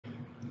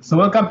So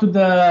welcome to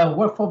the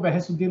workflow that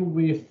has to deal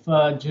with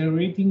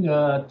generating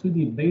a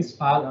 2D base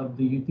file of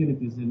the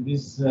utilities. And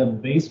this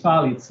base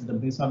file, it's the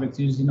base file that's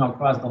used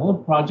across the whole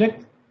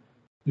project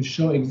to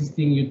show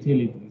existing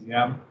utilities.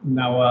 Yeah.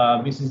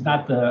 Now this is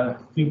not a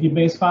 3D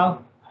base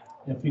file.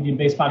 The 3D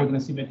base file, you're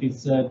going to see that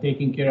it's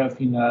taken care of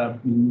in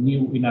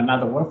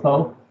another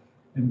workflow.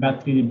 And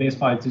that 3D base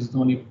file is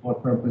only for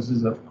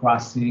purposes of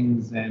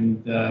crossings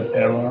and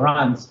parallel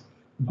runs.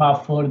 But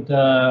for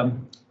the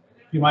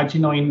pretty much,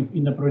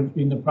 in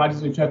the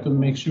projects, we try to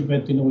make sure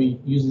that we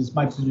use as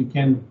much as we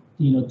can,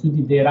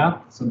 2D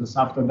data, so the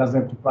software doesn't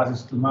have to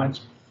process too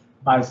much.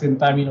 But at the same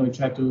time, we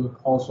try to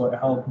also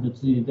help the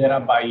 2D data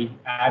by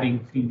adding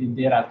 3D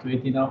data to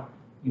it, in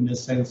the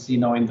sense, in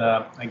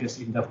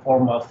the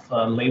form of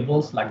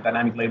labels, like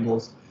dynamic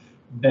labels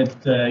that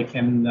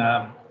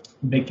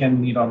they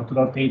can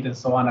rotate and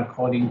so on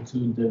according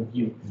to the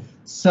view.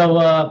 So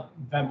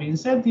that being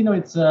said,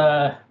 it's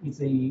a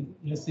easy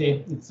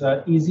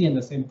and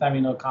at the same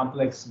time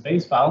complex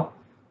base file.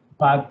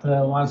 But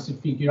once you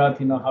figure out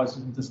how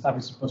the stuff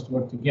is supposed to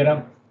work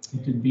together,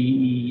 it would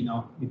be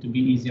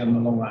easy on the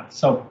long run.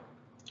 So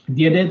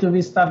the idea to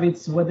this stuff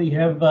is whether you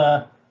have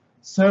a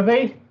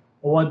survey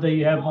or whether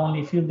you have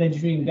only field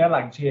engineering there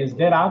like GS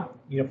data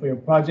for your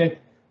project.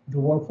 The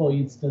workflow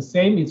is the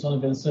same. It's only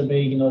the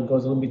survey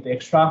goes a little bit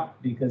extra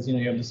because you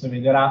have the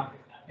survey data,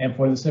 and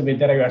for the survey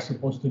data you are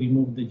supposed to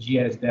remove the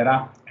GS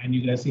data, and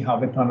you're gonna see how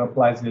that one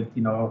applies it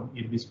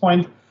at this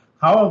point.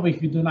 However, if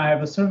you do not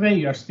have a survey,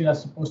 you are still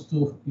supposed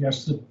or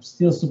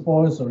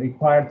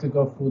required to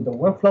go through the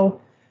workflow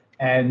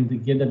and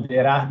get the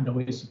data the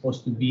way it's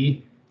supposed to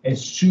be,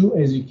 as true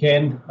as you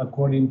can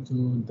according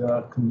to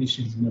the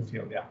conditions in the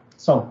field. Yeah.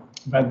 So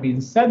that being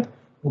said,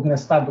 we're going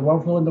to start the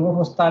workflow, and the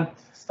workflow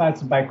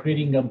starts by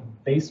creating a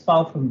base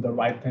file from the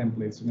right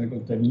template. So we're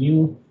going to go to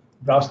new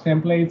browse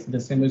templates, the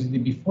same as we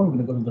did before. We're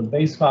going to go to the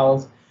base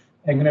files,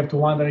 and we're going to have to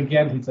wonder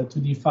again if it's a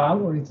 2D file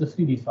or it's a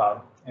 3D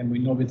file. And we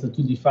know it's a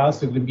 2D file,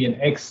 so it's going to be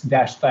an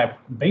X-type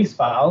base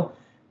file.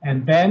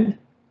 And then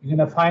you're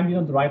going to find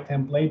the right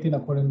template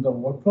according to the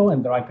workflow,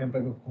 and the right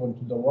template according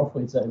to the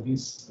workflow is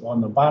this on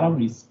the bottom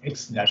is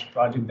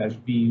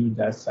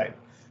X-project-BU-site.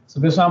 So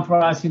this one for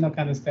us,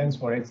 kind of stands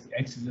for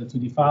X is the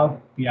 2D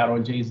file,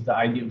 PROJ is the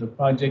ID of the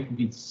project,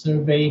 it's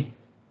survey,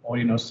 or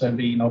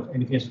survey,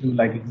 anything has to do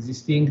like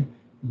existing,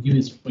 U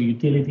is for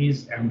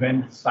utilities, and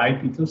then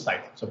site it's a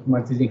site. So pretty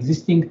much is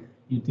existing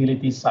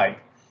utility site.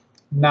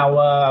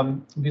 Now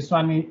this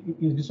one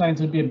is going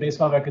to be a base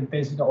file that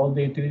contains all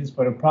the utilities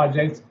for the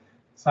project.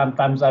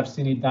 Sometimes I've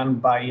seen it done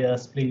by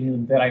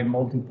splitting data in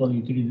multiple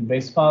utility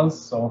base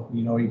files. So,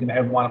 you're going to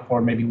have one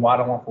for maybe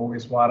water, one for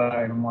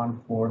wastewater, and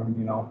one for,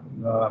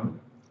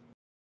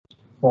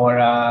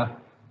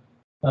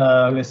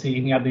 let's say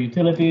any other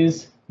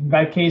utilities. In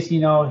that case,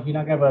 you're not going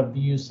to have a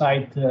BU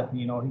site,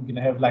 you're going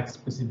to have like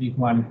specific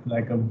one,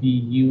 like a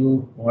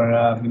BU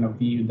or,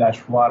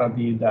 BU-water,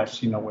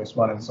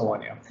 BU-wastewater, and so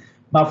on. Yeah.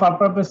 But for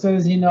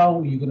purposes, you're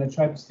going to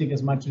try to stick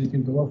as much as you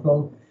can to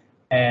workflow.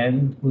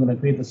 And we're going to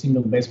create a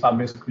single base file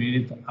that's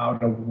created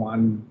out of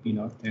one,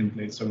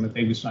 template. So I'm going to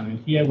take this one in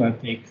here. I'm going to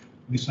take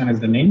this one as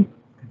the name.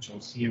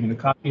 Control-C. I'm going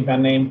to copy that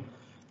name.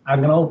 I'm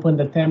going to open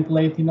the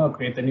template,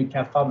 create a new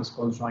CAD file that's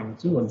called drawing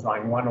 2 or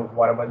drawing 1 or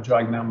whatever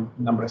drawing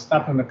number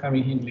stuff. I'm going to come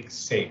in here and click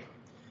save.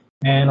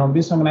 And on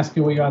this, I'm going to ask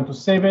you where you want to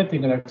save it.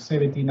 You're going to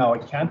save it in our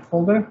CAD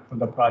folder for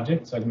the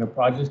project. So I'm going to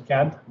project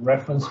CAD,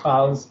 reference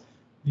files,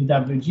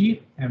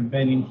 DWG, and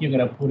then in here I'm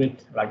going to put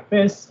it like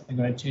this. I'm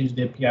going to change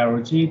the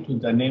PROG to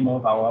the name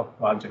of our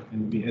project,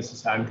 and be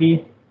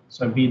SSRT.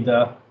 So it'll be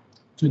the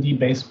 2D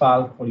base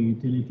file for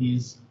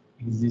utilities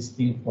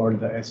existing for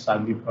the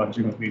SSRT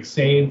project that we've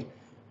saved,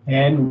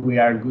 and we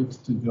are good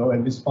to go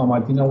at this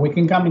format. We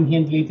can come in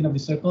here and delete the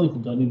circle if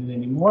you don't need it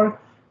anymore.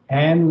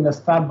 And we're going to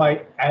start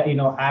by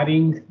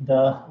adding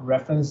the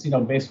reference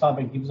base file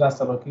that gives us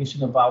the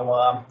location of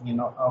our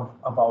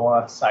of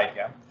our site.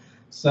 Yeah.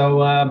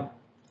 So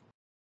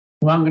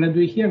what I'm going to do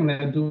here, I'm going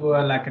to do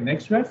like an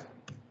XREF,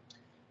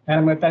 and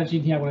I'm going to attach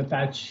it here. I'm going to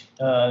attach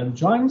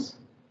drawings,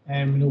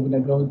 and we're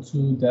going to go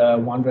to the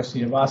Wanderer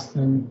City of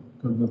Austin,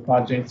 go to the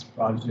projects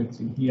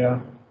in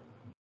here.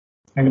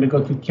 I'm going to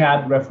go to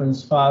CAD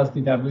reference files,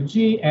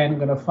 DWG, and I'm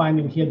going to find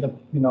in here the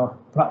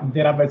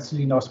data that's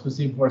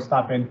specific for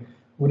stuff. And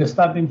we're going to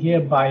start in here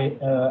by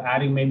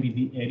adding maybe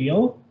the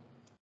aerial.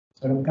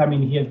 So I'm going to come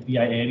in here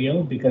via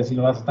aerial because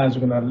lots of times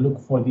we're going to look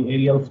for the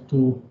aerial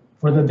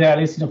for the data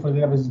list, for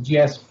the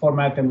GS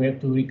format, and we have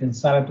to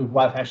reconcile it with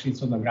what actually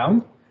is on the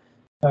ground.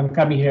 So I'm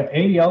coming here,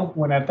 aerial.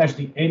 When I attach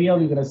the aerial,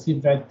 you're going to see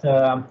that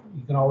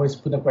you can always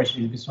put a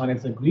question: is this one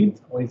is a grid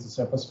or it's a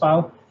surface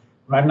file?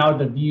 Right now,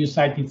 the BU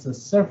site, it's a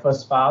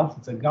surface file,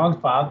 it's a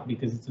ground file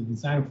because it's a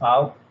design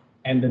file,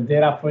 and the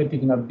data for it is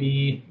going to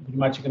be pretty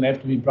much going to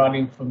have to be brought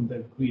in from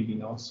the grid.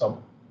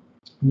 So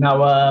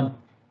now,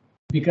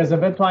 because of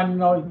that one,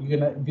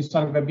 this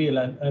one gonna be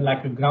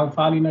like a ground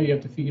file. You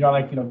have to figure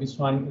out this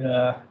one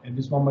at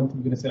this moment.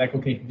 We're gonna say like,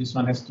 okay, this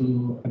one has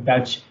to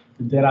attach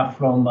the data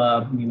from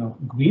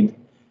grid.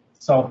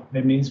 So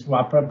that means for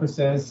our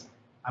purposes,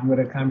 I'm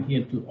going to come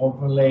here to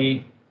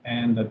overlay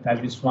and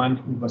attach this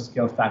one with a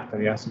scale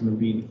factor. Yeah, so I'm going to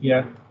be in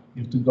here.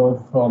 You have to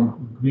go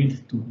from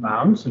grid to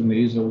ground. So I'm going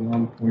to use a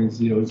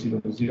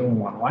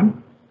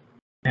 1.00011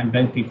 and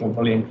then click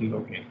overlay and click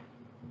OK.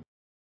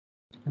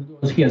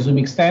 And here, zoom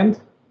extend.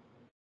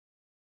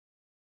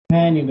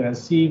 And you're going to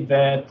see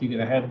that you're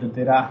going to have the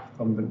data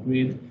from the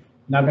grid.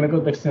 Now I'm going to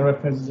go to external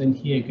references in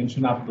here. You can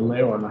turn off the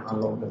layer or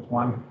unload that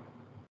one.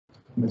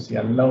 Let's see,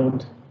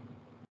 unload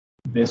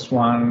this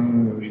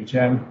one,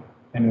 region,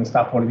 and then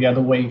stop for the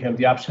other way. You have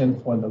the option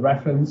for the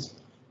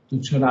reference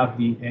to turn off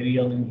the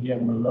aerial in here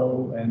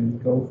below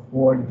and go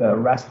for the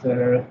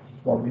raster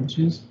 12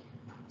 inches.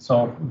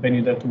 So then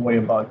you don't have to worry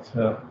about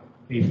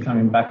it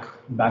coming back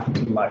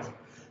into life.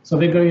 So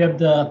we're going to have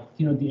the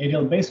the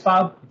aerial base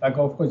file. If I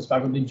go, of course, if I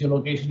go to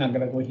geolocation, I'm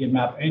going to go here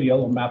map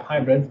aerial or map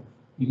hybrid.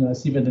 You're going to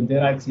see that the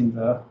data is in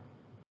the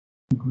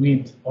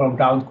grid or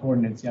ground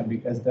coordinates, yeah,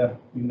 because you're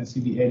going to see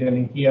the aerial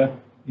in here.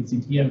 It's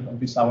in here.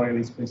 This our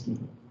area is placed in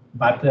here.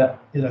 But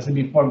as I said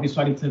before, this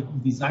one is a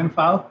design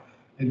file,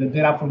 and the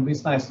data from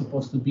this one is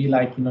supposed to be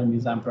like in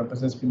design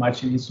purposes. Pretty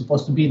much it's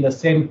supposed to be in the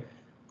same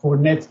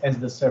coordinates as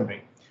the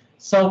survey.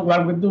 So what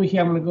I'm going to do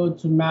here, I'm going to go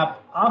to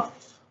map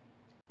off.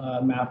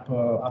 Map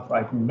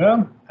right from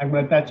there. I'm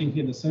going to attach in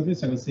here the survey.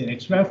 So I'm going to say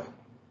XREF.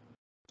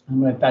 I'm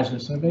going to attach the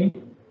survey.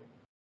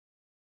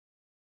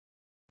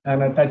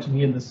 I'm attaching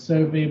here the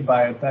survey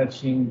by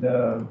attaching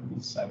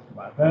this side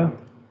right there.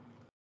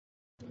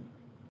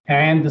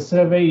 And the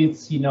survey,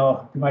 it's pretty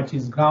much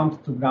is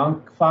ground to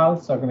ground file.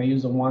 So I'm going to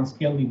use a 1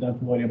 scale. You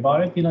don't worry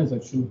about it. It's a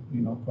true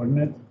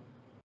coordinate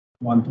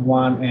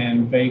 1-to-1,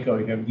 and there you go.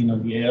 You have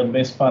the aerial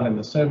base file and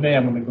the survey.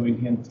 I'm going to go in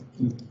here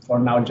and for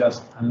now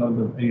just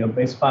unload the aerial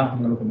base file.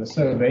 I'm going to look at the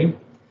survey,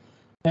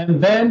 and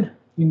then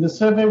in the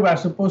survey we are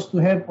supposed to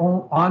have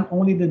on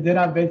only the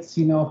data that's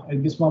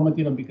at this moment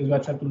because we are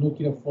trying to look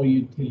for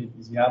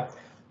utilities. Yeah,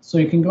 so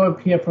you can go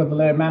up here for the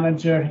layer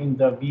manager in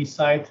the V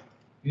side.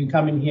 You can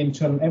come in here and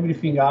turn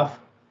everything off.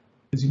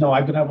 Because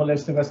I don't have a layer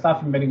server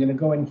stuff, and then you're going to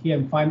go in here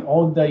and find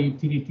all the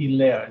utility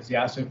layers.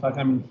 Yeah, so if I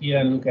come in here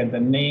and look at the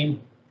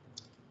name.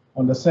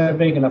 On the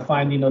survey, you're going to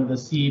find, the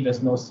C,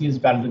 there's no C's,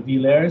 but the V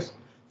layers.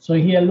 So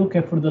here, look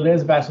for the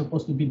layers that are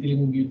supposed to be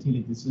dealing with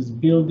utilities. This is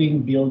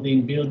building,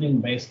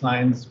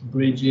 baselines,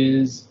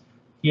 bridges.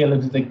 Here,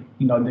 look at the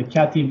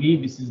CAD TV.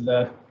 This is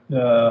the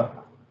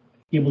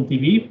cable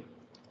TV.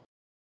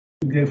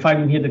 You're going to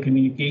find in here the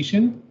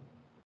communication.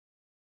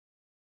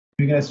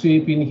 You're going to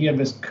sweep in here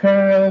this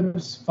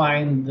curves,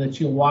 find the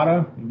chill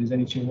water, if there's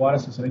any chill water,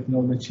 so selecting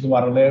all the chill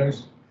water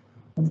layers.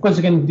 Of course,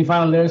 you can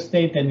define a layer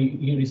state and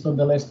you restore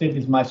the layer state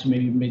is much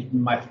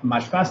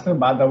faster.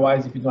 But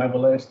otherwise, if you don't have a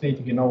layer state,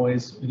 you can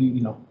always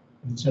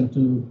return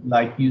to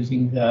like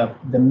using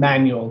the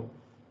manual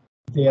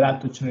data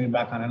to turn it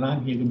back on and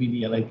on. Here will be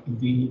the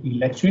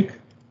electric.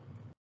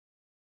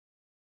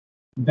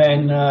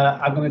 Then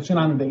I'm going to turn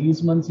on the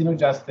easements,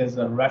 just as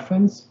a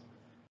reference.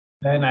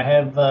 Then I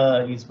have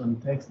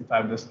easement text. If I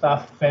have the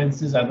stuff,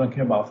 fences, I don't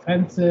care about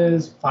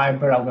fences.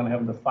 Fiber, I'm going to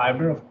have the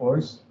fiber, of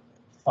course.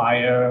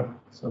 Fire,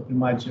 so pretty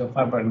much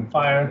fiber and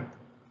fire,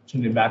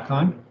 turn it back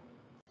on.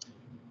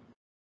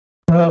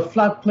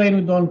 Floodplain,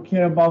 we don't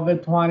care about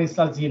that one. It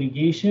starts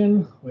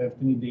irrigation. We have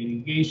to need the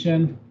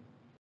irrigation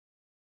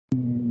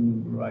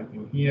right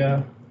in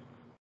here.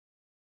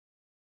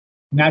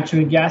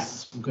 Natural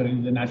gas, we're going to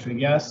need the natural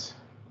gas.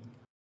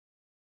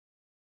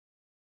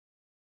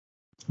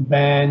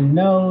 Then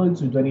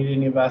nodes, we don't need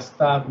any of that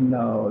stuff.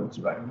 Nodes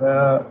right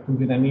there.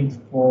 We're gonna need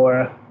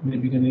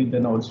maybe you're gonna need the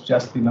nodes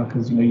just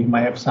because you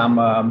might have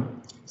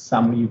some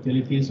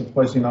utilities. Of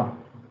course, you have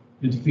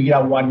to figure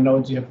out what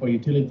nodes you have for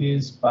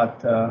utilities,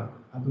 but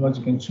otherwise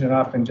you can turn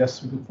off and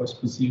just look for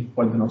specific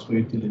for the nodes for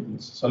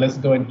utilities. So let's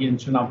go in here and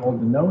turn off all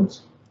the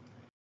nodes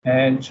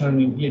and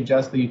turn in here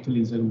just the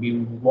utilities. It'll be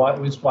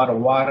wastewater,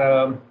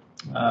 water,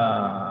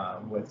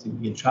 what's in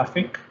here,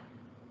 traffic,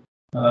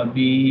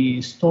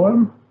 the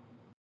storm.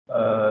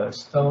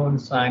 Stone,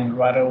 sign,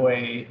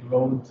 right-of-way,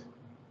 road,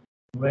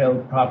 rail,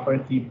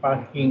 property,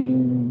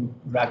 parking,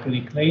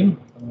 rapidly claim.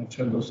 I'm going to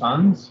turn those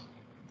on.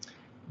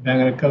 Then I'm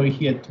going to go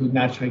here to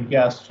natural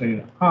gas, turn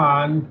it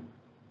on.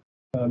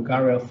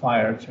 Guardrail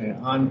fire, turn it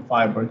on.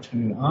 Fiber,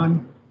 turn it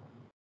on.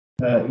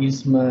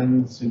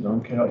 Easements, we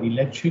don't care.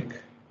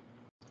 Electric.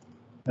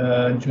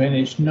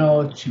 Drainage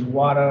node, chill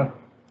water.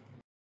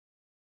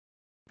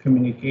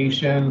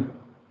 Communication.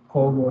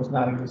 Cobos,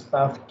 not good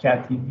stuff.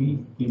 CAD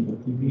TV, cable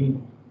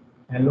TV.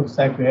 And it looks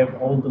like we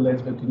have all the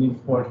layers that we need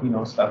for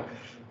stuff.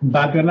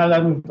 But we're not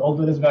done with all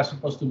the layers that are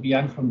supposed to be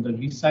on from the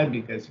V side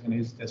because you're going to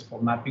use this for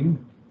mapping.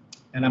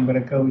 And I'm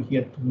going to go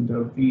here to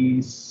the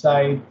V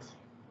side.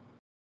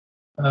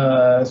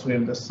 So we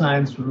have the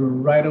signs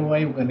right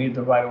away. We're going to need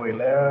the right away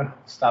layer.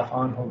 Stuff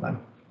on. Hold on.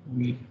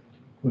 We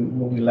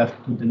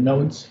left to the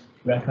nodes.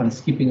 We're kind of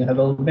skipping ahead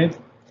a little bit.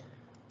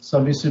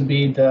 So this would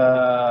be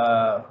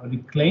the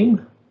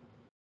reclaim.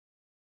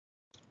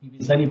 If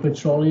it's any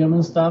petroleum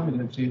and stuff, we're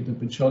going to change the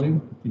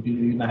petroleum. If you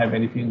do not have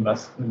anything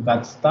with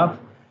that stuff.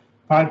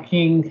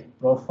 Parking,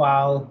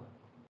 profile,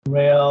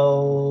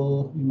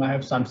 Rail, you might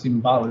have some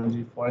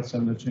symbology for it, so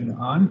I'm going to turn it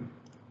on.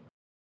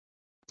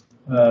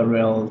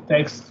 Rail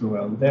text,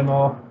 rail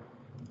demo.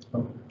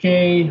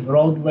 Okay,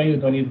 roadway, you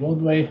don't need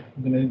roadway.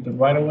 We're going to need the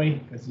right of way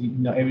because you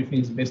know everything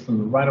is based on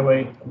the right of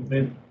way.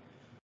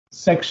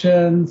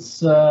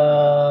 Sections,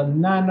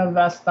 none of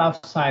that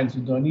stuff. Signs,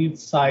 you don't need.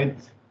 Site,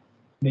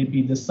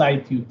 maybe the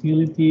site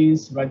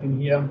utilities right in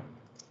here.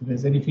 If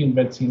there's anything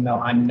that's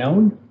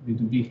unknown, it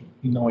would be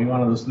in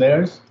one of those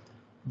layers.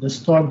 The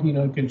storm, you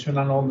can turn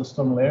on all the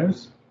storm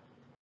layers.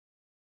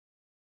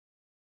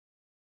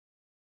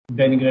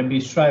 Then you're going to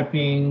be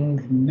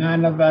striping,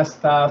 none of that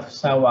stuff.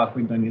 Sidewalk,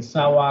 we don't need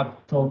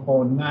sidewalk.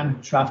 Topo,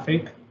 none.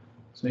 Traffic.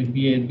 So if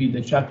you be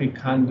the traffic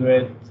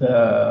conduit,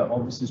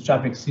 obviously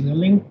traffic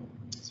signaling.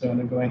 So I'm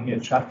going to go in here,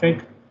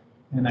 traffic,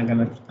 and I'm going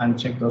to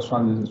uncheck those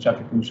ones as a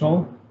traffic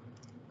control.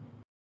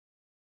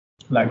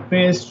 Like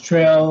this,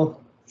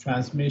 trail,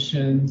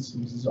 transmissions,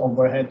 this is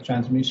overhead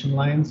transmission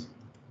lines.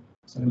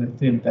 So I'm going to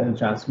tip that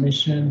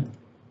transmission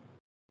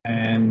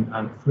and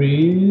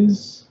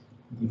unfreeze,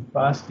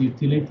 defrost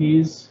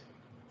utilities.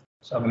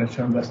 So I'm going to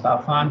turn the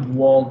stuff on.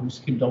 Wall, we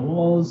skip the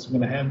walls. We're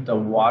going to have the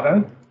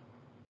water.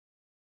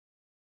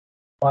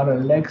 Water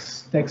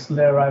legs, text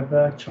layer right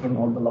there, turn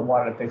all the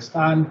water text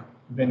on.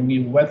 Then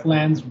we have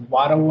wetlands,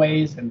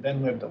 waterways, and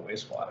then we have the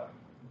wastewater.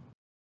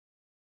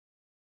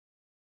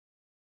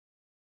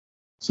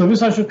 So this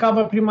should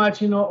cover pretty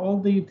much, all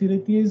the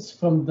utilities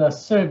from the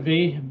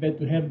survey that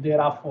we have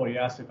data for.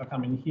 Yes, if I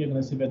come in here, I'm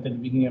going to see that at the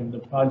beginning of the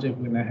project,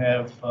 we're going to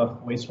have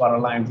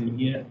wastewater lines in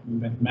here,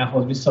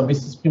 manholes. So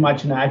this is pretty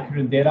much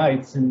accurate data.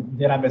 It's in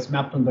data that's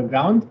mapped on the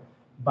ground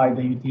by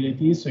the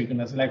utilities. So you're going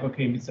to select,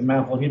 okay, if it's a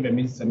manhole here, that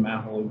means it's a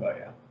manhole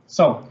area.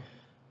 So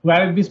we're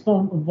at this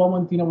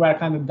moment, we're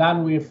kind of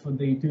done with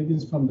the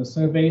utilities from the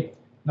survey.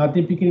 Now,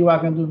 typically, we're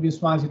going to do this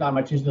ones. I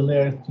might change the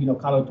layer,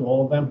 color to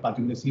all of them, but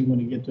you can see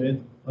when you get to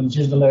it. When you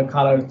change the layer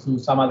color to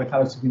some other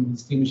colors, you can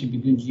distinguish it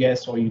between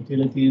GS or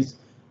utilities.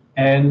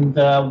 And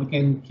we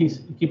can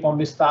keep on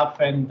this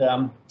stuff. And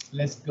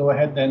let's go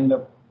ahead and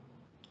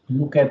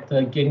look at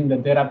getting the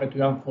data that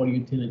we want for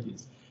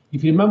utilities.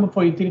 If you remember,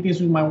 for utilities,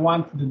 we might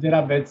want the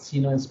data that's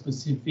in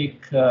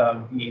specific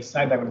VA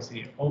site. I'm going to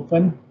say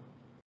open.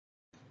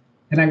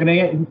 And I'm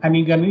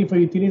gonna need for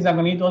utilities, I'm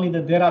gonna need only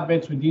the data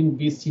bits within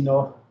this,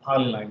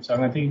 polyline. So I'm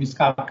gonna take this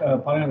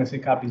polyline, I'm gonna say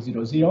copy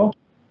 00.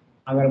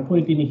 I'm gonna put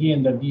it in here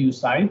in the view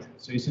side.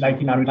 So you see, like,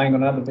 relying on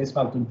another base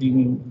file to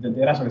bring in the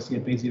data. So I see a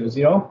page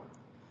 00.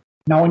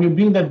 Now, when you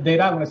bring the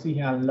data, I'm gonna see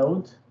here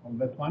unload on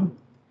that one.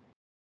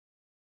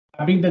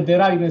 I bring the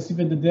data, you're gonna see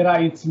that the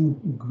data it's in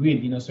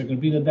grid, so you're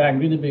gonna bring the data in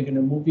grid, but you're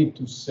gonna move it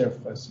to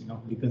surface,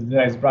 because the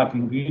data is brought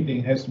in grid,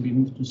 it has to be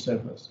moved to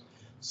surface.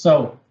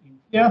 So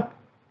here,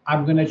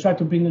 I'm going to try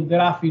to bring the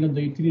data, the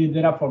utility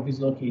data for this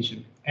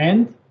location.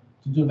 And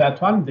to do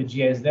that one, the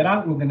GIS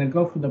data, we're going to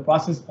go through the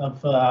process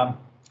of what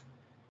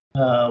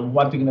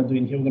we're going to do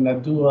in here. We're going to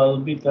do a little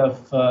bit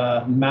of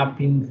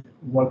mapping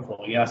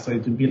workflow. Yeah, so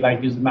it would be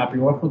like use the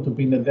mapping workflow to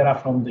bring the data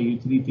from the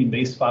utility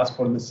base files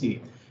for the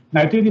city.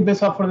 Now, utility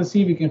base file for the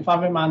city, we can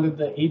find them under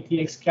the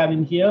ATX CAD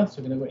in here.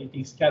 So we're going to go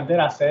ATX CAD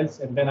data sets,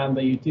 and then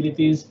under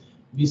utilities,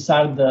 these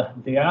are the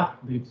data.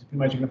 Pretty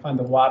much you're going to find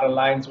the water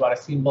lines, water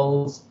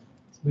symbols,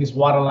 these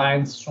water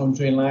lines, storm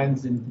drain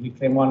lines, and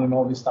reclaim one, and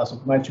all this stuff. So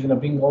pretty much you're going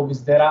to bring all this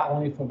data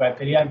only for that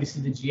area. This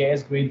is the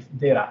GIS grade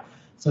data.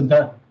 So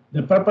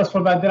the purpose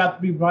for that data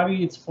to be brought in,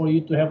 it's for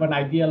you to have an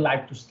idea,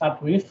 like to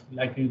start with,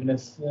 like you're going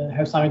to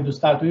have something to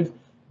start with.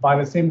 But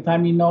at the same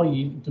time,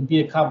 to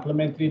be a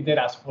complementary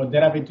data. So for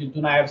data that you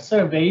do not have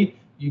survey,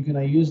 you're going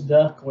to use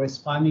the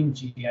corresponding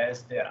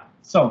GIS data.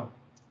 So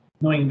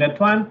knowing that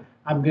one,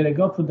 I'm going to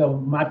go to the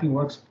mapping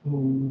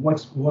workflow.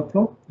 It's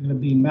going to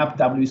be map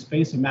W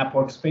space and map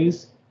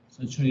workspace.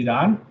 So turn it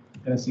on.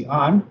 I'm going to see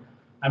on.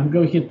 I'm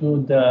going to go here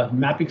to the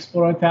map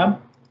explorer tab.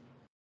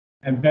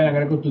 And then I'm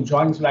going to go to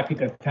drawings where I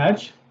click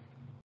attach.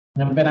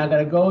 And then I'm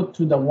going to go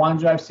to the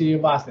OneDrive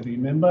serial master.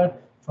 Remember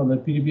from the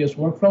previous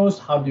workflows,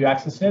 how do you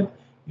access it?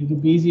 It will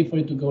be easy for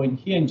you to go in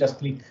here and just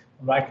click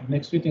right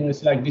next to it and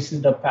it's like this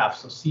is the path.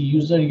 So see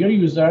user, your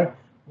user,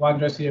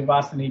 OneDrive serial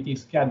master, and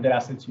ATX CAD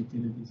datasets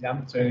utilities.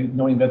 Yeah. So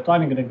knowing that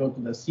one, you're going to go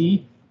to the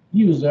C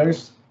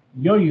users,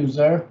 your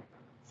user,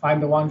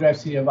 find the OneDrive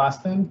serial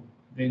master.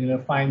 Then you're going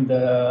to find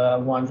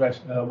the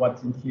OneDrive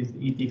what's in here is the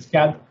ATX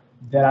CAD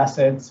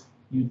datasets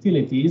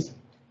utilities.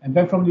 And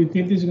then from the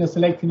utilities, you're going to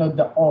select,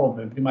 the all of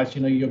them. Pretty much,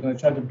 you're going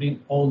to try to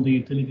bring all the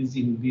utilities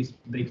in this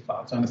big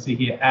file. So I'm going to say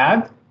here,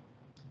 add,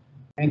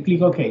 and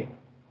click OK.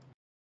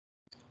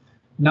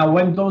 Now,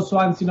 when those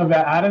ones, were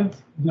added,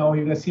 you're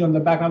going to see on the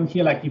background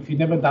here, like if you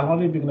never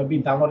downloaded, you're going to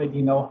be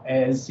downloaded,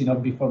 as,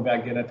 before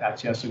they get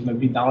attached here. So you're going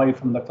to be downloaded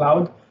from the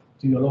cloud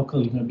to your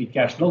local, you're going to be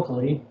cached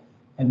locally.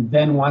 And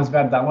then once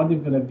they're downloaded, you're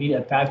going to be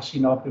attached,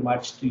 pretty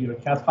much to your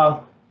CAD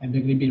file, and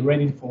they're going to be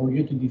ready for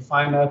you to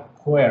define a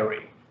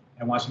query.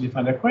 And once you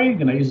define the query, you're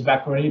going to use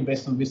that query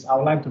based on this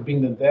outline to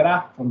bring the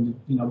data from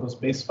the, those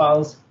base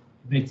files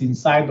that's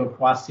inside or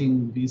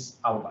crossing this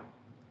outline.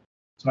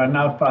 So right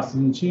now,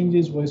 processing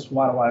changes with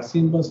water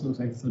symbols. Looks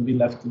like it's a bit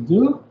left to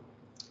do.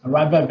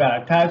 Right, but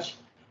got attached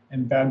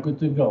and we're good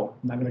to go.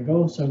 I'm not gonna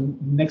go. So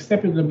next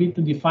step is gonna be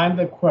to define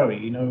the query.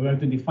 You know, we're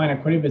going to define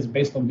a query that's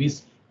based on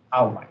this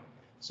outline.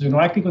 So you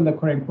right click on the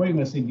query, I'm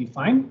gonna say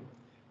define,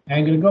 and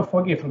I'm gonna go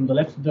from the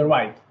left to the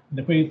right.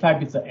 The query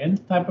type is an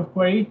end type of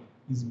query.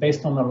 It's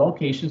based on a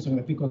location. So I'm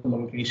gonna click on the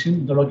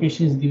location. The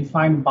location is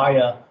defined by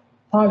a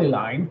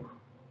polyline,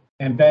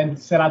 and then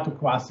set out to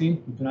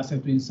crossing. You do not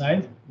set to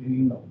inside. You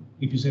know,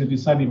 if you set it to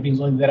inside, it brings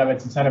only data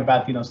that's inside of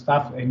that, you know,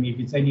 stuff. And if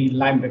it's any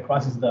line that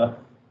crosses the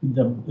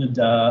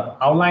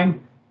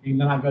outline, it's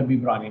not going to be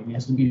brought in. It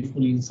has to be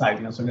fully inside.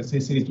 You know, so let's say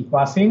set it to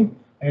crossing,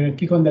 and you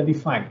click on the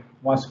define.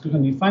 Once you click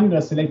on define, you're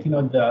going to select, you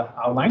know, the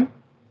outline,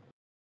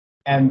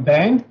 and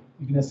then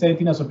you're going to set,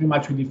 you know, so pretty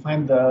much we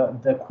define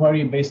the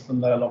query based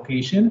on the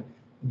location.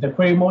 The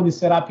query mode is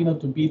set up, you know,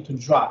 to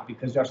draw,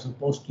 because you're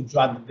supposed to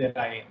draw the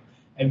data in.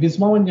 At this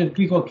moment, you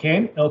click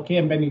OK,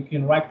 and then you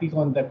can right click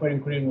on the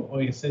query,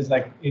 or it says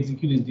like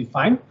execute is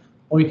defined,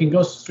 or you can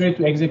go straight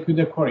to execute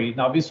the query.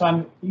 Now this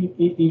one,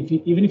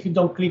 even if you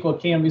don't click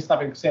OK on this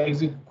type and say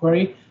execute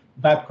query,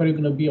 that query is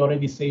going to be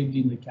already saved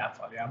in the CAD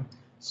file. Yeah.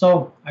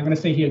 So I'm going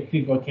to say here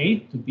click OK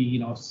to be, you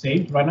know,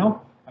 saved right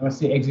now. I'm going to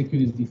say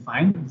execute is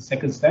defined, the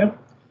second step.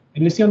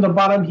 And you see on the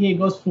bottom here, it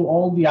goes through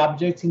all the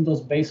objects in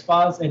those base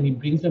files and it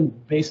brings them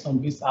based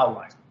on this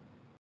outline.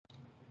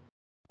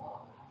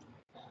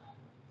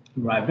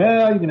 Right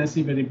there, you're gonna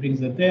see that it brings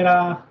the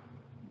data.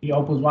 It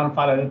opens one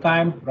file at a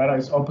time. Right now,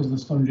 it opens the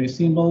StoneJ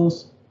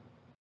symbols,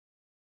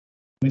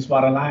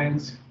 wastewater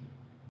lines,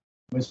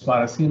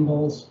 wastewater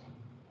symbols.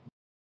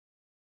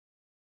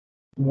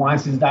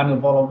 Once it's done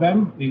with all of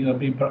them, they're gonna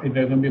be brought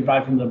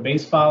in the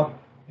base file.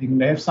 You're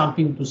gonna have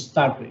something to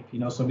start with, you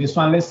know. So this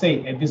one, let's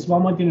say at this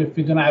moment, you know, if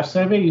you're gonna have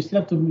survey, you still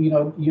have to, you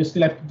know,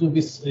 do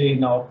this, you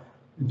know,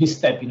 this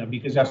step, you know,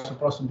 because you're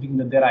supposed to bring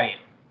the data in.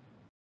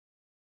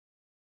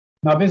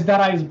 Now this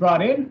data is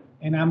brought in,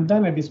 and I'm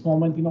done at this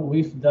moment, you know,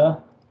 with the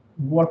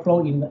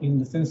workflow in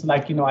the sense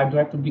like, you know, I don't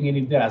have to bring any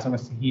data. So I'm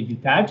going to say here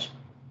detach.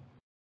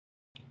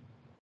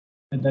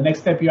 And the next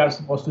step you are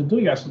supposed to do,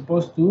 you are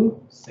supposed to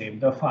save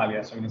the file.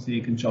 Yeah, so I'm going to say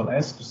Control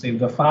S to save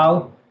the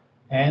file,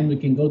 and we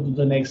can go to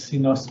the next,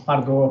 you know, part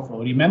of the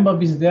workflow. Remember,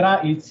 this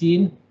data it's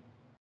in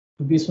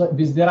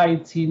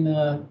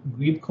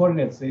grid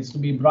coordinates. It's to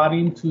be brought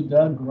into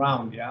the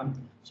ground. Yeah.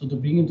 So to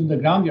bring it to the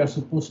ground, you're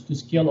supposed to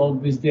scale all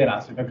this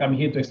data. So if I come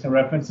here to external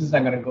references,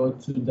 I'm going to go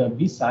to the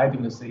V side. I'm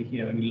going to say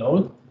here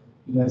reload.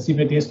 You're going to see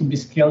that it has to be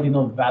scaled, you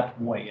know,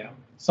 that way. Yeah.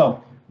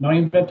 So now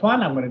in that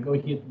one, I'm going to go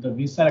here to the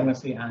V side. I'm going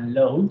to say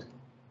unload.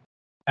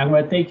 I'm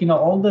going to take, you know,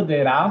 all the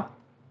data,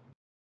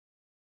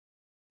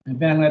 and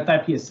then I'm going to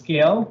type here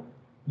scale.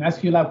 And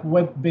ask you like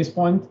what base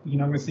point. You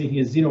know, I'm going to say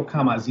here 0,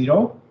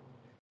 0,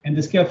 and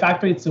the scale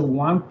factor it's a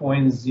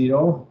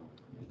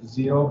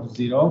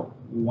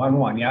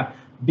 1.00011. Yeah.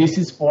 This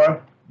is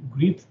for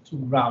grid to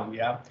ground,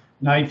 yeah.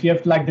 Now, if you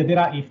have like the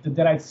data, if the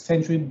data is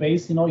centroid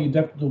based, you know, you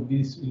don't have to do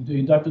this.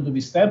 You don't have to do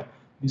this step.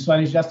 This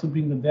one is just to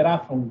bring the data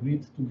from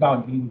grid to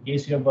ground in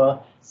case you have a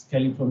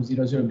scaling from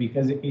 0, 0.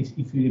 Because if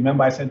you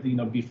remember, I said, you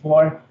know,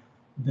 before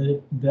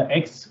the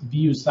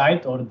XView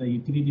site or the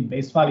utility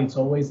base file, it's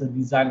always a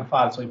design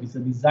file. So if it's a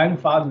design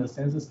file, in the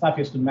sensor stuff,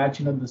 you have to match,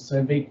 you know, the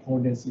survey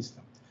coordinate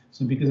system.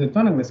 So because the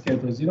turn, I'm going to scale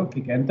to 0,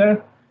 click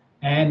enter.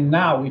 And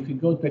now if you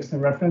go to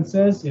external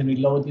references and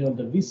reload, you know,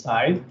 the V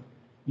side,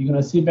 you're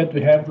going to see that we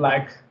have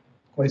like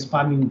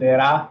corresponding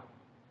data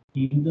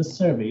in the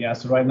survey. Yeah,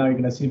 so right now you're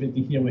going to see that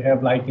here we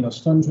have like, you know,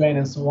 storm drain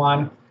and so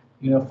on.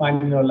 You're going to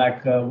find, you know,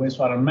 like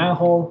wastewater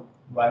manhole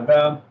right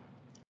there.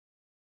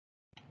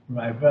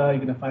 Right there,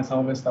 you're going to find some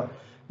of this stuff.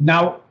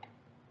 Now,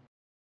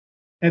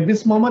 at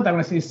this moment, I'm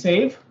going to say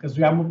save because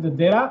we have moved the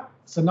data.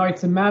 So now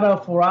it's a matter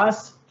for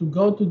us to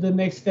go to the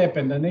next step,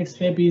 and the next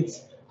step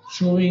is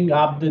showing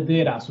up the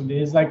data. So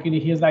there's like,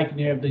 here's like,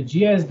 you have the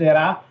GS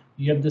data,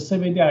 you have the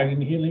survey data.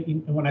 And here,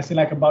 when I say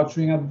like about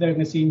showing up the data, you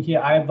can see in here,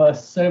 I have a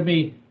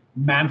survey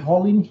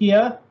manhole in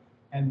here.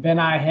 And then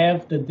I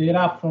have the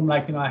data from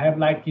like, you know, I have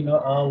like, you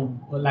know,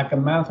 like a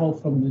manhole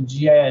from the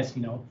GIS,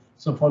 you know.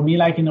 So for me,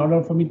 like in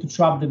order for me to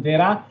show up the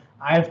data,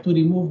 I have to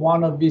remove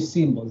one of these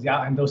symbols.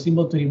 Yeah, and those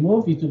symbols to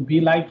remove, it would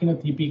be like, you know,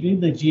 typically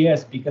the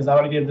GS because I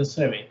already have the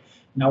survey.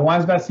 Now,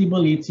 once that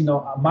symbol is, you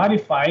know,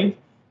 modified,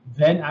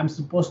 then I'm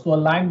supposed to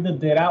align the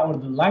data or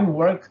the line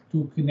work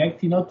to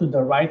connect, you know, to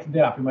the right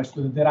data, pretty much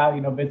to the data,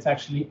 you know, that's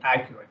actually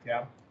accurate.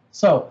 Yeah.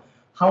 So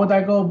how would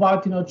I go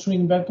about, you know,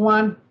 trimming that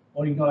one,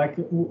 or, you know, like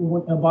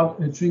about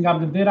trimming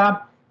up the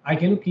data? I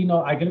can look, you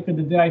know, I can look at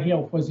the data here.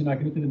 Of course, you know, I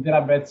can look at the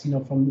data that's, you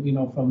know,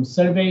 from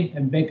survey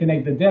and then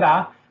connect the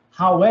data.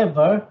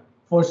 However,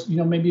 for, you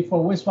know, maybe for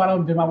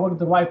wastewater, they might work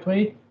the right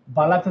way.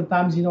 But a lot of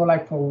times, you know,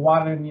 like for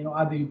water and, you know,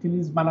 other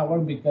utilities might not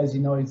work because,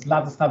 you know, it's a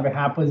lot of stuff that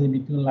happens in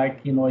between, like,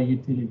 you know,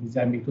 utilities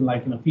and between,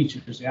 like, you know,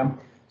 features. Yeah.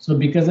 So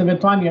because of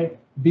it,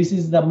 this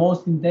is the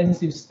most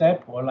intensive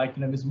step, or like,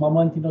 you know, this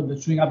moment, you know, the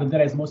trimming up the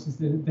data is most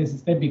intensive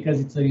step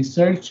because it's a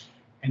research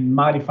and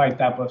modified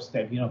type of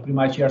step. You know, pretty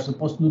much you are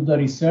supposed to do the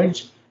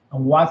research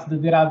and what's the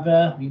data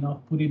there, you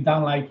know, put it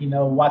down like, you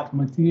know, what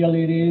material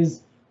it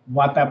is,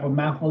 what type of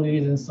manhole it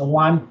is, and so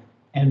on.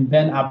 and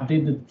then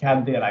update the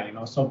CAD data, you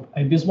know. So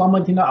at this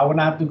moment, you know, I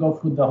wouldn't have to go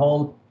through the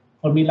whole,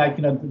 for me, like,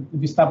 you know,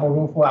 this type of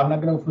workflow, I'm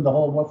not going to go through the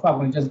whole workflow. I'm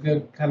going to just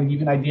kind of give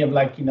you an idea of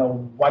like, you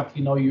know, what,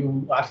 you know,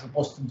 you are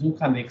supposed to do,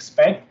 kind of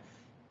expect.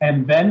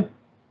 And then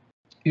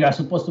you are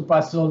supposed to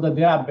process all the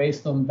data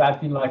based on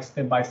that, you know, like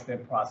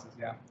step-by-step process,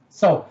 yeah.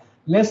 So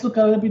let's look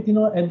a little bit, you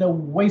know, at the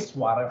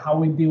wastewater, how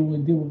we deal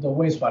with the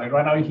wastewater.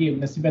 Right now here,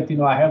 let's see that, you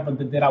know, I have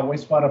the data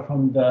wastewater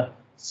from the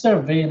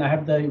survey and I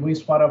have the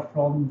wastewater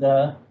from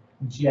the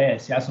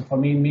GIS, yeah. So for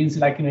me, it means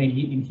like, you know,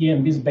 in here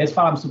in this base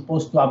file, I'm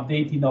supposed to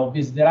update, you know,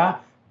 this data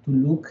to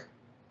look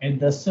at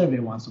the survey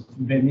one. So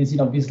that means, you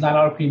know, this line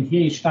arc in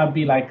here, it should not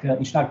be like,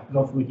 it should not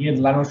go through here.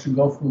 The line arc should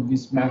go through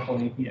this manhole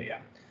in here, yeah.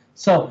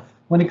 So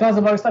when it comes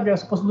about stuff, you're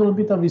supposed to do a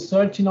bit of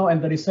research, you know,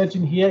 and the research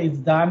in here is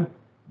done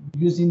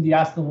using the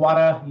Aston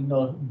Water, you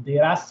know,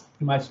 data.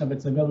 Pretty much, you know,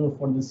 it's available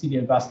for the city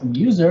of Aston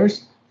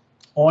users,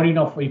 or you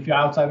know, if you're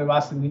outside of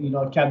Aston, you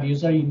know, CAD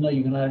user, you know,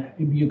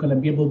 you're gonna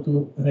be able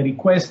to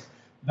request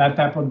that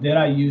type of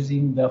data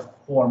using the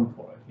form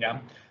for it. Yeah.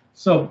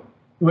 So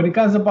when it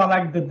comes about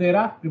like the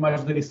data, pretty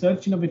much the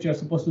research, you know, which you're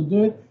supposed to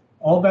do it,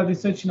 all that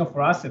research, you know,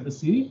 for us at the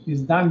city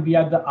is done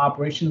via the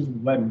operations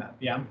web map.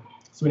 Yeah.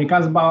 So when it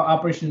comes about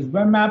operations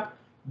web map,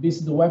 this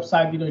is the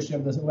website, you know, you should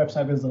have the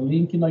website as a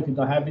link, you know, if you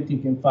don't have it, you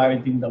can find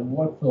it in the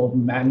workflow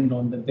manual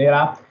on the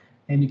data,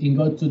 and you can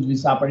go to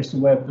this operations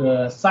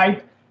web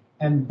site,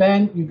 and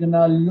then you're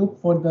gonna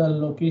look for the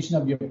location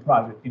of your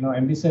project, you know,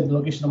 and this is the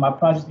location of my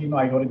project, you know,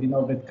 I already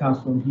know that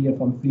comes from here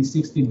from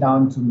 360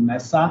 down to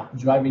Mesa,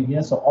 driving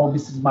here. So all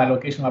this is my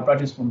location, my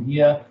project is from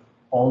here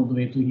all the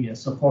way to here.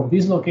 So for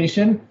this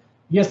location,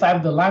 yes, I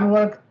have the line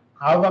work.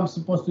 How I'm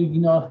supposed to, you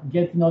know,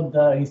 get, you know,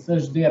 the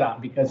research data,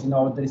 because, you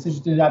know, the research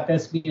data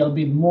tells me a little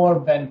bit more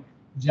than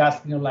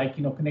just, you know, like,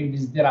 you know, connect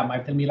this data.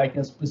 Might tell me like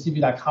a specific,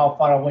 like how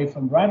far away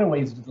from right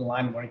away is the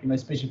line work, you know,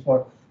 especially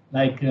for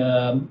like,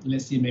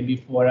 let's see, maybe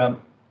for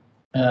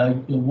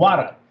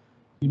water.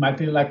 You might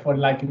tell like for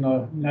like, you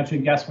know, natural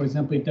gas, for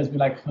example, it tells me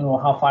like, you know,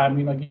 how far I'm,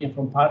 you know, getting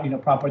from, you know,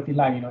 property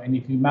line, you know, and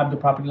if you map the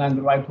property line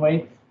the right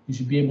way, you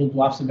should be able to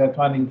offset that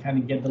one and kind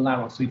of get the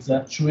line work. So it's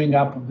a chewing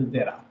up of the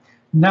data.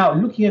 Now,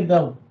 looking at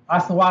the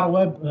Aston Water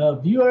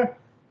web viewer,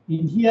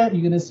 in here,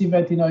 you're going to see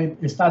that, you know,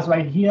 it starts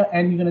right here,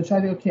 and you're going to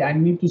try to, okay, I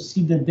need to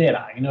see the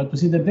data. You know, to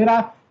see the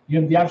data, you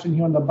have the option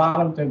here on the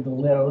bottom to have the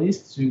layer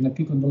list. So you're going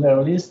to click on the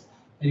layer list,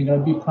 and you're going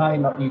to be,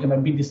 you're going to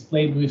be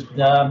displayed with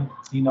the,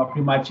 you know,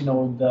 pretty much, you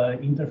know, the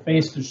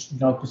interface to,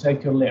 you know, to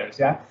select your layers,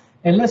 yeah.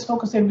 And let's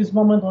focus at this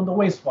moment on the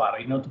wastewater.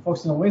 You know, to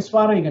focus on the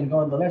wastewater, you're going to go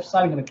on the left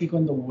side, you're going to click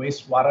on the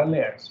wastewater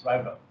layers,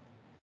 right?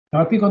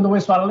 Now, click on the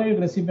wastewater layer, you're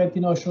going to see that,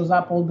 you know, shows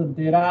up all the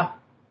data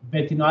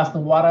that, you know,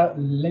 Aston Water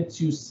lets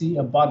you see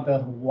about the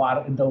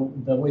water, the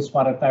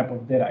wastewater type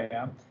of data,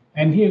 yeah.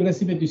 And here you're gonna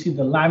see that you see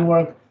the line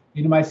work.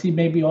 You might see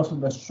maybe also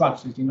the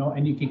structures, you know,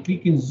 and you can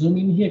click and zoom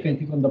in here. You can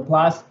click on the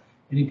plus,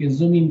 and you can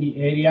zoom in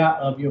the area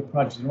of your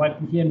project. Right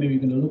in here, maybe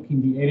you're gonna look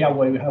in the area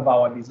where we have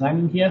our design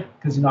in here,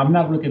 because, you know, I'm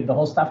not looking at the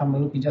whole stuff. I'm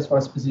looking just for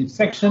a specific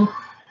section,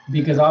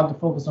 because I want to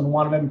focus on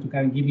one of them to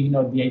kind of give you, you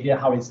know, the idea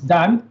how it's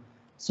done.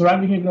 So right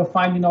here, you're gonna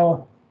find, you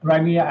know,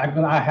 right here,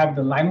 I have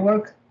the line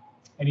work.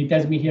 And it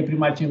tells me here pretty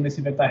much in this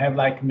that I have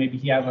like maybe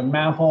here I have a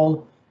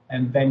manhole,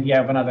 and then here I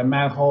have another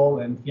manhole,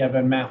 and here I have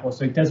a manhole.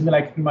 So it tells me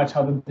like pretty much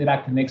how the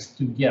data connects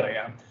together.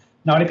 Yeah.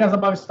 Now when it comes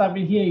about stuff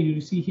in here,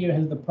 you see here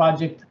has the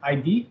project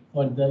ID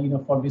for the, you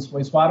know, for this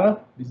wastewater.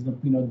 This is the,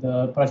 you know,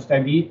 the project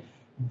ID.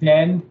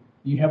 Then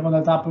you have on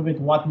the top of it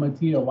what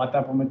material, what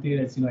type of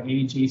material, it's, you know,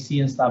 HAC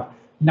and stuff.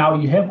 Now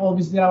you have all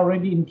this data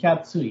already in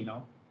CAD 2, you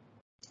know.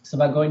 So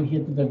by going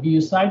here to the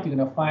view site, you're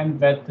going to find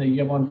that you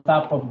have on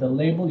top of the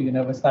label, you're going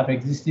to have a stuff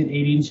existing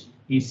 8-inch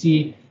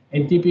AC.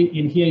 And typically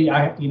in here,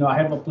 I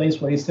have a place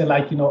where it's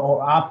like, you know,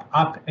 or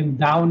up and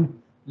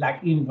down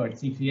like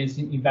inverts. If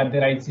that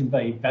data is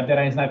invert, if that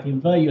data is not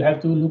invert, you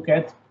have to look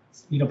at,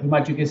 you know, pretty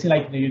much you can see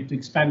like, you know, you have to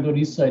expand the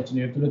research, and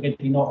you have to look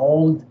at, you know,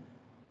 old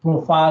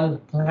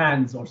profile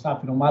plans or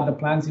stuff, you know, other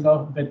plans, you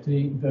know, that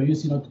they're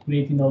used, you know, to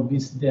create, you know,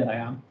 this data.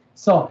 Yeah.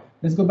 So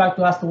let's go back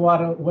to Aston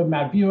Water Web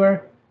Map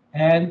Viewer.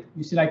 And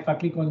you see, like, if I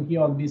click on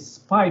here on this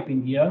pipe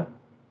in here,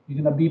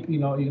 you're gonna be, you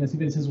know, you're gonna see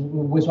that it says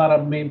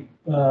wastewater main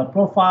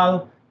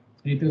profile.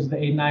 It is the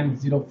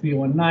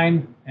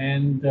 890319,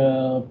 and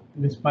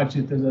this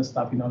budget is the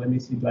stuff. You know, let me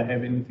see, do I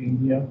have anything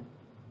here?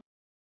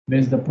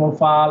 There's the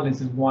profile. This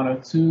is 1 or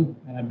 2,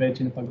 and I bet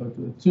you if I go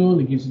to the tool,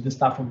 it gives you the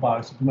stuff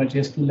about. So pretty much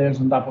just 2 layers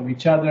on top of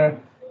each other.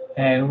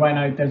 And right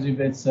now it tells you if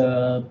it's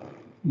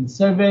in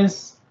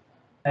service.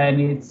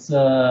 And it's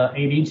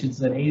 8-inch, it's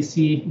an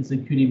AC, it's a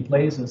QD in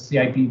place, a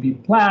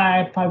CIPB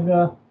pipe,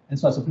 and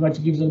so pretty much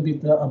it gives a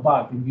bit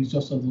about, it gives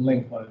also the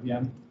length for it,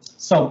 yeah.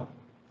 So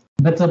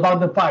that's about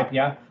the pipe,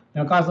 yeah.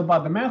 Now, because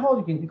about the manhole,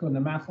 you can click on the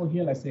manhole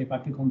here. Let's say if I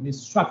click on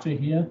this structure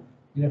here,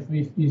 you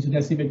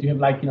can see that you have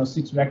like, you know,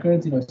 6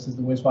 records, you know, this is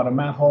the wastewater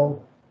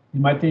manhole.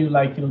 You might tell you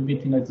like a little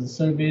bit, you know, it's a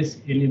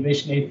service,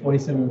 elevation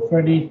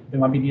 84730,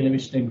 there might be the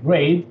elevation and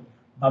grade.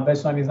 But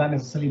this one is not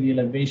necessarily the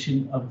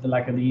elevation of the,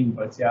 like, the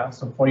inverts, yeah.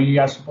 So for you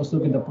are supposed to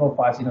look at the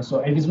profiles, you know. So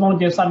at this moment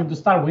you're starting to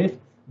start with,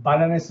 but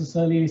not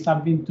necessarily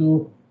something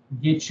to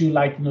get you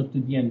like, you know, to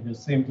the end. The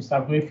same to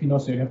start with, you know,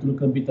 so you have to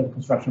look a bit at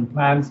construction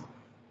plans,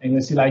 and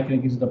you see like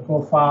it gives you the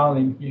profile,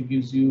 and here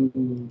gives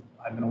you,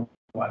 I don't know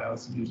what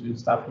else it gives you,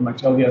 stuff, pretty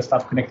much all the other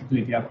stuff connected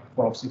to it, yeah,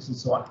 406 and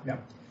so on, yeah.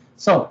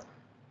 So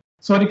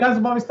when it comes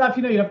about stuff,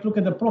 you know, you have to look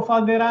at the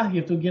profile data,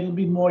 you have to get a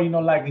bit more, you know,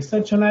 like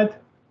research on it.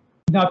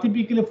 Now,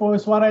 typically for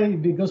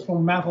wastewater, it goes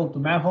from manhole to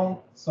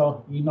manhole.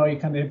 So, you know, you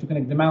kind of have to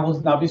connect the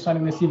manholes. Now, this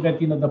one, we see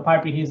that, you know, the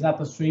pipe here is not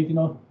a straight, you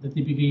know, that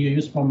typically you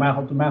use from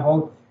manhole to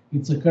manhole.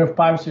 It's a curved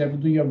pipe, so you have to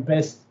do your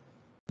best,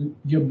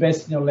 you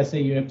know, let's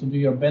say you have to do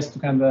your best to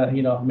kind of,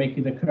 you know, make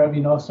it a curve,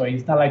 you know, so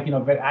it's not like, you know,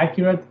 very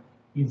accurate.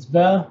 It's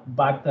there,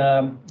 but,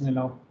 you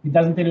know, it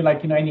doesn't tell you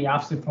like, you know, any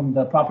offset from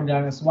the property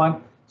line as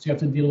one. So you have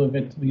to deal with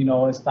it, you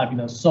know, and stuff, you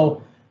know.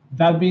 So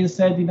that being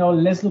said, you know,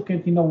 let's look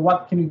at, you know,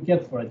 what can you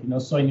get for it, you know.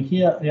 So in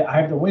here,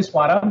 I have the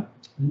wastewater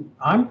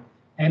on,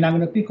 and I'm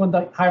going to click on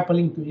the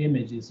hyperlink to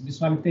images.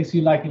 This one takes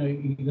you like, you know,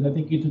 you're going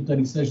to take you to the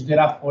research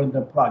data for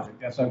the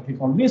project. Yeah, so I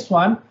click on this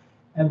one,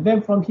 and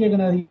then from here, going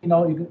to, you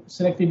know, you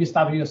select this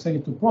stuff, you set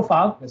it to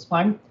profile, that's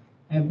fine.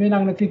 And then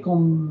I'm going to click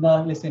on,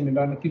 let's say, maybe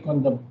I'm going to click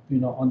on the, you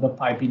know, on the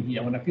pipe in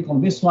here. When I click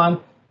on this one,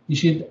 you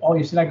should, or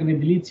you see like when it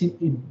deletes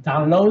it, it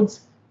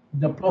downloads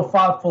the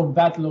profile for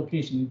that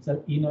location. It's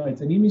a, you know,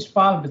 it's an image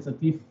file, it's a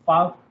TIFF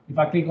file. If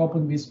I click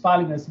open this file,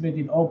 you're going to see that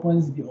it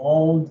opens the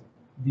old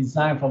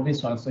design for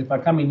this one. So if I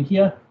come in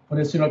here for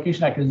this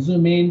location, I can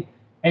zoom in,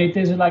 and it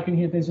tells you like in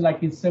here, it tells you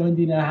like it's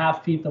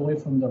 17.5 feet away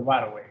from the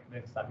right of way.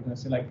 Next up, you're going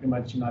to see like pretty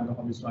much, you know, I don't know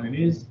how this one it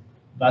is.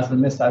 That's the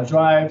Mesa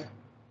Drive.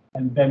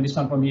 And then this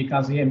one from here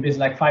comes here and it's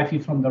like 5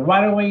 feet from the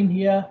right of way in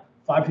here,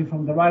 5 feet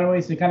from the right of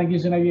way. So it kind of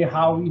gives you an idea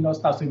how, you know,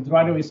 stuff. So if the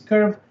right of way is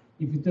curved,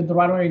 if you take the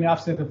right of way and you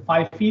offset it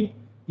 5 feet,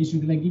 it's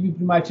going to give you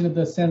pretty much, you know,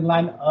 the center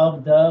line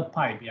of the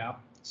pipe. Yeah.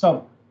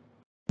 So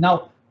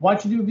now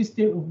what you do with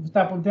this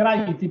type of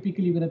data, you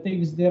typically going to take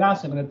this data.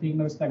 So I'm going to take,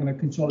 I'm going to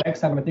control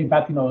X. I'm going to take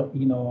that, you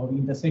know,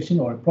 intersection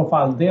or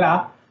profile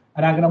data,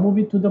 and I'm going to move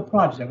it to the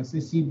project. I'm going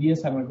to say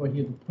CDS. I'm going to go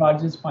here to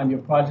projects, find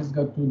your projects,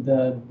 go to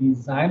the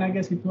design. I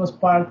guess it was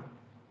part.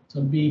 So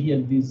it'll be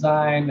here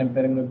design, and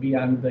then I'm going to be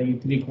on the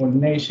utility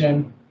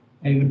coordination,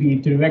 and it'll be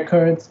utility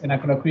records, and I'm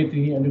going to create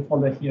here a new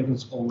folder here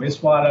that's called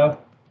wastewater.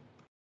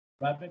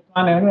 Right back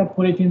on, and I'm going to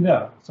put it in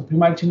there. So pretty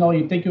much, you know,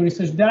 you take your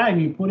research data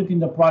and you put it in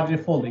the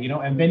project folder, you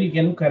know, and then you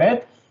can look at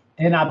it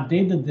and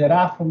update the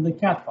data from the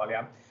CAD file.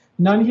 Yeah.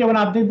 Now here, when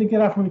I update the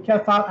data from the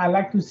CAD file, I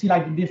like to see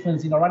like the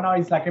difference. You know, right now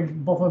it's like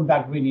both of them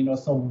dark green. You know,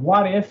 so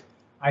what if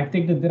I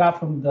take the data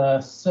from the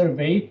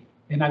survey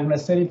and I'm going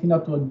to set it, you know,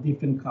 to a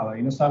different color?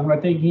 You know, so I'm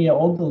going to take here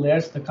all the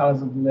layers, the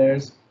colors of the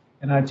layers,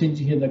 and I change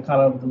here the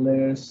color of the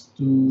layers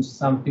to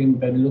something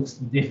that looks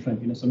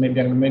different. You know, so maybe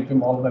I'm going to make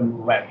them all of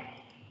them red.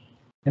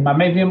 And by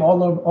making them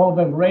all of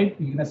them red,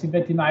 you're gonna see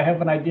that, you know, I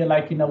have an idea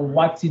like, you know,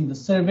 what's in the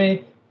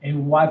survey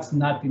and what's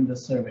not in the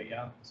survey.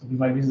 Yeah. So we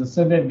might use the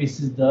survey.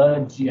 This is the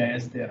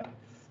GIS data.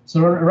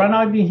 So right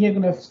now, here,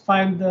 I'm gonna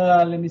find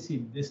the, let me see,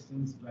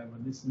 distance, whatever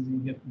distance you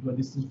get, do a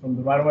distance from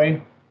the right of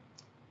way.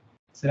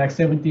 So like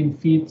 17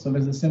 feet. So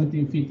there's a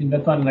 17 feet in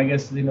that one. And I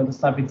guess, you know, the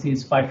stuff it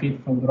is 5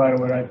 feet from the right of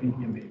way right in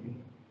here, maybe.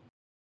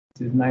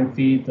 This is 9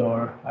 feet,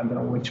 or I don't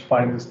know which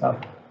part of the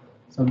stuff.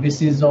 So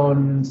this is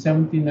on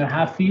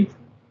 17.5 feet.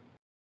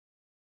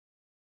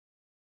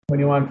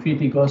 21 feet,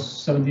 it goes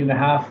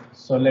 17.5.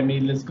 So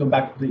let's go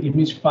back to the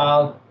image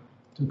file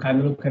to kind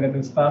of look at it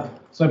and stuff.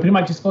 So pretty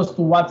much it's close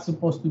to what's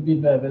supposed to be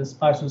the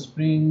Spicer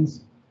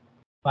Springs,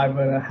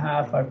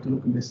 5.5. I have to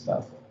look at this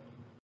stuff.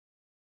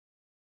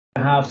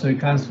 So it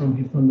comes from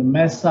here from the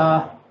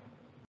Mesa.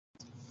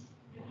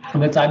 So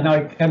that's now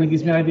it kind of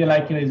gives me an idea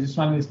like, you know, this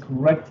one is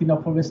correct, you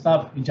know, for this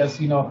stuff. It just,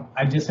 you know,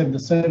 I just have the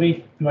survey,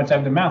 pretty much I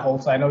have the manhole,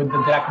 so I know the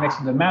data connects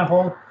to the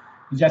manhole.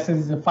 It just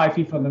says it's 5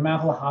 feet from the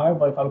manhole.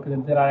 However, if I look at the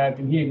data right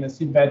in here, you can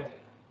see that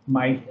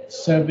my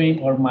survey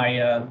or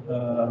my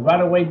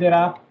right-of-way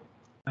data,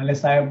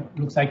 unless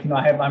looks like, you know,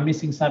 I'm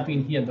missing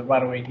something here, the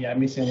right-of-way here, I'm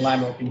missing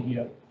Linework in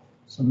here.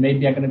 So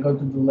maybe I'm gonna go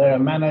to the layer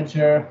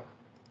manager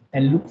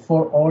and look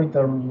for all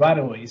the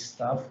right-of-way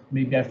stuff.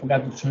 Maybe I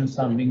forgot to turn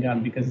something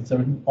on because it's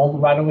an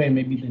old right-of-way,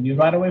 maybe the new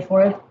right-of-way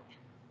for it.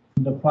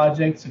 The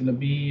project's gonna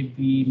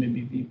be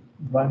maybe the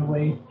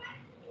right-of-way.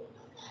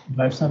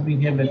 Do I have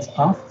something here that's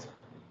off?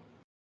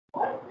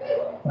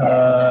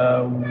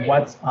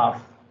 What's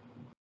off?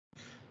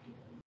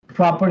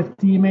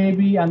 Property,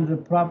 maybe under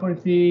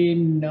property,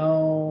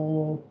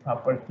 no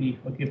property.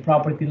 Okay,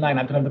 property line.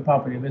 I don't have the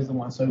property. There's the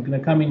one. So we're gonna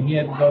come in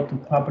here, go to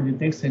property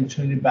text and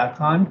turn it back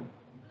on.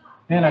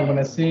 And I'm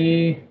gonna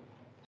say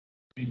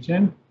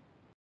region.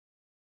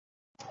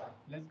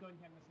 Let's go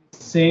ahead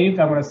and save.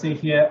 I'm gonna say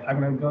here, I'm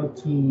gonna go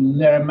to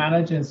layer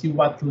manager and see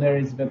what layer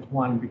is that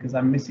one because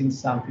I'm missing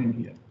something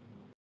here.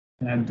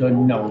 And I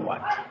don't know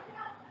what.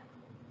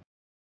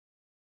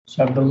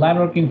 So I have the line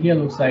work in here,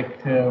 looks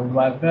like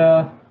right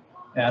there.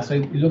 Yeah, so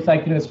it looks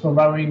like, you know, it's from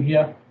right in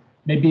here.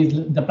 Maybe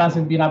the plans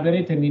have been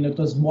updated and, you know, it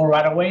was more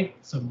right away.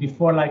 So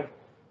before, like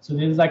So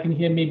there's like in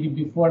here, maybe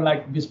before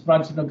like this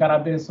project, got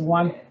updated and so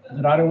on,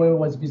 the right away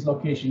was this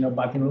location,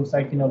 but it looks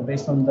like,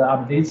 based on the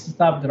updates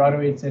stuff, the right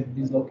away it's at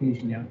this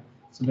location, yeah.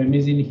 So that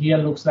means in here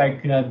looks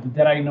like the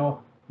data,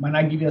 when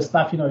I give you a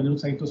stuff, it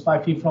looks like it was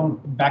 5 feet from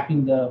back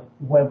in the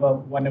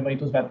whenever it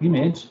was that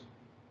image.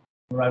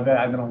 Right there,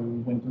 I don't know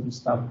when was this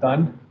stuff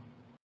done.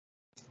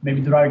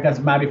 Maybe the right gets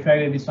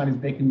modified. This one is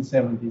back in the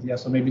 70s, yeah.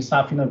 So maybe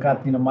stuff,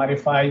 got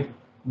modified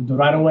with the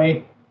right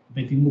away.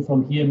 They can move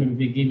from here.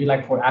 Maybe they gave you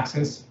like for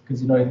access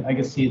because I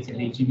guess it's an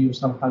AGV or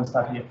some kind of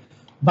stuff here.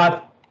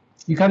 But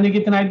you kind of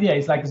get an idea.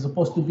 It's like it's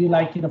supposed to be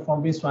like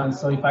from this one.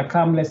 So if I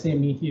come, let's say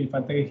me here, if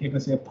I take here,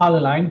 let's say a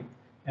polyline,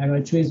 and I'm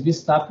going to choose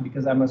this stuff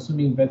because I'm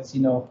assuming that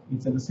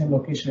it's at the same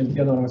location as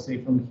the other one. Let's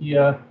say from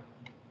here,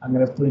 I'm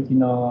going to put it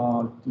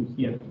to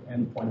here to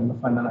endpoint. I'm going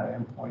to find another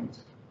endpoint.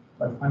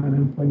 If I find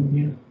an endpoint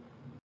here,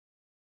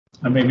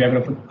 and maybe I'm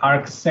going to put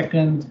arc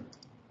second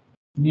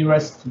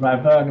nearest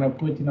driver. I'm going to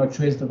put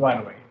trace the right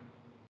away.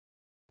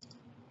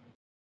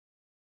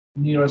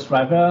 Nearest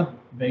driver,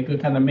 very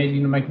good, kind of made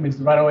makes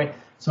the right away.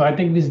 So I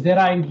take this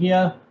data in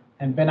here,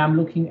 and then I'm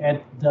looking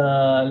at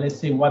the, let's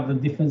say what the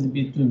difference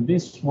between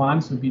this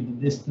one, so be the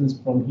distance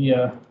from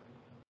here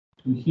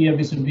to here.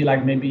 This would be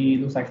like maybe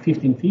it looks like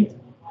 15 feet.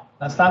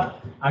 That stuff.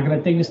 I'm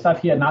gonna take this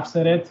stuff here and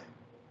offset it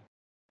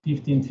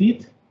 15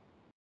 feet.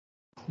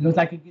 It looks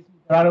like it gives me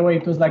the right away.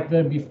 It was like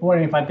the before,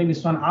 and if I take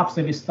this one,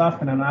 offset this stuff,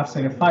 and then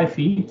offset it 5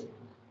 feet,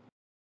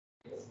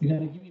 you're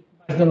gonna give me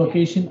the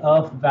location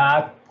of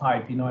that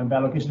pipe, and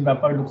that location of that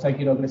pipe looks like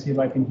you're gonna see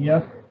right in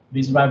here.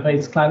 This right there,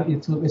 it's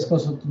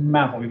closer to the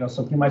manhole,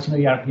 so pretty much,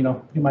 pretty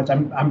much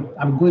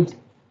I'm good,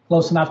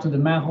 close enough to the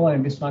manhole,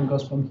 and this one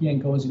goes from here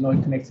and goes, it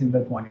connects in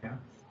that one, yeah.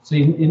 So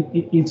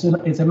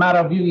it's a matter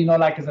of you,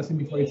 like as I said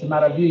before, it's a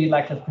matter of you,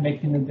 like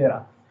connecting the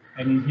data.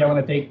 And here I'm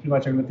gonna take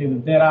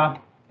the data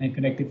and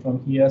connect it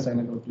from here. So I'm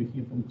gonna go to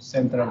here from the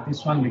center of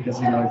this one because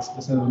it's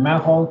the center of the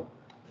manhole.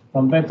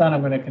 From that on,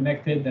 I'm going to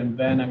connect it, and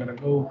then I'm going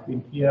to go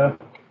in here.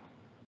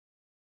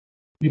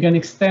 You can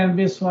extend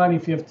this one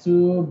if you have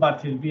to,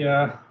 but it'll be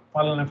a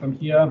polyline from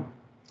here,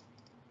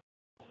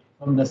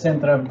 from the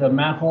center of the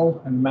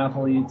manhole. And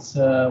manhole, it's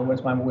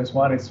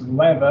wastewater, it's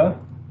river,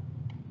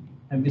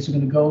 and this is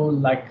going to go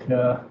like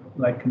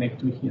connect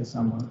to here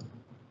somewhere.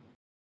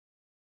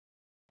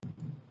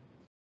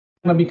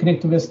 Going to be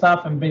connected to this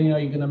stuff, and then you're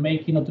going to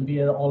make to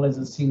be all as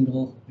a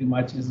single, pretty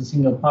much as a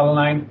single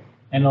polyline.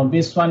 And on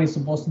this one, it's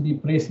supposed to be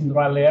placed in the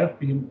right layer.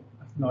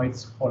 No, I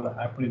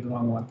put it the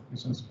wrong one.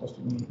 This one's supposed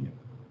to be here.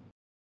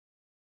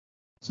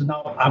 So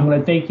now I'm going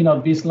to take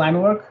this line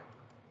work,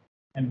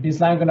 and this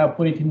line I'm going to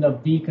put it in the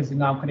V because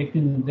now I'm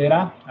connecting the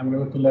data. I'm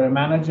going to go to layer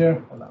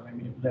manager. Hold on, let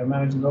me layer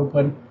manager is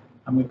open.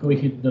 I'm going to go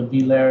hit the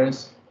V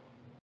layers,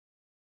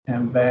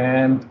 and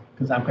then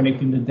because I'm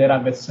connecting the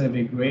data with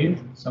survey grade,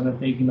 so I'm going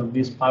to take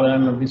this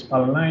polyline of this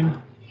polyline.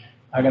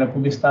 I'm going to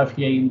put this stuff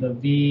here in the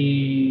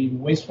V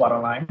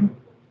wastewater line.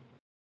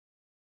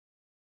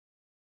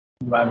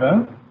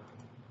 Driver,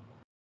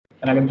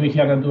 and I'm going to do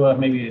here, I'm going to do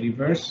maybe a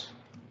reverse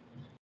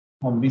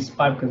on this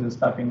pipe because it's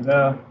stuff in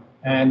there,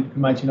 and pretty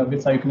much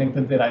that's how you connect the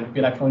data. It'd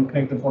be like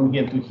connected from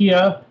here to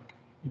here,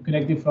 you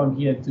connect it from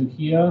here to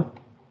here.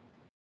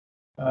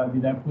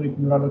 Did I put it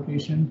in the right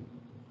location?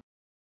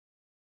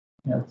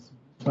 Yes,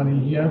 this one in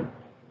here.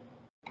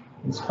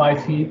 It's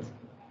 5 feet.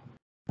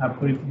 I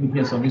put it in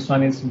here, so this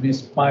one is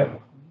this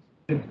pipe.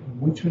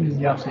 Which one is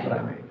the offset that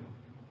I made?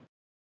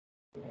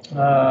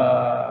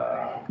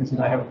 Because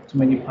I have too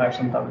many pipes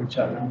on top of each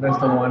other. That's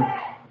the one.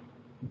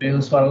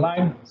 Bales for a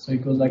line. So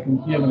it goes like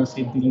in here. I'm going to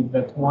say delete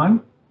that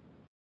one.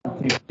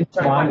 Take this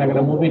one. I'm going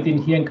to move it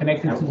in here and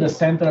connect it to the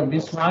center of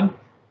this one.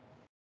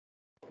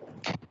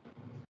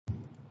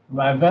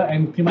 Right there,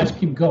 and pretty much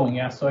keep going.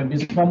 Yeah. So at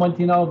this moment,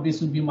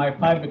 this would be my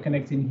pipe. It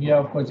connects in here.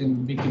 Of course, it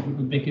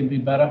would make it be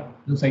better.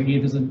 Looks like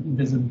there's a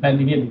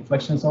bend in here,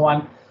 deflection, and so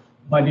on.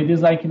 But it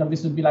is like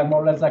this would be like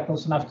more or less like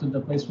close enough to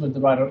the place where the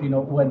right,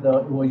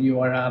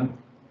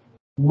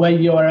 where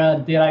your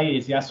data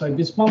is, yeah. So at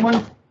this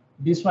moment,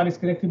 this one is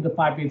connected, the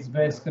pipe is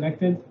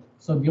connected.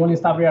 So the only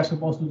stuff we are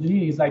supposed to do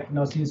is like,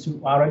 since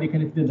you already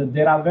connected the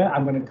data there,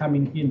 I'm going to come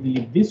in here and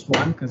delete this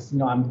one because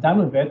I'm done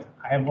with it.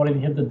 I have already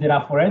hit the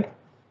data for it,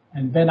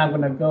 and then I'm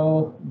going to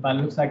go. But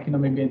it looks like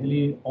maybe I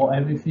delete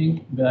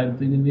everything, but I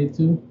didn't need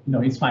to.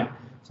 It's fine.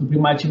 So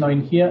pretty much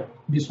in here,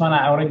 this one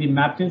I already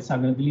mapped it, so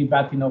I'm going to delete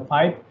that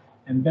pipe,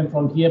 and then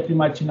from here, pretty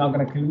much I'm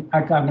going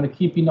to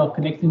keep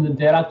connecting the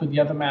data to the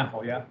other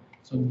manhole, yeah.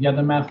 So the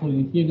other manhole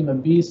in here is going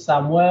to be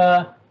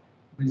somewhere.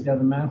 Where's the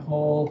other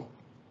manhole?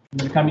 I'm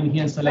going to come in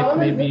here and select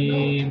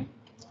maybe,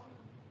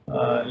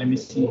 let me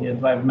see here,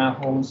 drive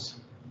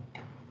manholes.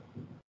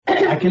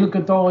 I can look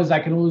at those. I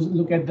can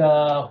look at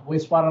the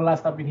wastewater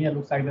last up in here.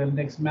 Looks like the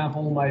next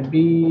manhole might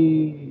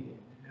be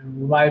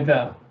right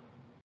there.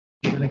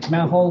 The next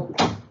manhole.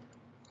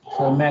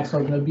 So max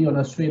are going to be on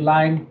a straight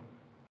line,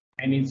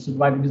 and it's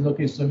right in this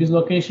location. So this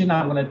location,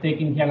 I'm going to take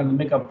in here. I'm going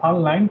to make a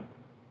polyline.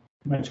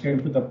 I'm just going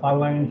to put the power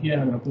line in here.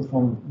 I'm going to put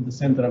from the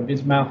center of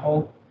this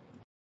manhole.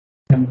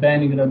 And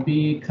then you're gonna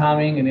be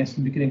coming and it's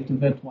gonna be connected to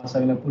that. Once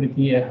I'm gonna put it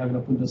here, I'm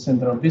gonna put the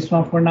center of this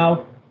one for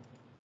now.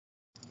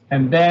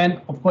 And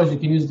then, of course, you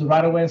can use the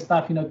right-of-way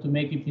stuff, to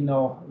make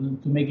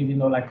it,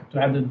 like to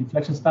have the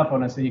deflection stuff.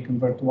 When I say you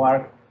convert to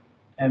arc,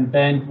 and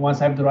then once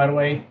I have the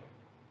right-of-way,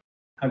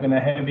 I'm gonna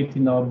have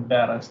it,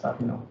 better stuff,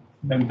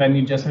 Then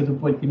you just have to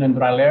put, in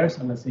dry layers.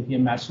 I'm gonna say here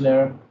match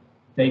layer,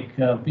 take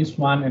this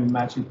one and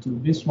match it to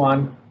this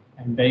one,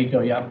 and there you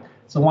go. Yeah.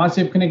 So once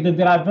you've connected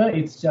the driver,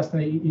 it's just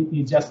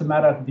a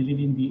matter of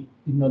deleting the,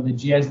 the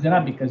GS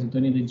data, because you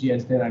don't need the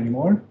GS data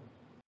anymore.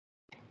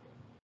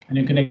 And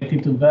you connect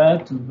it to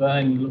the,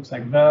 and it looks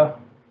like the,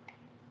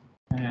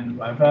 and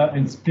whatever.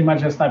 And it's pretty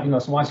much just type,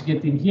 so once you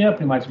get in here,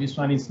 pretty much this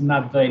one is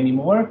not there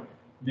anymore.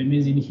 That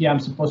means in here, I'm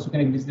supposed to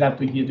connect this data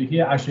to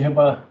here. I should have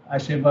a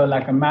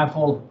like a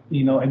manhole,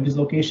 at this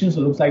location. So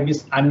it looks like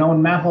this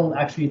unknown manhole,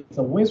 actually it's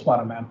a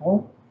wastewater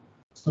manhole.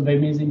 So that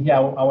means in here, I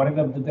want to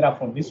have the data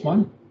from this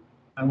one.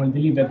 I'm going to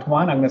delete that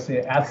one. I'm going to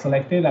say add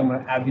selected. I'm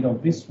going to add,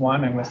 this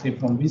one. I'm going to say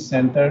from this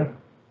center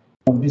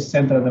of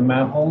the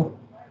manhole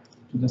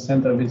to the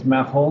center of this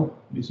manhole.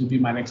 This will be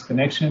my next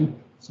connection.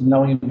 So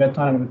now in that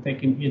one, I'm going to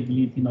take in here,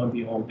 delete,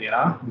 the old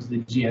data, with the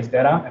GS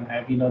data, and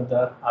have,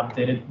 the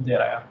updated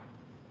data.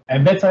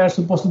 And that's how you're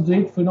supposed to do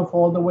it, for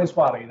all the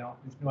wastewater,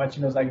 It's pretty much,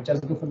 it's like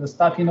just go for the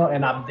stuff, and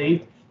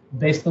update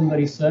based on the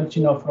research,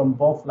 from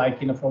both, like,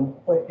 from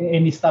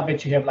any stuff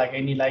that you have, like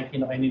any,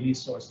 any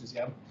resources,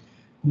 yeah.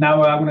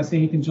 Now I'm going to say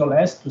hit Control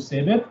S to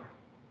save it,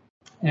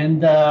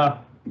 and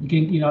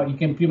you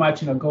can pretty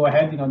much, go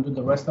ahead, do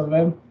the rest of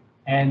them.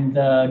 And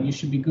you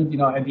should be good,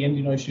 at the end,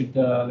 you should,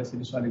 let's say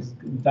this one is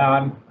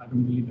done. I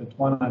don't believe that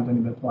one, I don't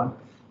believe that one.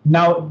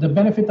 Now, the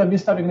benefit of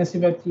this stuff, you're gonna see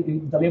that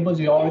the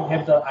labels, you already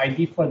have the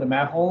ID for the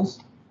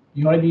manholes.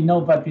 You already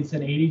know that it's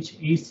an 8-inch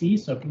AC,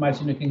 so pretty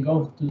much you can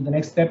go to the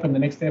next step, and the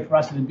next step for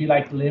us will be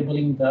like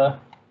labeling the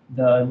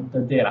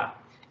data.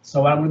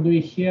 So what I'm gonna do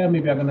here,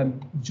 maybe I'm gonna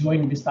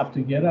join this stuff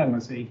together. I'm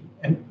gonna say,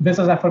 and this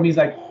is for me is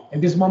like,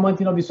 at this moment,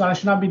 this one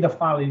should not be the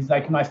file. It's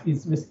like,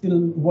 it's still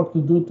work to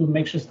do to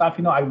make sure stuff,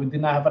 I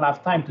did not have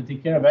enough time to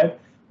take care of it.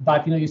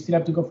 But, you still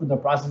have to go through the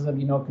process of,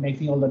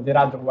 connecting all the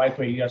data the right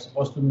way. You're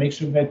supposed to make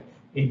sure that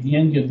at the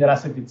end, your data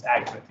set is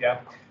accurate,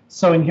 yeah?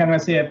 So in here, I'm gonna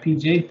say a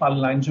PJ,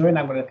 polyline join.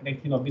 I'm gonna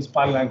connect, this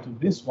polyline to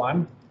this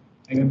one.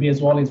 I'm gonna be as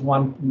well as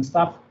one in the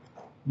stuff.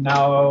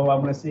 Now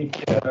I'm gonna say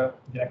here,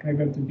 did I connect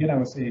them together? I'm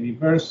gonna say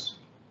reverse.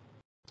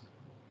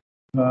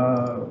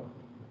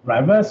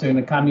 Reverse, so you're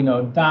gonna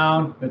come,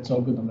 down. That's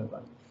all good on that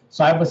one.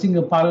 So I have a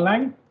single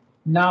polyline.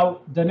 Now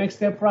the next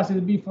step for us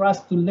will be for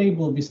us to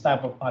label this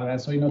type of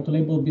polyline. So to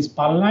label this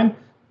polyline,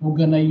 we're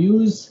gonna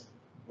use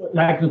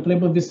to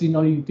label this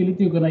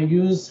utility. We're gonna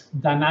use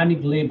dynamic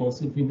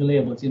labels, if we do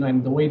labels,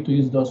 and the way to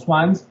use those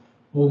ones,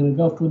 we're gonna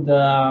go through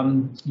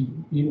the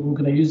we're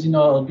gonna use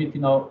a bit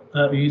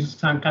we use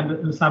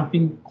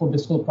something called the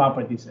scope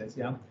property sets,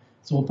 yeah.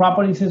 So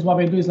property says what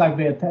we do is like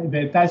we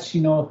attach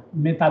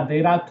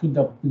metadata to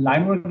the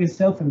Linework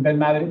itself, and then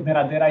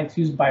metadata is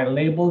used by a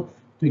label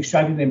to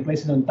extract it and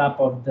place it on top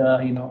of the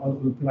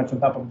pretty much on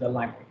top of the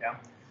Linework. Yeah.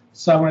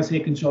 So I'm going to say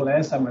Control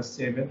S. I'm going to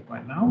save it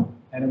right now,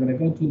 and I'm going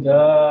to go to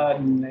the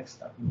next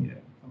step here.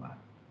 Come on.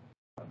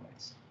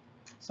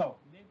 So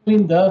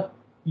labeling the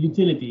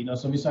utility.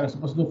 So this is what I'm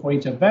supposed to do for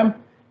each of them,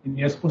 and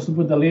you're supposed to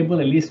put the label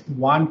at least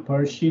one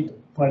per sheet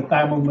per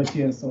time of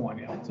material and so on.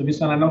 Yeah. So this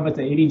one I know that's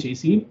an 8-inch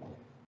AC.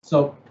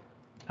 So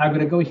I'm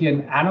going to go here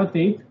and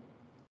annotate,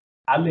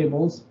 add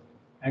labels.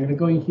 I'm going to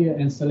go in here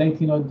and select,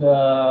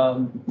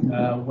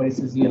 the what it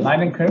says here,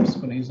 line and curves.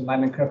 I'm going to use a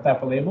line and curve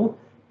type of label,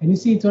 and you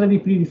see it's already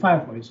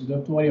predefined for you, so you don't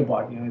have to worry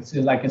about. It's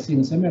like a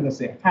single symbol. I'm going to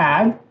say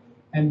add,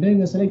 and then I'm going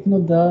to select,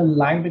 the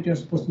line that you're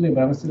supposed to label.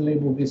 I'm going to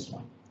label this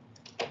one.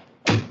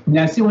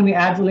 Now, see when you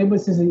add the label, it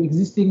says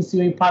existing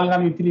COA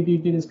polygon utility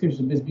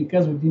description. It's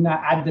because we did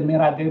not add the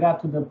metadata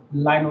to the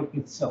Linework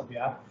itself.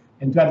 Yeah.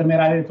 And to add the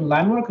metadata to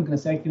Linework, you're going to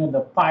select, the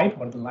pipe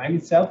or the line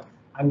itself.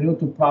 I'm going to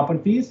go to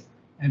properties,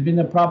 and in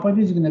the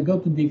properties, you're going to go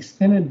to the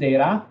extended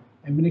data.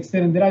 And in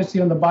extended data, you see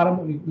on the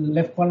bottom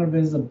left corner,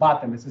 there's a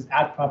button. It says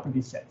add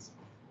property sets.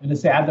 I'm going to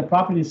say add the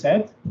property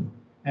set.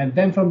 And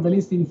then from the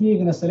list in here, you're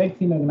going to select,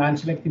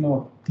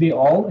 unselect, clear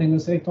all, and you're going to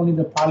select only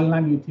the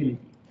polyline utility.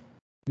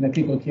 I'm going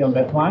to click OK on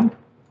that one.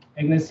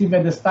 And you're going to see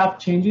that the stuff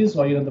changes,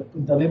 or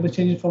the label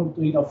changes from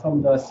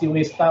from the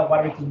COA stuff,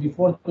 whatever it was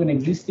before, to an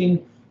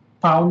existing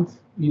pound,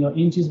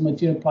 inches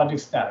material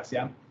project status.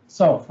 Yeah.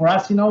 So for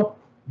us,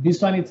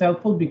 this one is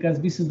helpful because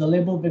this is the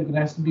label that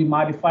has to be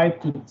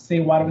modified to say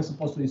whatever it's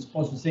supposed to. It's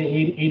supposed to say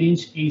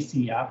 8-inch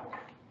AC. Yeah.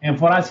 And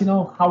for us,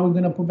 how we're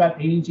going to put that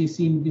 8-inch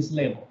AC in this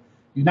label.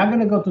 You're not going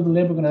to go to the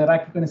label. You're going to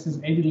right click on it, says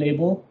edit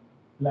label,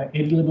 like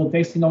edit label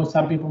text.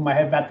 Some people might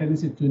have that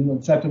tendency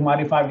to try to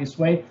modify this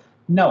way.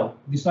 No,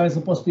 this one is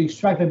supposed to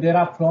extract the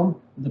data from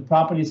the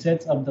property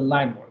sets of the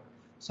Linework.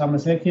 So I'm going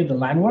to select here the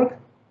Linework.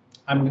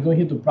 I'm going to go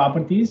here to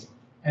properties,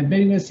 and then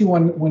you're going to see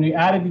when we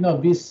added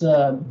this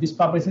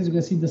property sets, you're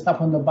going to see the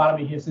stuff on the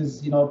bottom here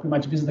says pretty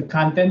much this is the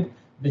content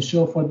they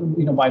show for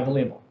by the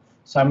label.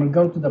 So I'm going to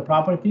go to the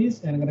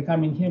properties, and I'm going to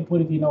come in here and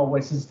put it, where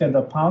it's instead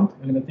of pound.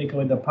 I'm going to take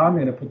away the pound.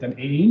 I'm going to put an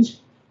 8-inch,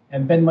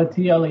 and then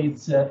material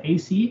it's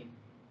AC.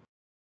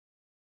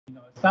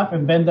 Stuff,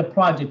 and then the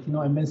project,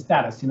 and then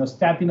status.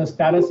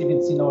 Status if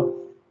it's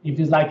if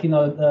it's like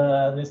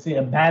let's say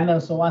a banner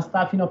or so on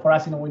stuff. For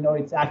us, we know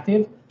it's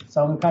active.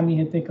 So I'm going to come in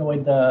here and take away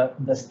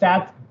the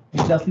stat.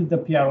 And just leave the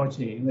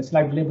PROJ. And it's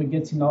like label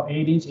gets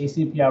 8-inch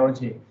AC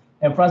PROJ.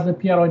 And for us, the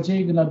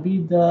PROJ is going to be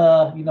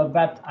the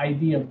that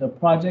ID of the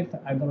project.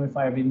 I don't know if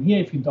I have it in here.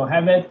 If you don't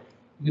have it,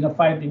 you're going to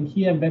find it in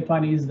here. And that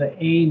one is the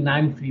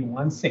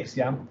A9316.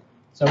 Yeah.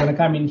 So I'm going to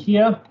come in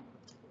here.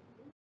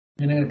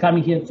 And I'm going to come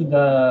in here to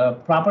the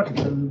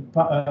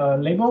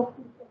label.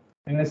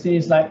 And I say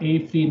it's like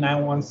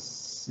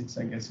A3916.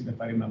 I guess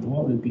if I remember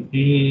well, it would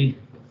be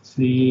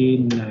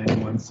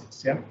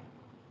A3916. Yeah.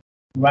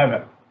 Right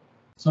there.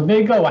 So there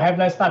you go. I have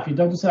that stuff. You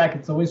don't say like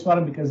it's a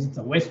wastewater because it's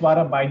a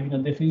wastewater by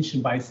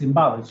definition by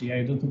symbology. Yeah?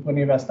 You don't put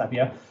any of that stuff.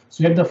 Yeah.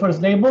 So you have the first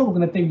label. We're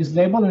going to take this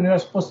label and we're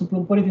supposed to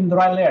put it in the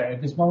right layer.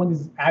 This one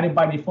is added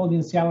by default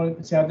in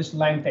CAD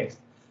line text.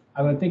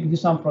 I'm going to take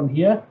this one from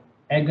here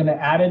and going to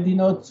add it,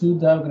 to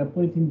the. I'm going to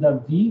put it in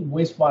the V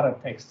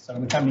wastewater text. So I'm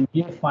going to come in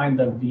here, find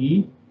the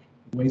V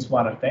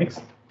wastewater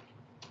text.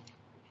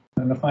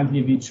 I'm going to find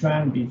here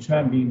VTran, V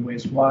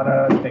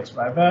wastewater text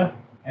right there.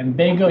 And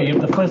there you go. You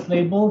have the first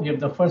label. You have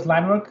the first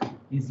line work.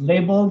 It's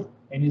labeled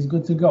and it's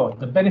good to go.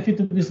 The benefit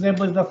of this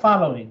label is the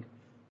following.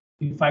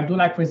 If I do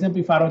like, for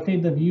example, if I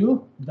rotate the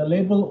view, the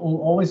label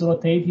will always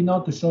rotate,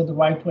 to show the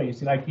right way. You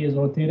see, like here's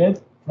rotated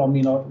from,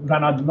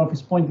 right now the north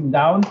is pointing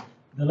down.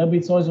 The label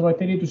is always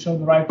rotated to show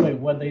the right way.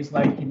 Whether it's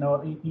like, in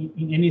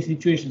any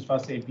situations, for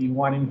say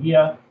V1 in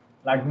here,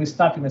 like this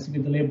stuff, see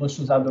if the label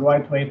shows out the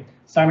right way.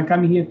 So I'm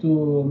coming here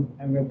to,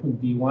 I'm going to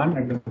put V1.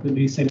 I'm going to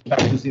reset it back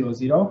to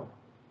 00.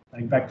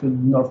 Like back to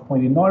north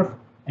pointing north,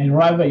 and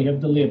right there you have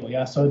the label.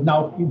 Yeah, so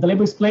now the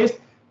label is placed.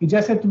 It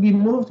just had to be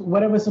moved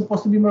whatever is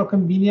supposed to be more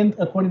convenient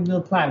according to the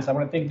plan. So I'm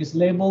going to take this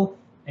label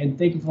and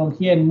take it from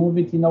here and move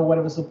it,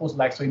 whatever it's supposed to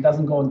like, so it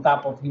doesn't go on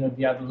top of the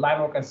other line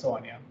work and so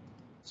on. Yeah.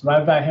 So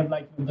right there I have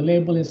like the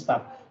label and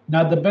stuff.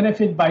 Now the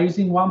benefit by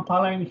using one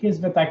polyline here is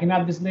that I can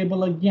add this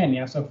label again.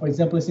 Yeah. So for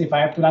example, let's say if I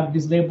have to add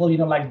this label,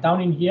 like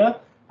down in here,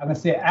 I'm going to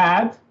say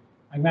add.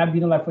 I'm going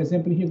to, like, for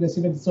example, here, you can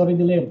see that it's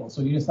already labeled.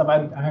 So stuff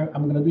I'm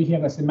going to do here,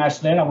 I'm going to say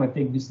match layer. I'm going to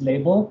take this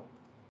label.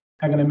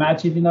 I'm going to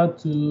match it,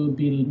 to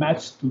be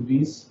matched to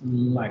this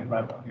line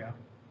right there. Yeah.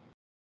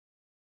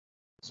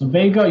 So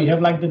there you go. You have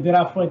like the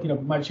data for it, you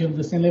have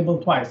the same label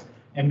twice.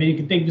 And then you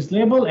can take this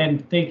label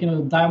and take,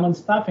 the diamond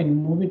stuff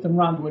and move it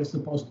around where it's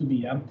supposed to be.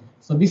 Yeah.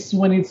 So this is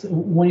when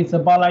it's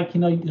about like,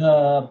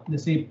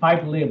 let's say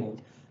pipe label.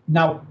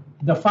 Now,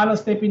 the final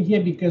step in here,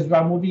 because we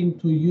are moving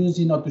to use,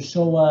 to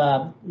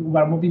show, we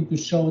are moving to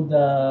show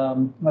the,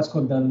 what's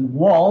called the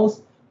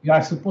walls. You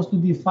are supposed to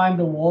define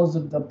the walls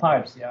of the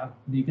pipes, yeah?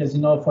 Because,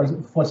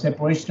 for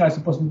separation, you are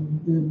supposed to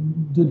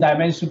do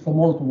dimension from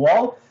wall to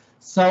wall.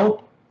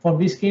 So for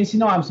this case,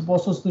 I'm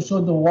supposed to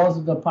show the walls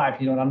of the pipe.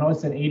 I know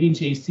it's an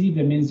 8-inch AC.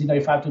 That means,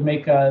 if I have to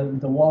make the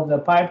wall of the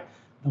pipe,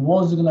 the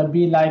walls are going to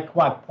be like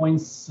what,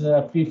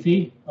 0.3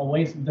 feet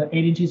away. The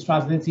 8 inches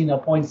translates in a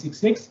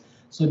 0.66.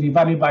 So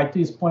divided by 2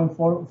 is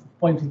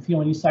 0.3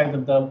 on each side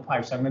of the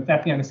pipe. So I'm going to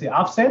tap here and say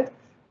offset.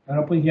 I'm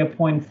going to put here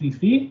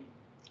 0.33.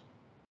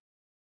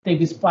 Take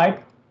this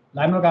pipe,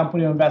 line work, I'm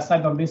putting it on that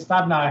side on this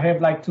tab. Now I have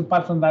like 2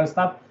 pipes on that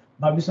tab,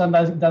 but this one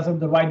doesn't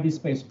have the right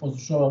display. It's supposed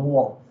to show a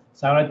wall.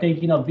 So I'm going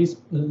to take this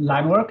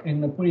line work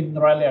and put it in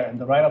the right layer. And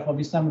the right of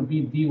this time will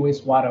be the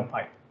wastewater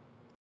pipe.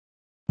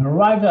 And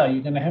right there,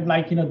 you're going to have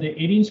like the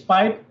 8-inch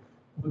pipe.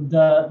 With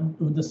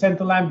the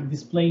center line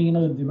displaying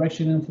the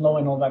direction and flow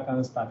and all that kind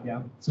of stuff.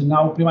 Yeah. So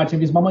now pretty much at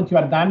this moment you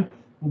are done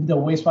with the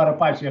wastewater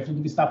pipes. You have to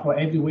do this stuff for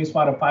every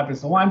wastewater pipe and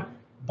so on.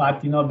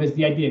 But that's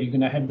the idea. You're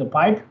gonna have the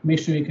pipe. Make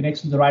sure you connect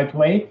to the right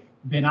way.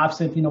 Then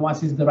offset.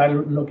 Once it's the right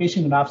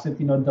location, and offset.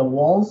 The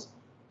walls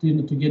to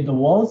get the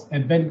walls,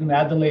 and then you're gonna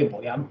add the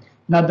label. Yeah.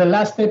 Now the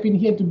last step in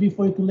here to be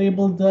for you to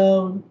label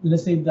the,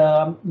 let's say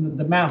the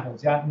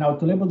manholes. Yeah. Now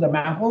to label the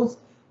manholes,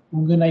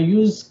 we're gonna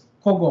use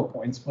Kogo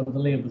points for the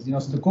labels,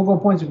 so the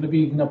Kogo points are going to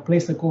be,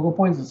 place the Kogo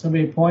points, the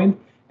survey point,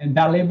 and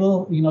that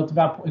label, to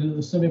that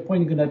the survey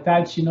point, you're going to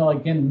attach,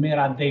 again,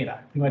 metadata.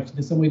 Pretty much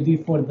the same way we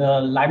did for the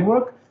line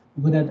work,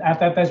 we're going to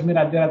attach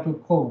metadata to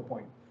Kogo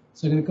point.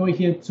 So I'm going to go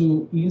here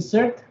to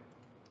insert,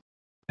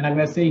 and I'm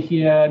going to say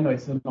here, no,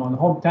 it's on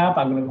home tab.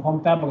 I'm going to go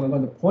home tab. I'm going to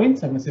go to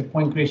points. I'm going to say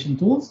point creation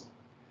tools,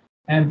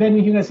 and then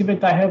you're going to see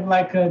that I have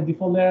like a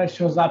default layer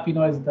shows up,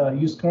 as the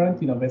use current.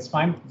 That's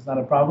fine. It's not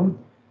a problem.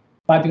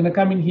 But you're going to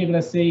come in here, going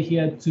to say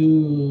here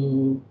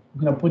to,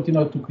 going to put,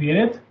 to create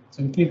it.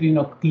 So you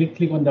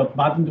click on the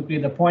button to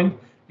create the point.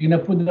 You're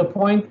going to put the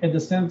point at the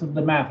center of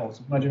the manhole.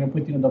 So you're going to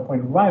put, the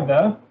point right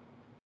there.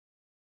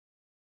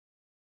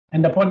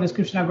 And the point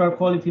description, I'm going to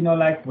call it,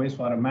 like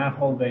wastewater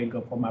manhole. There you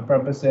go for my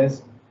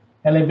purposes.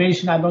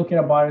 Elevation, I don't care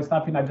about it,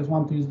 stuff, I just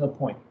want to use the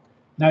point.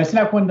 Now it's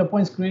like when the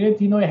point's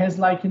created, it has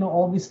like,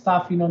 all this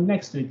stuff,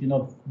 next to it,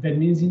 that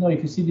means,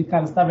 if you see the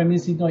kind of stuff, it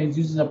means, it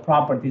uses a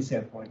property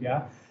set for it,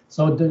 yeah?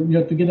 So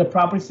to get the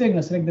property, you're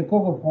going to select the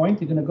cocoa point.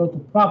 You're going to go to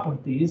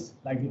properties,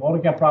 like the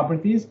AutoCAD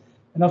properties.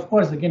 And of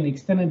course, again,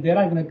 extended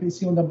data, you're going to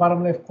see on the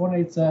bottom left corner,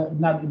 it's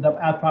not the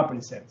add property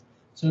set.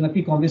 So you're going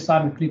to click on this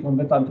side and click on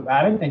that one to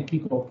add it and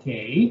click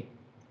OK.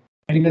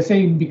 And you're going to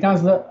say it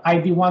becomes the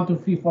ID 1, 2,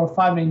 3, 4,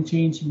 5 and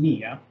change me.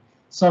 Yeah?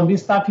 So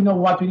this stuff,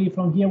 what we need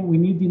from here, we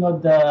need,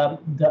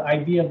 the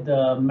ID of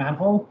the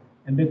manhole,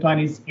 and that one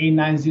is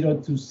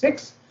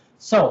A9026.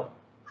 So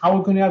how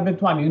we're going to add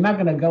that one? You're not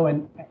going to go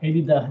and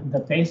edit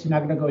the text. You're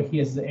not going to go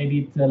here to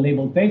edit the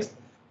label text.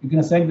 You're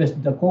going to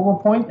select the cocoa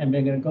point, and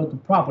we're going to go to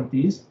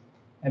properties.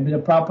 And with the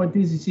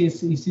properties, you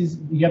see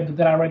you have the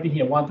data right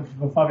here, 1, 2, 3,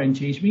 4, 5, and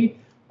change me.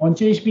 On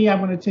change me, I'm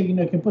going to take, you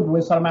can put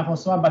wastewater manhole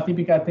so on, but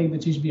typically I take the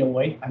change me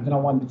away. I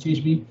don't want the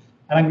change me.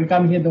 And I'm going to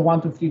come here, the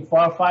 1, 2, 3,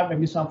 4, 5,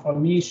 and this one for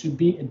me should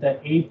be the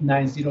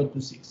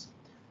 89026.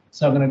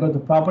 So I'm going to go to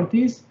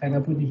properties, and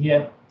I'm going to put it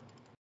here.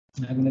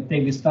 I'm going to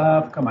take this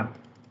stuff, come on.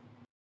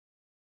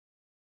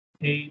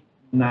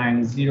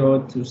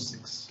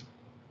 89026.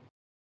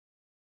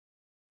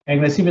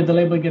 And let's see if the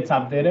label gets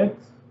updated.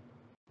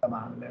 Come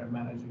on, there,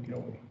 manager, get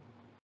away.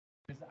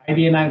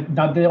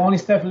 Now the only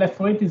step left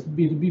for it is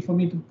for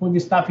me to put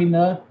this stuff in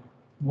the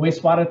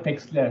wastewater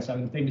text layer. So I'm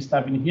going to take this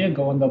stuff in here,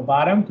 go on the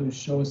bottom to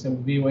show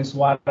some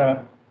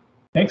wastewater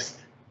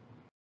text.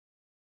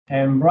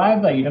 And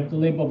right there, you have the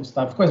label of the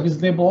stuff. Of course, this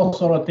label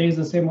also rotates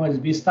the same way as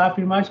this stuff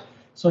pretty much.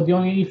 So the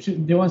only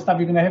stuff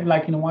you're going to have,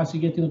 like, once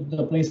you get into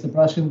the place, the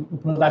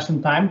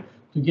production time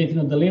to get,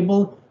 the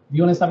label,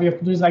 the only stuff you have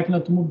to do is, like,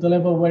 to move the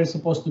label where it's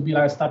supposed to be,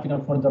 like, stuff,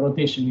 for the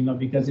rotation,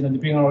 because,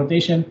 depending on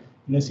rotation,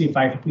 let's see if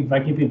I keep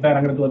it there,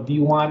 I'm going to do a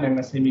D1, I'm going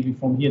to say maybe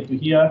from here to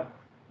here.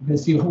 You can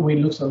see how it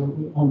looks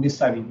on this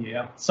side in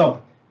here.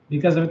 So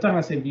because every time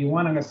I say V1,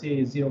 I'm going to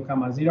say 0,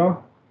 0,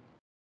 0,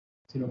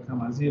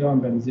 0,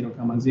 and then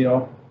 0,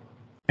 0,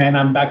 and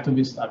I'm back to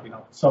this stuff,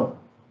 So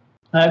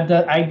I have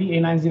the ID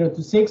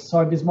A9026.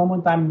 So at this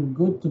moment, I'm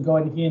good to go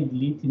in here and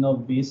delete,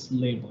 this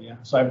label. Yeah.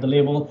 So I have the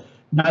label.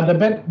 Now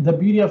the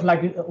beauty of,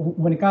 like,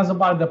 when it comes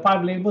about the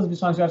part labels,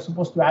 these ones you are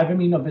supposed to add them.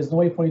 There's no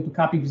way for you to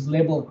copy this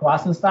label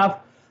across and stuff.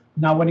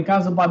 Now, when it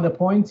comes about the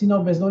points,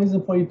 there's no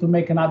reason for you to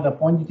make another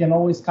point. You can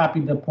always copy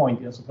the point.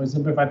 Yeah? So for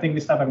example, if I take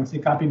this stuff, I'm going to say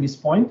copy this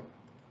point.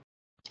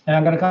 And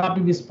I'm going to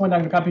copy this point.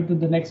 I'm going to copy it to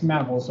the next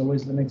manhole. So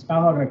where's the next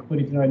manhole? I'm going to put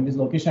it in this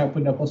location. I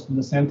put it close to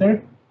the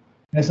center.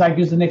 Let's like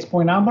use the next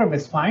point number.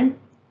 That's fine.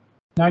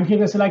 Now in here,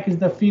 let's select is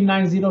the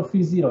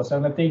 39030. So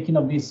I'm going to take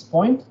this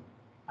point.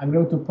 I'm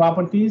going to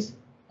properties,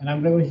 and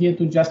I'm going here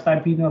to just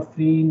type in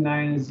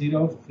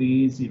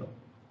 39030.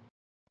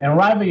 And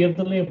right there, you have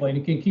the label, and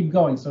you can keep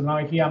going. So now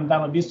here I'm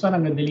done with this one.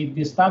 I'm going to delete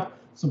this stuff.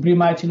 So pretty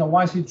much,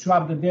 once you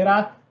drop the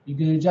data, you're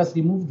going to just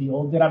remove the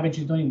old data that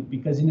you're doing,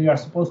 because you are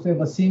supposed to have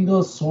a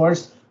single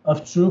source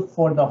of truth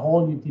for the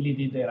whole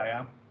utility data.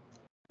 Yeah,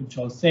 which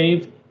I'll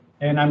save,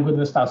 and I'm good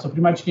with stuff. So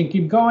pretty much you can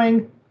keep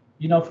going,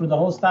 through the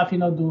whole stuff,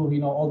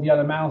 do all the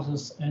other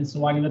analysis and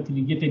so on, till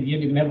you get to the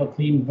end, you can have a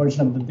clean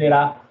version of the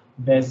data.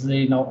 There's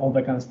all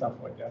that kind of stuff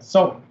right there.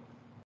 So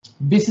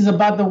this is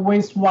about the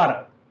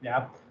wastewater.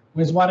 Yeah.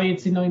 Wastewater,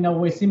 it's in a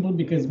way simple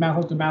because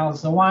manhole to manhole and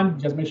so on.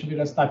 Just make sure you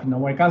got stuff.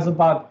 When it comes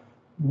about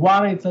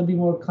water, it's a bit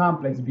more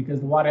complex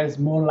because the water has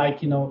more,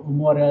 like,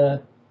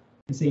 more.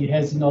 Let's say it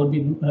has a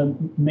bit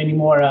many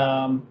more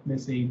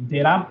let's say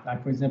data,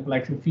 like for example,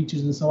 like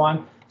features and so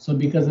on. So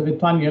because of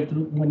it, you have to,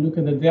 when you look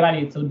at the data,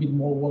 it's a little bit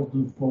more work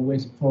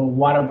for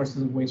water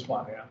versus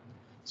wastewater. Yeah?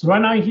 So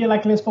right now here,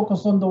 like, let's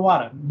focus on the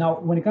water. Now,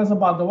 when it comes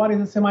about the water,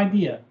 it's the same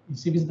idea. You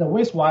see, this is the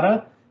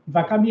wastewater. If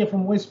I come here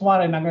from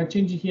wastewater and I'm going to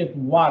change it here to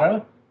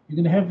water, you're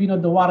going to have,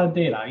 the water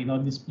data,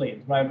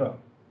 displayed right there.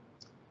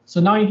 So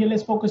now in here,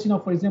 let's focus,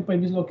 for example,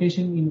 in this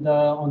location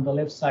on the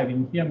left side.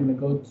 In here, I'm going to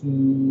go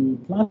to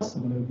plus.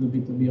 I'm going to do a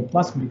bit of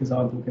plus because I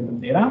want to look at the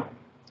data.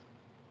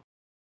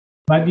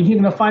 But in here,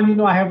 you're going to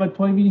find, I have a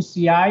 12-inch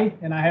CI,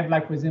 and I have,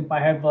 like, for example,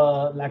 I have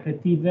like a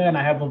TV, and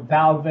I have a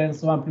valve, and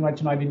so I'm pretty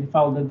much, identify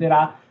all the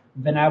data.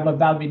 Then I have a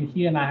valve in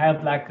here, and I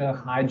have like a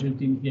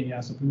hydrant in here.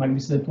 Yeah, so pretty much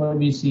this is a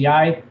 12-inch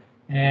CI.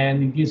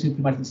 And it gives you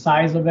pretty much the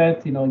size of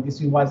it. It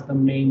gives you what's the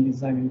main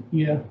design in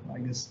here. I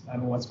guess I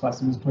don't know what's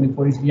custom is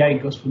 24-inch VI.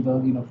 It goes through the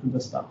through the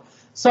stuff.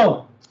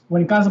 So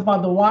when it comes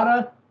about the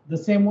water, the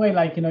same way,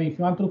 like, if you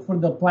want to look for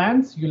the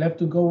plants, you'll have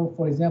to go.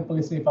 For example,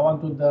 let's say if I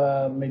want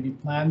to maybe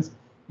plants,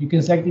 you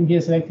can select in here.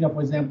 Select,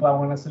 for example, I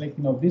want to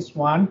select this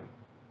one.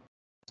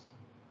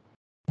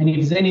 And if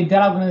there's any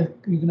data,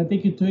 you're gonna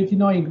take you to it.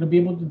 You're gonna be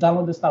able to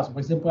download the stuff. So for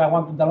example, I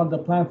want to download the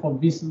plan for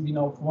this.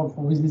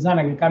 For this design,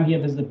 I can come here.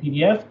 There's the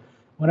PDF.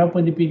 When I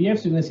open the PDF,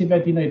 so you're going to see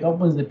that it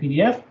opens the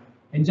PDF,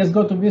 and just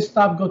go to this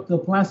tab, go to the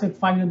plan set,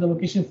 find the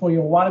location for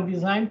your water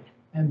design,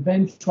 and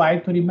then try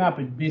to remap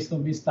it based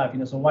on this stuff.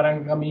 So what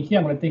I'm coming here,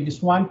 I'm going to take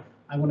this one,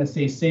 I'm going to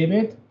say save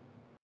it,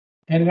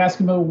 and ask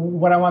me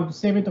what I want to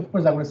save it. Of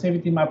course, I'm going to save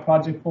it in my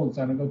project folder.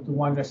 So I'm going to go to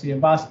OneDrive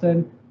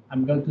Boston,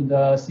 I'm going to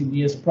the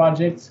CDS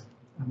projects,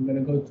 I'm going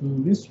to go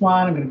to this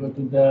one, I'm going to go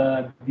to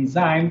the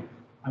design,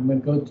 I'm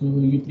going to go to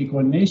utility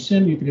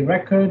coordination, utility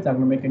records, I'm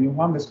going to make a new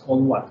one that's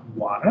called what?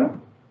 Water.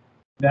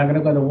 Then I'm going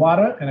to go to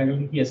water and I'm going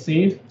to click here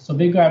save. So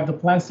there you go, I have the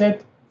plan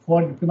set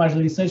for pretty much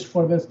the research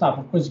for the stuff.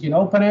 Of course, you can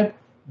open it,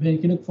 then you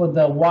can look for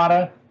the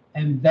water,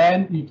 and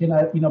then you can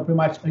pretty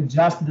much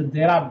adjust the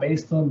data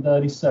based on the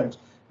research.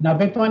 Now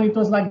that one, it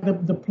was like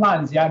the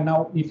plans. Yeah.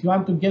 Now if you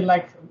want to get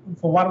like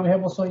for what we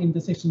have also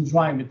intersection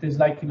drawing, it is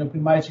like pretty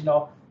much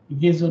it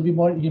gives a little bit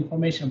more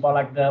information about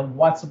like the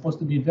what's supposed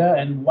to be there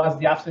and what's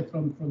the offset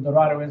from the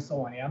router and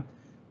so on. Yeah.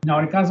 Now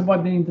when it comes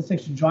about the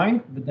intersection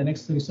drawing, with the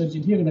next research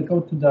in here, we're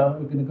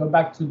gonna go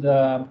back to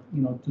the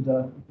to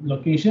the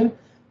location.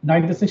 Now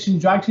intersection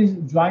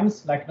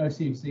drawings, like now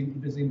see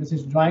there's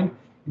intersection drawing.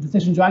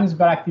 Intersection drawings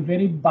are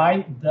activated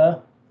by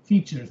the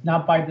features,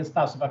 not by the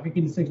stuff. So if I click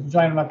intersection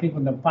drawing and I click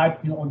on the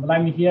pipe, on the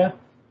line here,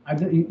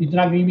 you do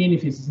not give me any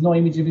features. There's no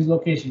image of this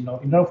location.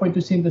 In order for you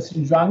to see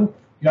intersection drawing,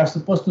 you are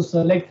supposed to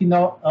select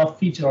a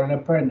feature or an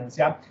appurtenance.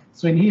 Yeah.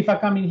 So in here, if I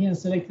come in here and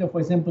select, for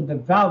example, the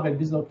valve at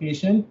this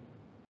location,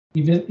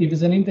 if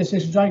it's an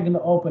intersection drawing, I'm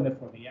going to open it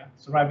for me. Yeah.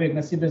 So right here, you're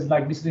going to see there's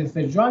like this is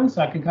intersection drawing.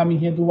 So I can come in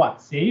here and do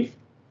what? Save.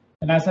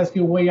 And as I ask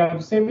you where you have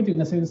to save it, you're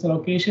going to save this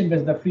location.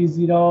 There's the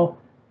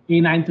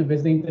 30A92.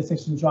 There's the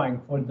intersection drawing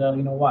for the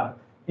water.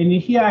 And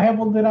in here, I have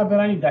all the data that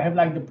I need. I have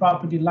like the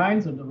property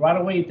lines or the right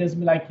away. It tells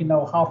me like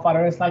how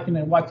far it's like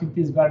and what it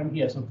is right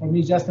here. So for me,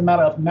 it's just a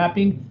matter of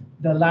mapping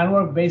the line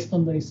work based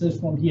on the research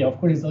from here. Of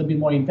course, it's a little bit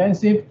more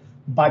intensive,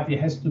 but it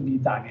has to be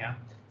done. Yeah.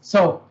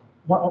 So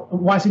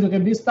once you look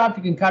at this stuff,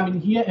 you can come in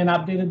here and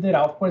update the data.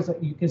 Of course,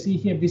 you can see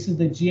here, this is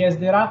the GS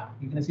data.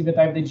 You can see that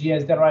I have the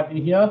GS data right in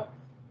here.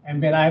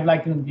 And then I have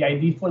like the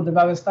ID for the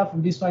value stuff.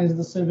 And this one is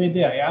the survey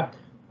data. Yeah.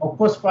 Of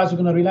course, for us, we're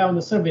going to rely on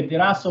the survey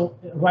data. So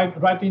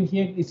right in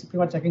here is pretty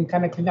much I can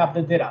kind of clean up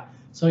the data.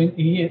 So in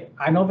here,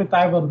 I know that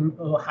I have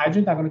a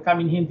hydrant. I'm going to come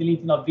in here and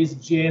delete this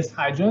GS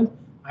hydrant.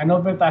 I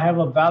know that I have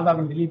a valve. I'm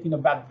going to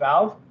delete that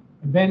valve.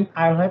 And then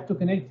I'll have to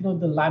connect the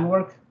line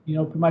work.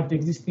 Pretty much the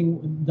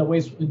existing the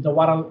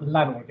water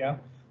line work. Yeah.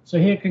 So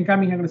here you can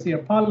come in here. I'm going to see a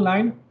power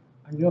line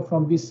and go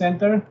from this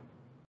center.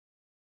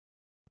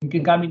 You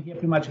can come in here.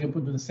 Pretty much you can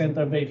put to the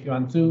center there if you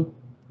want to.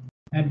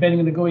 And then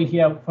you're going to go in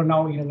here for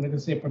now. You're going to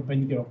say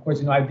perpendicular. Of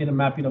course, I didn't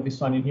map this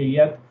one in here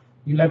yet.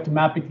 You'll have to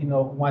map it.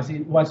 Once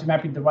you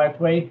map it the right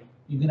way,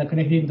 you're going to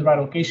connect it in the right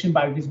location.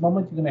 But at this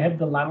moment, you're going to have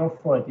the line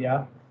work for it.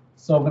 Yeah.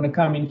 So I'm going to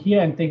come in here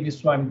and take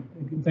this one,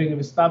 take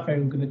this stuff,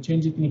 and I'm going to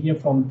change it in here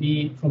from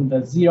the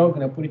 0. I'm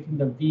going to put it in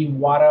the V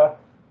water.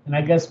 And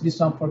I guess this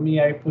one for me,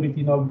 I put it,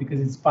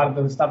 because it's part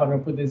of the stuff. I'm going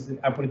to put this.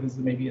 I put it as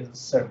maybe as a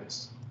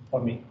service for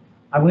me.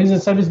 I'm going to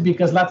use a service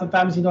because lots of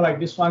times,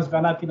 like this one's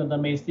they're not, the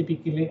mains.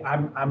 Typically,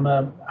 I'm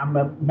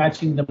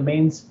matching the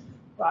mains.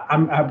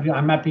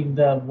 I'm mapping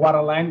the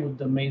water line with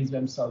the mains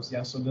themselves.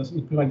 Yeah. So there's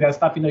that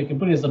stuff. You can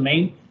put it as a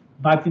main.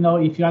 But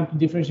if you want to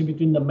differentiate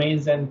between the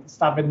mains and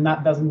stuff and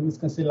doesn't is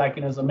considered like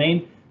as a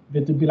main,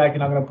 that would be like I'm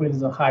gonna put it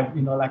as a high,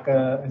 like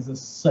as a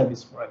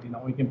service for it.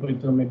 We can put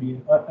it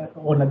maybe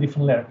on a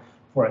different layer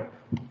for it.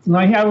 So now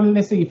here,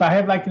 let's say if I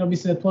have like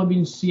this is a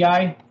 12-inch CI,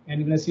 and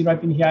you're gonna see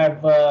right in here I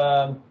have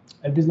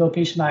at this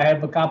location I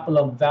have a couple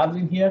of valves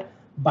in here,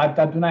 but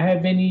I do not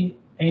have any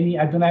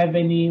I don't have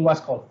any what's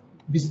called.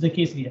 This is the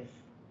case here.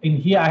 In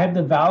here I have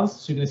the valves,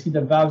 so you're gonna see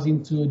the valves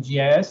into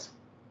GIS.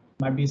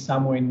 Might be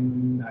somewhere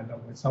in, I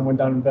don't know, somewhere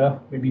down there,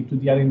 maybe to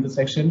the other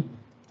intersection.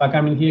 If I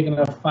come in here, I'm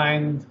gonna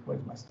find,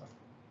 where's my stuff?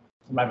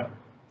 My bad.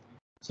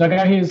 So I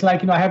got here, it's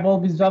like, I have all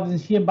these valves in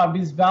here, but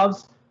these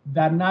valves,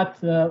 they're not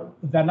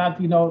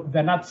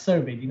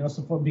surveyed,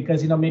 so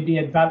because, maybe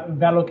at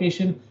that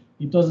location,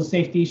 it was a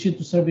safety issue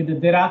to survey the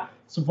data.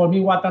 So for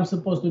me, what I'm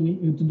supposed to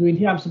do in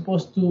here, I'm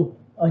supposed to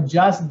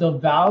adjust the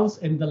valves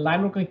and the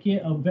line work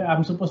here.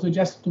 I'm supposed to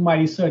adjust to my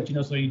research,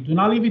 so you do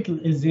not leave it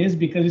as is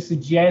because it's a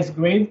GIS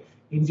grade.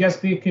 In GIS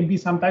grade can be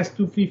sometimes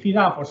 2-3 feet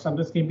off, or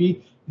sometimes can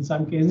be, in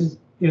some cases,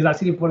 as I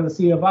see for the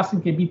city of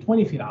Boston, can be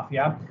 20 feet off.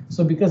 Yeah.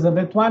 So because of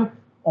that one,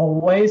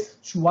 always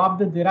chew up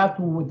the data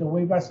to the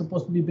way we're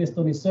supposed to be based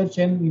on research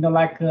and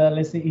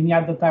let's say any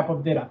other type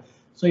of data.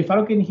 So if I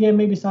look in here,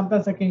 maybe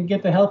sometimes I can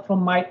get the help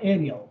from my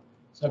aerial.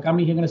 So I come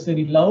in here, I'm going to say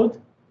reload.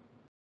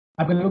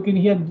 I'm going to look in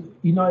here,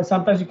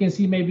 sometimes you can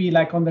see maybe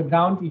like on the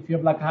ground, if you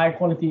have like a high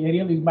quality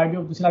aerial, you might be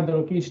able to see like the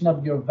location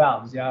of your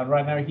valves. Yeah,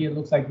 right now here it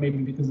looks like maybe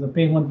because of the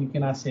pavement, you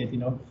cannot see it,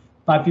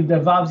 But if the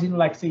valves,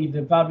 like say if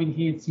the valve in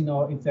here, it's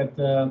at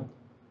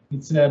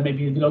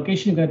maybe the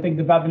location, you're going to take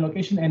the valve in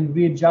location and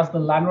readjust the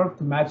line work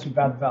to match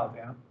that valve.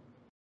 Yeah,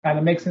 kind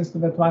of makes sense to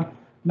that one.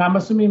 Now I'm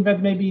assuming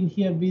that maybe in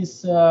here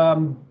this,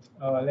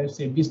 let's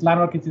say this line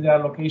work is in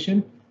that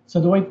location. So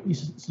the way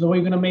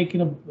you're gonna make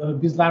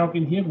this line work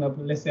in here,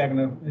 let's say I'm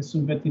gonna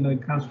assume that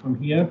it comes from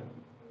here.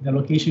 The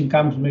location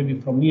comes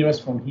maybe from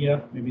nearest from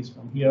here, maybe it's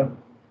from here.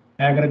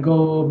 And I'm gonna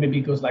go, maybe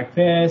it goes like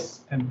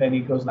this, and then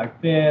it goes like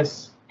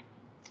this.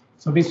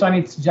 So this one,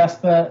 it's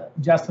just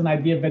an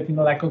idea that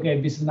like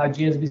okay, this is not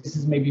GS, this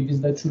is maybe this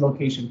is the true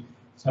location.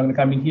 So I'm gonna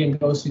come in here and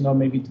goes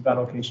maybe to that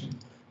location.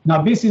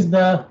 Now this is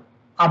the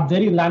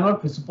updated line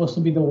work. It's supposed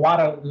to be the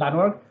water line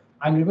work.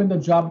 I'm going to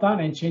drop down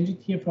and change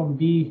it here from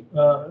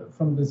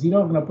from the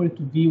 0. I'm going to put it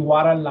to V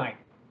water line.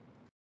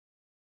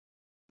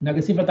 Now you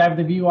can see that I have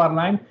the V water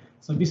line.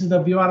 So this is the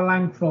VOR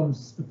line from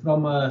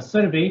a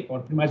survey,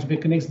 or pretty much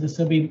it connects the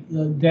survey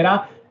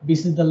data.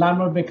 This is the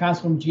Linework that comes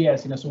from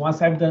GS. So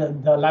once I have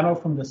the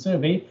Linework from the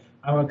survey,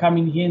 I will come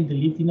in here and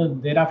delete the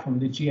data from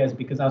the GS,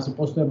 because I'm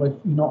supposed to have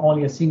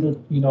only a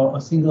single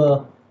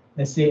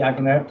let's say I'm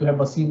gonna have to have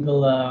a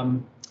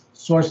single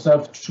source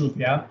of truth.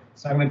 Yeah.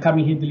 So I'm gonna come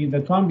in here, delete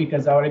that one,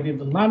 because I already did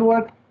the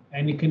Linework,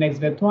 and it connects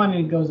that one,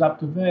 and it goes up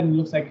to there, and it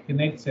looks like it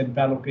connects at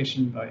that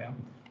location. Yeah.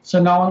 So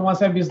now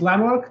once I have this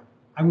Linework,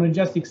 I'm going to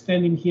just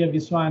extend in here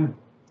this one.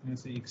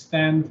 Let's say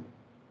extend,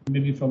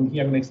 maybe from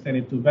here I'm going to extend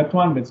it to that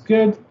one. That's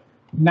good.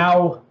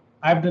 Now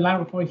I have the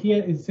line for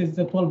here. It says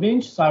the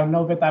 12-inch, so I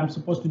know that I'm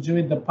supposed to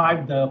join the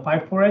pipe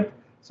for it.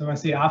 So I'm going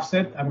to say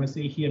offset. I'm going to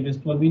say here this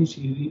 12-inch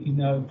in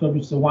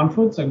 12-inch to 1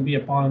 foot, so it'll be a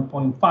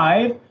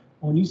 0.5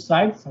 on each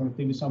side. So I'm going to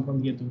take this one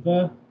from here to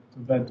there, to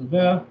there, to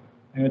there.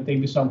 I'm going to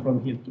take this one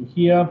from here to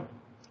here,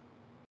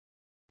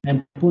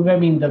 and put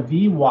them in the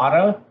V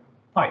water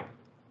pipe.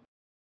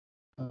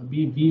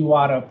 V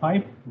water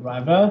pipe,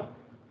 rather,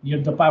 you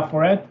have the pipe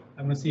for it.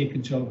 I'm going to say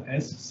Control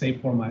S, save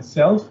for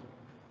myself.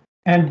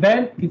 And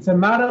then it's a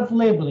matter of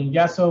labeling.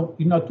 Yeah, so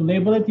to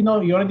label it, you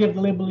already have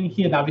the labeling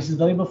here. Now this is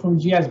the label from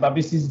GS, but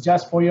this is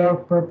just for your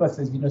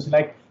purposes. So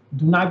like,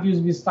 do not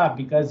use this stuff,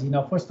 because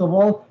first of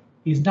all,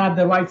 it's not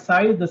the right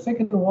size. The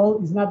second of all,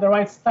 it's not the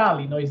right style.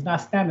 It's not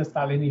standard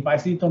style. And if I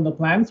see it on the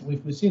plans,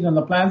 if we see it on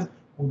the plans,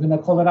 we're going to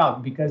call it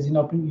out, because you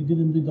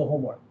didn't do the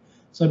homework.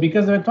 So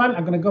because of that one,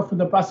 I'm going to go through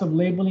the process of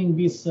labeling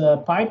this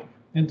pipe,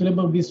 and to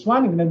label this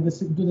one, I'm going to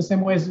do the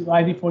same way as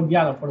I did for the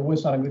other, for the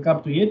wastewater. I'm going to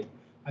come to it,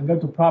 and go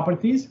to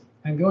properties,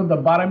 and go to the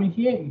bottom in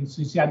here. You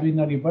see I do it in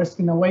a reverse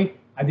in a way.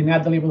 I didn't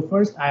add the label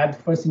first. I add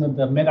first the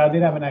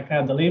metadata when I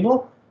add the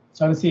label.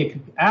 So I'm going to say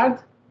click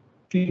add,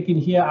 click in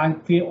here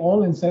and clear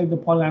all, and select the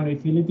polyline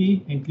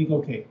utility, and click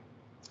OK.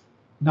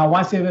 Now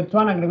once you have that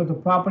one, I'm going to go to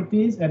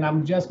properties, and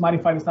I'm just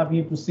modifying the stuff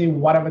here to say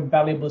whatever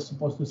that label is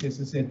supposed to say.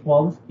 So say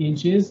 12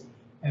 inches.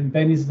 And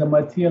then is the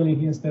material in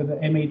here, instead of the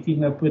M18,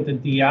 I'm going to put the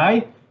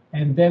DI.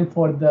 And then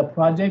for the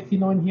project, in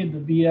here, the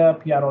VIA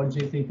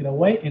PROJ, take it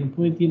away and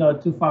put,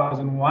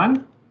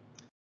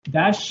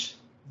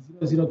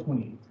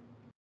 2001-0028.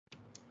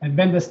 And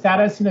then the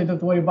status, don't have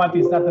to worry about it,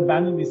 it's not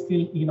abandoned, it's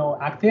still,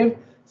 active.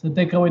 So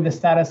take away the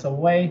status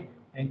away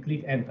and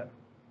click enter.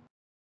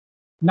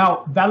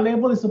 Now that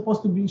label is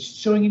supposed to be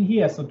showing in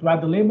here. So to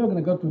add the label, I'm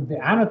going to go to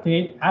the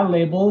annotate, add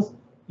labels.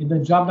 In the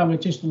job, I'm going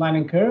to change to line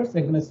and curves.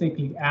 I'm going to say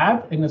click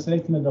add. I'm going to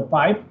select the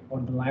pipe or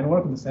the line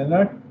work in the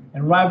center.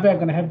 And right there, I'm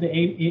going to have the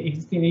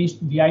existing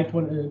DI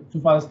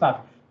 2000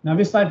 stuff. Now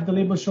this time, if the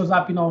label shows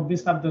up,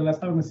 this stuff, the last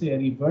time, I'm going to say a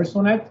reverse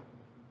on it.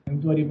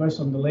 And do a reverse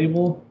on the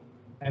label.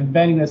 And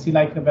then you're going to see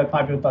like that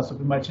pipe. So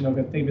pretty much, I'm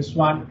going to take this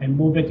one and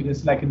move it. You can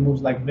see like it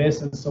moves like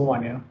this and so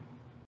on.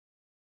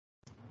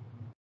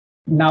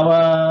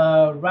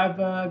 Now,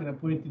 rather, I'm going to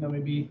put it,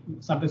 maybe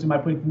sometimes you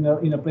might put it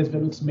in a place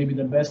that looks maybe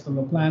the best on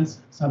the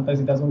plans. Sometimes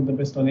it doesn't look the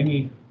best on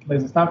any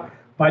place and stuff.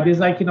 But it's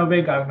like,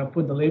 Vega, I'm going to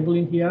put the label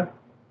in here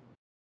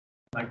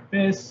like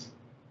this.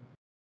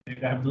 There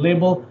you have the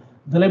label.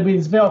 The label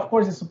is there. Of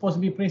course, it's supposed to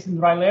be placed in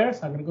the right layer.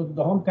 So I'm going to go to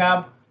the home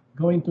tab,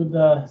 go into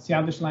the C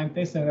line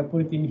text, and I'm going to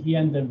put it in here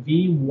in the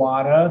V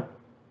water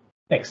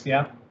text.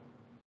 Yeah.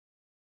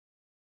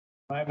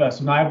 Right,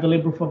 so now I have the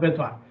label for that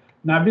one.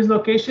 Now this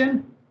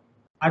location,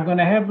 I'm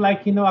gonna have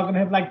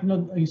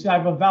you see I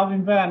have a valve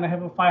in there and I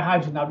have a fire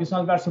hydrant. Now this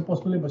one we are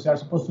supposed to label. So you are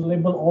supposed to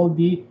label all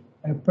the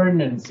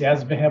pertinence,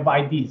 yes, we have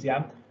IDs,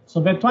 yeah. So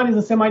that one is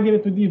the same idea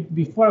that we did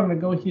before. I'm gonna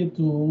go here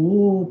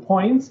to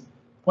points,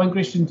 point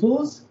creation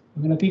tools.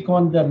 I'm gonna click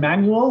on the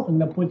manual. I'm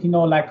gonna put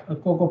like a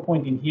cocoa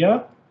point in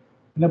here.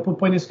 I'm gonna put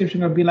point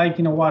description will be like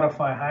water,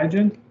 fire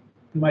hydrant.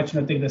 You might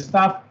take the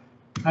stuff.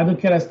 I don't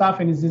care the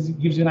stuff, and it just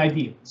gives you an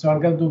ID. So I'm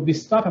gonna do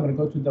this stuff. I'm gonna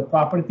go to the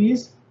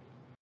properties.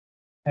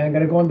 And I'm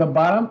going to go on the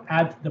bottom,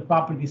 add the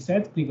property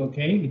set, click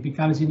OK. It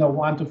becomes,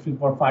 1, 2, 3,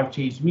 4, 5,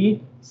 change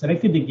me.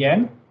 Select it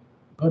again,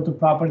 go to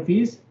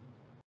properties,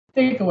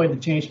 take away the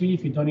change me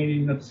if you don't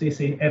need to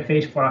say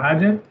FH for a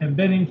hydrant. And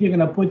then in here, you're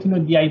going to put,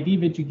 the ID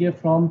that you get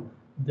from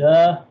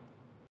the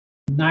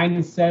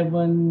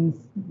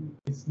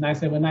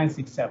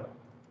 97967.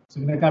 So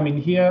you're going to come in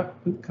here,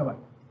 come on,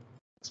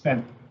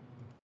 expand.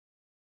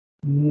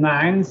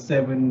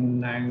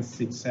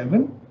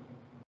 97967.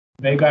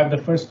 There you go, I have the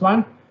first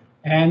one.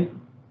 And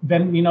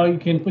then, you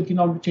can put,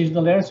 change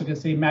the layer. So you can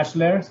say match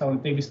layer. So I'm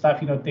going to take this stuff,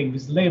 take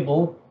this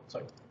label,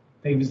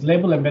 take this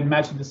label and then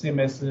match it the same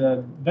as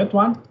that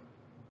one.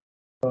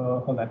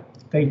 Hold on,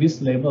 take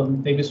this label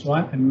and take this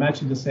one and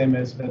match it the same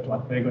as that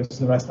one. There goes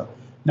the rest of it.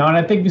 Now, when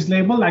I take this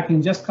label, I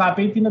can just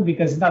copy it,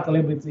 because it's not a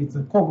label, it's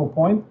a cocoa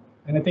point.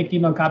 And I take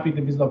it, copy it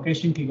to this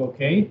location, click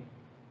OK.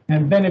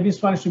 And then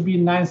this one should be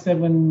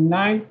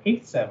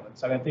 97987.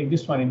 So I'm going to take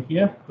this one in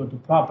here, go to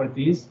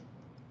properties,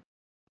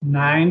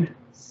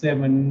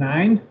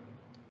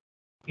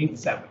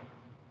 97987.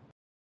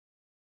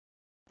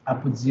 I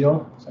put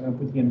 0, so I'm going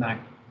to put here 9.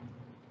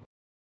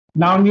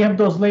 Now, when you have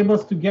those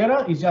labels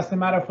together, it's just a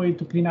matter for you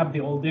to clean up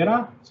the old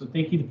data. So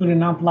take it, put an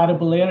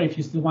unplottable layer if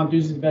you still want to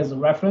use it as a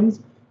reference.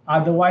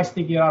 Otherwise,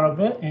 take it out of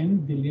it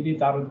and delete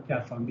it out of the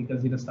CAD file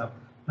because it's stuff.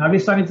 Now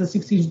this one is a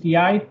 6-inch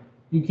DI.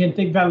 You can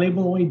take that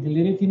label away,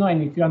 delete it,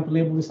 and if you want to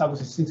label this out as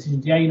a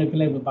 6-inch DI, you can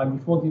label it. By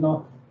default,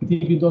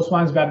 typically those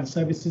ones where the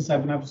services, I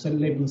don't have to say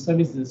label the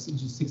service, this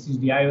is 6-inch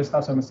DI or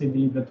stuff, so I'm gonna say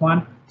delete that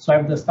one. So I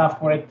have the stuff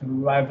for it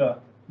right there.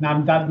 Now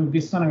I'm done with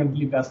this one, I'm gonna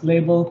delete that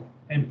label,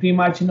 and pretty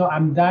much,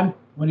 I'm done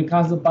when it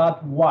comes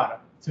about water.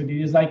 So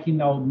this is like,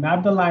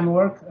 map the line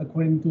work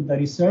according to the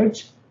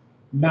research,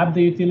 map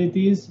the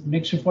utilities,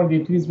 make sure for the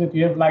utilities that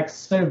you have like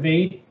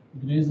survey,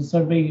 there is a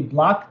survey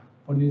block.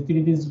 For the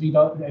utilities, and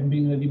we're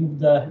going to remove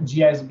the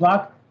GIS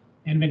block,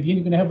 and then you're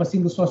going to have a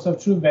single source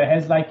of truth that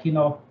has like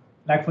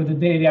like for the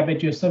data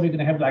that you're survey, you're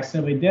going to have like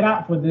survey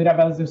data. For the data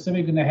values of survey,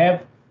 you're going to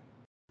have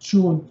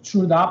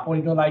trued up or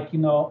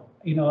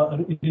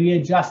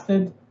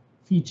readjusted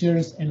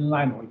features and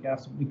line work. Yeah,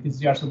 so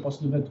because you are supposed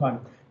to do that one.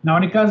 Now,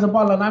 when it comes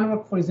about the line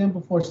work, for example,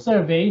 for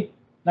survey,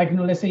 like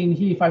let's say in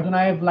here, if I do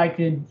not have like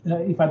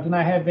if I do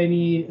not have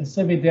any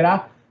survey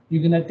data.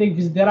 You're gonna take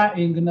this data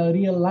and you're gonna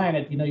realign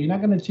it. You're not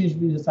gonna change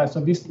the size.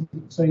 So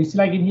you see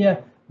like in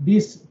here,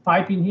 this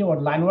pipe in here or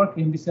line work,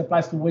 and this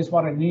applies to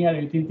wastewater and any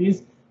other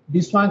utilities.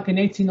 This one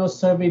connects,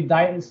 survey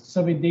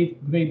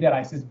date grade data.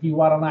 It says B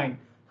water line.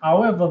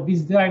 However,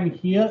 this data in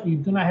here, you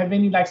do not have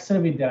any like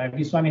survey data.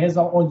 This one has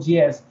all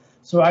GS.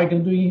 So I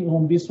can do it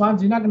on this one.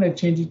 You're not gonna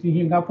change it in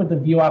here. You're gonna put the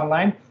V water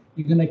line.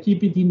 You're gonna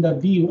keep it in the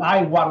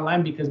VI water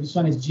line because this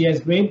one is GS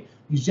grade.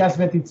 It's just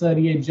that it's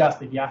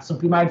readjusted. Yeah. So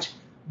pretty much.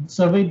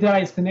 Survey data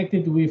is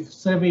connected with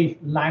survey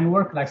line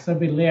work, like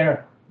survey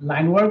layer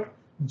line work.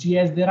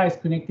 GS data is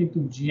connected to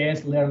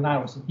GS layer line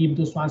work. So keep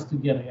those ones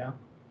together, yeah.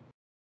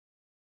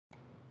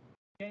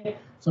 Okay.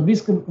 So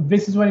this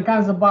is when it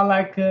comes about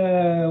like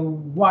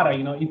water.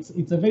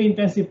 It's a very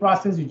intensive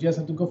process. You just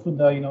have to go through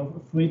the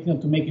through it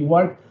to make it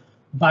work.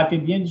 But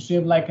at the end, you should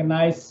have like a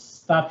nice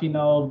stuff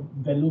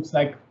that looks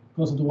like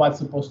closer to what's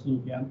supposed to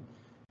look, yeah.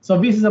 So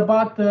this is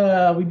about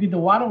we did the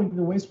water, we did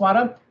the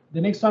wastewater. The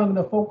next one I'm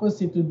going to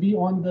focus it to be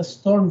on the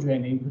storm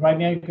draining. Right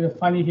now you can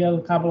find here a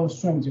couple of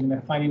storms. You're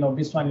going to find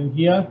this one in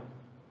here,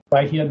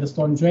 right here the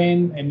storm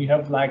drain, and you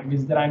have like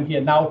this drawing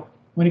here. Now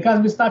when it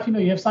comes to stuff,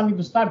 you have something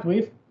to start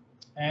with,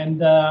 and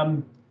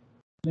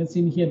let's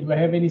see in here. Do I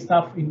have any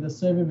stuff in the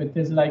survey? But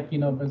there's like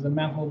there's a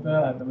manhole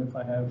there. I don't know if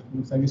I have.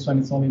 Looks like this one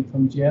is only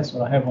from GS,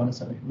 or I have one in the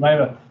survey.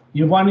 Right,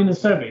 you have one in the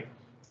survey.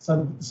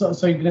 So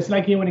it's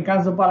like here when it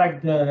comes about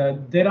like the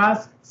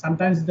data.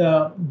 Sometimes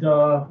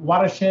the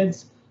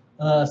watersheds.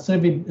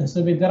 Survey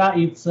data,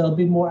 it's a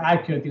bit more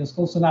accurate. It's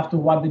close enough to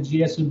what the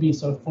GS would be.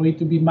 So for it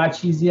to be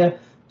much easier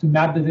to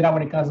map the data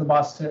when it comes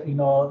about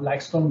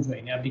like storm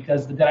drain, yeah,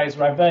 because the data is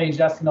right there. It's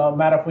just a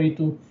matter for you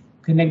to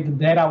connect the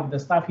data with the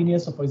stuff in here.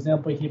 So for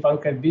example, if I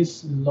look at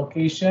this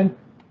location,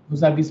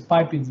 looks like this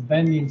pipe is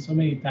bending so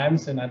many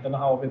times, and I don't know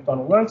how the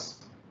tunnel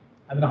works.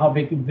 I don't know how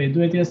they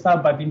do it and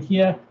stuff. But in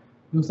here,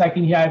 looks like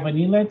in here I have an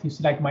inlet. You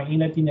see like my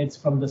inlet's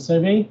from the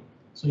survey.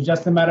 So it's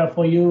just a matter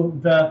for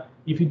you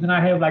if you do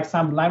not have like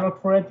some line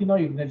work for it, you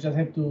just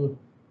have to,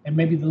 and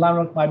maybe the line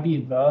work might be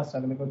there. So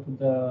I'm gonna go to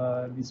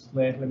the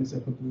display. Let me say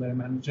go to layer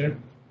manager.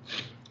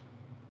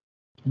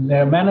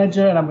 Layer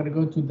manager, and I'm gonna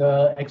go to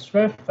the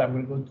XREF. I'm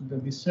gonna go to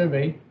this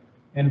survey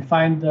and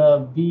find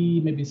the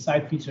maybe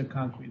site feature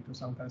concrete or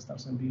some kind of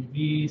stuff. So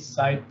V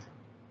site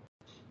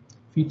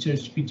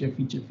features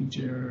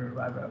feature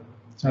right there.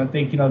 So I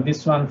think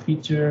this one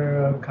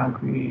feature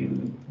concrete,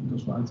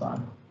 those ones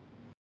on.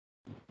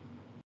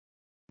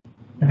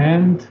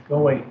 And go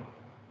away.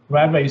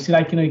 Right there, you see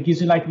like it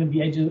gives you like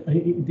the edge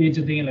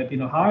of the inlet.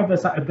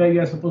 However,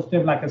 you're supposed to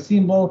have like a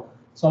symbol.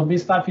 So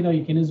this stuff, you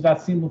can use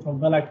that symbol from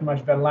like pretty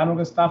much line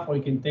work stuff, or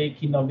you can take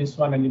this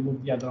one and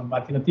remove the other one.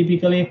 But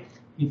typically,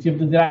 if you have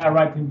the data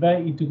right in there,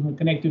 it will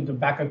connect to the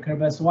backup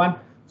curve as one.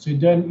 So you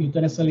don't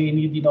necessarily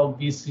need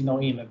this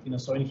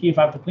inlet. So in here, if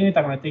I have to clean it,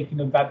 I'm gonna take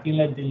that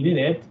inlet, delete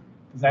it,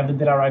 because I have the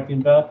data right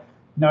in there.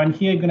 Now in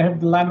here, you're gonna have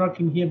the line work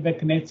in here that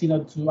connects,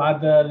 to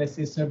other, let's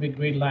say, survey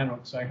grade line work.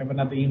 So I have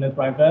another inlet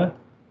right there.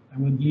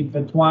 I'm gonna delete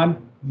that one.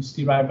 You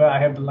see right there, I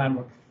have the line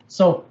work.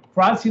 So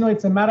for us,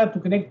 it's a matter to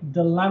connect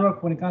the line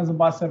work when it comes to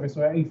bus survey.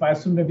 So if I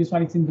assume that this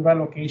one is in the right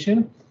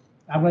location,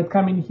 I'm gonna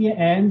come in here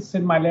and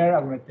set my layer.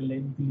 I'm gonna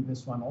delete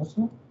this one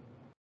also.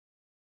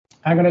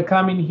 I'm gonna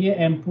come in here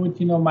and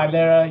put, my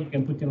layer. You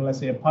can put, let's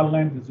say a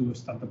polyline. Let's do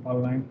start the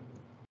polyline.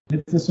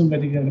 Let's assume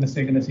that you're gonna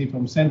say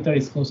from center,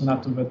 it's close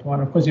enough to that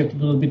one. Of course, you have to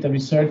do a bit of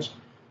research.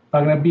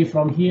 I'm gonna be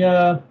from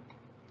here.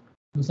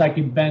 Looks like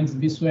it bends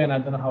this way, and I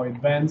don't know how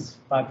it bends,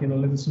 but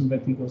let's assume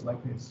that it goes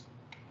like this.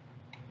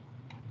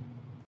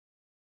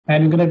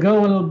 And I'm gonna go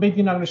a little bit.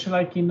 I'm gonna show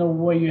like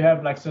where you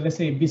have like, so let's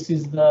say this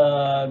is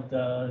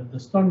the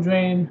storm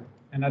drain,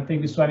 and I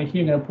take this one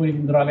here. I'm gonna put it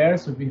in the raw layer.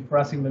 So for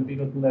us, I'm gonna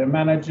go to layer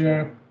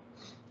manager,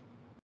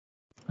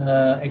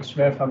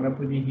 XREF. I'm gonna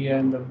put it here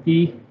in the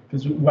V.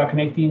 Because we're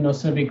connecting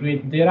survey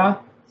grade data.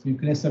 So you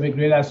connect survey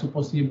grade are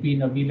supposed to be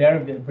in a V layer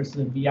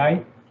versus a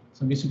VI.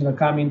 So this is going to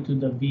come into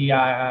the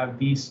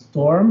V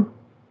storm,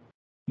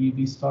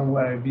 V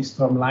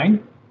storm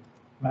line,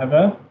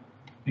 whatever.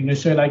 I'm going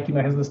to show you like,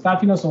 has the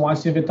stuff, so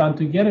once you have it on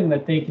together, I'm going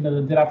to take,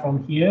 the data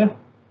from here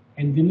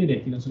and delete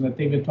it, so I'm going to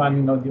take that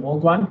one, the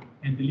old one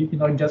and delete,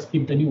 just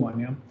keep the new one,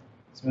 yeah.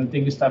 So I'm going to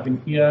take this stuff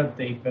in here,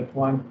 take that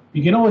one.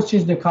 You can always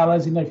change the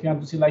colors, if you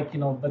want to see like,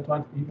 that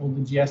one, all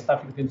the GS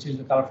stuff, you can change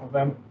the color for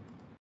them.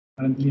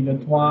 I'm going to delete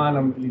that one,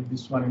 I'm going to delete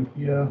this one in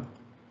here,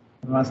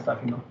 and one stuff,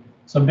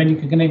 So then you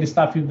can connect the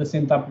stuff with the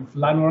same type of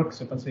Linework.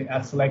 So if I say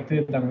add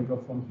selected, I'm going to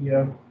go from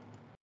here.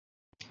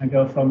 I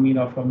go from,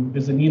 from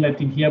there's an inlet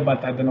in here,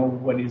 but I don't know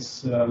what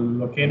is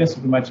located. So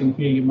pretty much in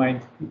here, you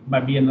might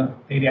be in an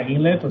area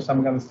inlet or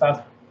some kind of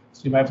stuff.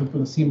 So you might have to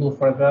put a symbol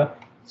further.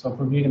 So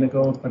from here, I'm going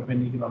to go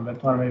perpendicular on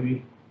that one,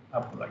 maybe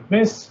up like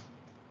this.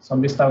 So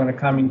I'm just going to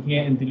come in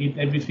here and delete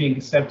everything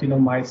except,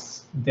 my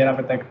data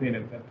that I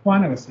created. That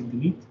one, I'm going to say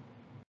delete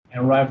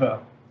and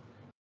rival.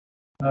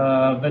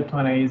 That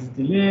one is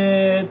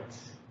delete,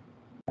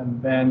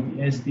 and then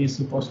the SD is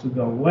supposed to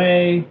go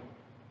away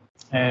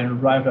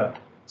and rival.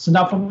 So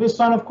now from this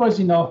one, of course,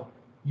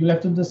 you'll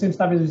have to do the same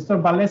stuff as before,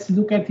 but let's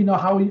look at,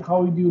 how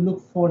do you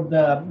look for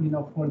the,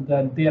 for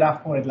the data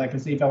for it. Like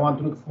let's say if I want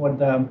to look for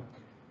the,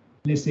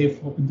 let's say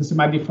this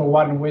might be for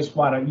water and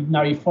wastewater.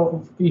 Now, if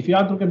you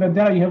want to look at the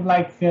data, you have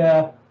like,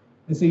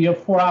 let's say you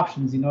have 4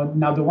 options,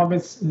 Now the one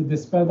that's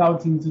spelled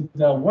out into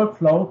the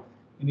workflow,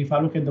 and if I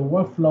look at the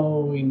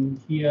workflow in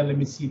here, let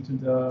me see to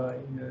the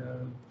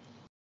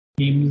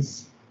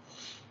themes.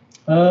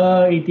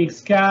 It takes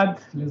CAD.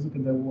 Let's look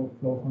at the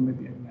workflow.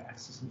 Maybe I'm going to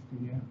access it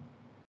to here.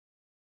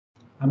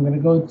 I'm going to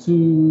go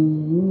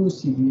to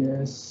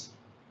CDS,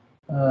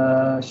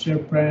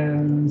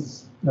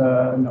 SharePrints,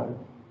 no,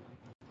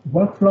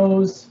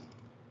 workflows.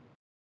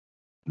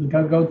 We're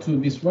going to go to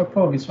this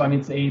workflow. This one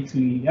is A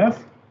to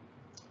EF.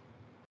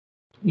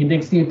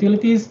 Indexing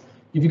utilities.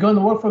 If you go in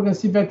the workflow, you're going to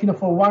see that,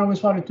 for water and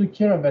wastewater, took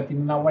care of it.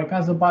 Now, when it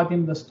comes about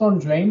in the storm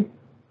drain,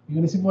 you're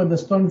going to see for the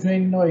storm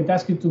drain, it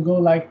asks you to go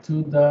like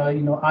to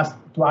the, ask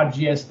to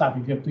RGS stuff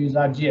if you have to use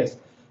RGS.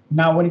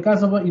 Now, when it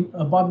comes about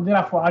the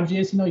data for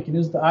RGS, you can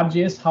use the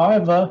RGS.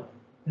 However,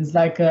 it's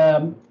like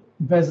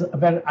there's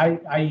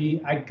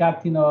I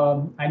got,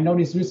 I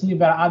noticed recently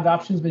there are other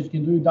options that you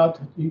can do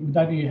without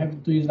you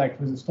have to use like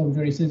for the storm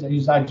drain, I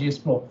use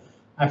RGS Pro.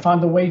 I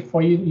found a way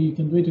for you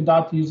can do it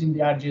without using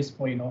the RGS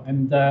Pro,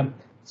 and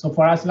so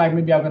for us, like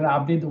maybe I'm going to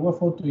update the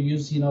workflow to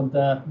use,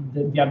 the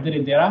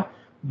updated data.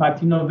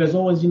 But there's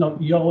always,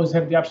 you always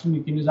have the option.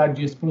 You can use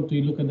RGS Pro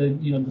to look at the,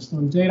 the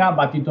storm data,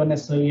 but you don't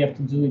necessarily have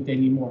to do it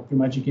anymore. Pretty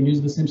much, you can use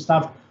the same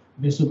stuff.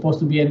 There's supposed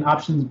to be an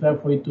options there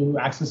for you to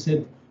access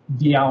it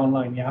via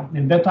online, yeah.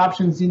 And that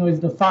options, is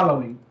the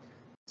following.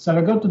 So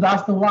I go to the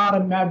Aston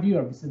Water map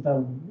viewer. This is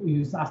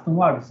Aston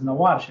Water. This is the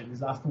watershed. This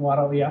is Aston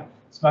Water, yeah.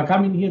 So I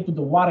come in here to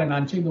the water and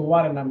uncheck the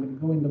water, and I'm going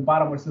to go in the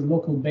bottom where it says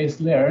local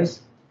base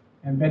layers.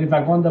 And then if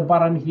I go on the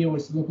bottom here,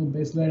 which is local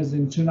base layers,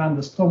 and turn on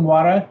the storm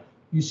water,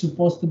 you're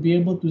supposed to be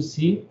able to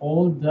see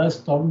all the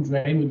storm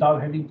drain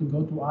without having to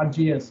go to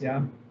RGS,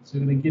 yeah? So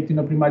you're going to get,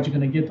 pretty much you're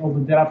going to get all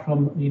the data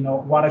from,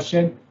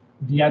 watershed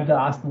via the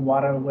Aston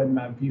Water web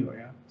map viewer,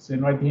 yeah? So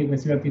right here, you can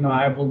see that,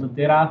 I have all the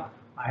data.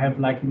 I have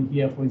like in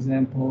here, for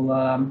example,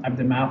 I have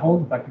the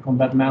manhole. If I click on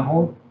that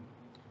manhole,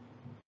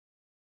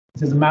 it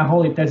says the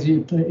manhole, it tells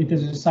you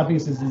something,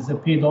 it says it's a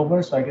paid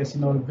over. So I guess,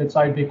 that's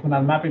why they could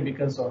not map it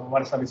because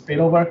water stuff is paid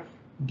over.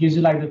 It gives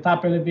you like the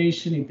top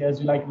elevation, it tells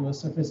you like the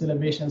surface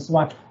elevation and so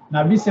on.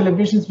 Now these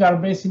elevations we are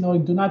based,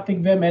 do not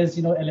take them as,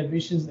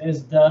 elevations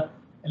as the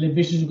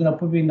elevations you're going to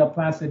put in the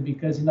plan set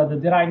because, the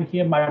data in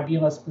here might be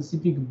on a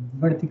specific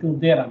vertical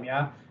datum,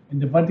 yeah? And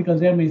the vertical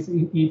datum is,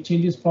 it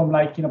changes from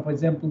like, for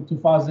example,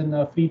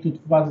 2003 to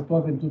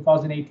 2012 and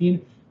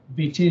 2018.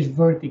 They change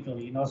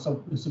vertically,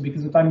 so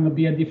because of time will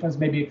be a difference,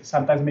 maybe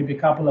sometimes maybe a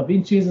couple of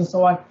inches and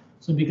so on.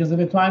 So because of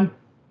the time,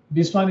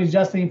 this one is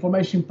just the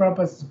information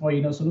purpose for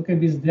so look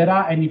at this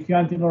data, and if you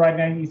want to know right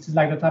now, it's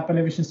like the top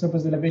elevation,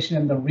 surface elevation,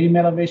 and the rim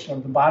elevation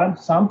on the bottom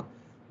sump.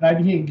 Right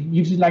here it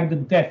gives you like the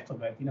depth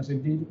of it,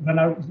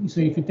 so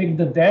if you take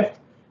the depth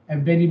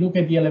and then you look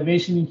at the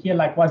elevation in here,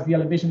 like what's the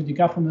elevation that you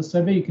got from the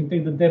survey, you can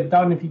take the depth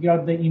down and figure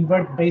out the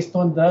invert based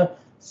on the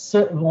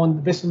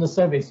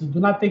survey. So do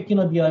not take the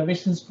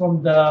elevations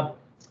from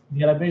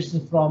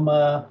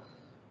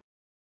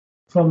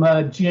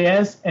from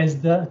GIS as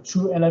the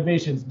true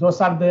elevations. Those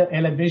are the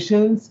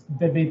elevations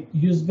that they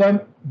use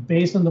them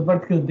based on the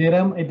vertical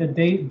datum at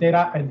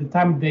the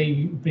time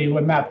they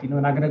were mapped.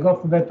 And I'm gonna go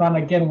for that one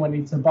again when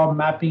it's about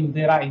mapping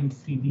data in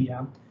 3D.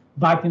 Yeah?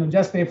 But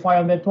just stay fine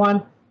on that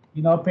one.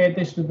 Pay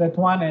attention to that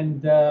one,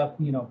 and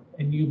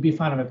and you'll be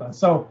fine on that one.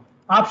 So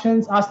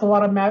options, Aston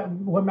Water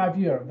web map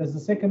viewer. There's the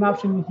second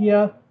option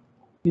here.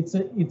 It's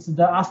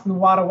the Aston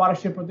Water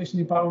Watershed Protection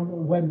Department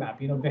web map.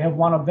 They have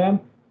one of them,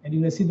 and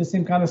you can see the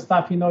same kind of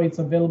stuff. It's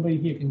available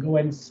here. You can go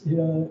and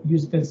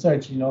use it and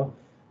search.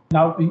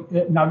 Now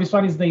this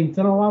one is the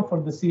internal one for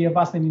the city of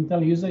Aston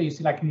internal user. You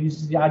see, like it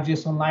uses the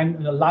RGS Online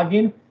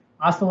login.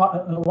 Aston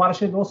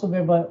Watershed also they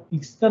have an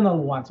external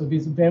one. So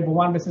they have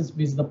one that says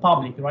with the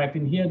public right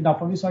in here. Now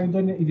for this one,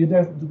 you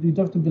don't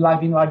have to be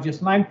logged in RGS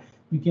Online.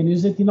 You can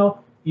use it,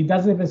 it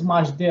doesn't have as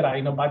much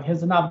data, but it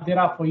has enough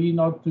data for you,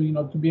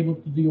 to be able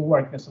to do your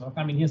work. So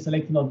I mean, here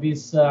select,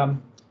 this.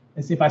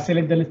 Let's see if I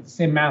select the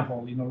same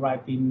manhole,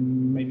 right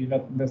in maybe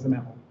that's the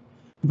manhole.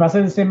 If I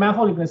select the same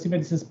manhole, you can see that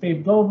this is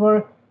paved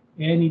over,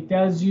 and it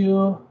tells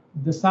you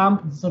the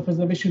sum. The surface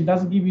elevation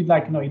doesn't give you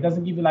it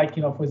doesn't give you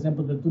for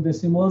example, the 2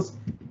 decimals.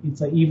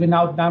 It's an even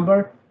out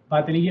number,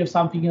 but then you have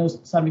something else,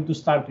 something to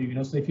start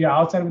with. So if you're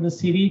outside of the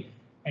city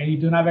and you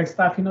don't have X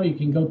stuff, you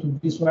can go to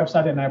this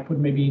website, and I put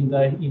maybe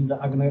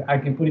I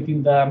can put it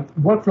in the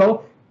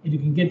workflow, and you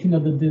can get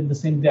the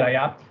same data,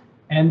 yeah.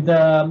 And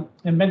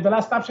then the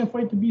last option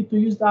for it to be to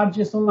use the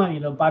ArcGIS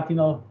Online, but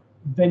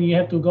then you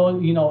have to go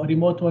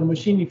remote to a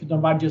machine if you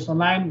don't have ArcGIS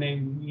Online,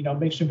 and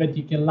make sure that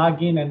you can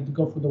log in and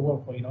go for the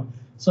workflow.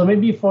 So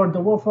maybe for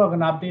the workflow, I'm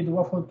gonna update the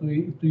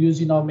workflow to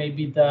use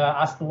maybe the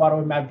Aston Water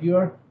Map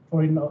Viewer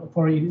for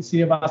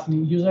City of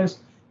Austin users,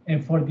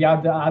 and for the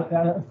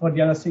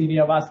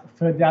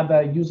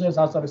other users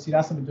outside of City of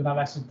Austin who do not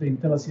have access to the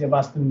internal City of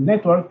Austin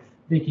network,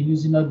 they can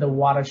use the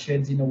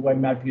watersheds web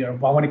map viewer.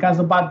 But when it comes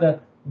about the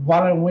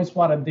water and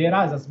wastewater data,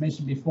 as I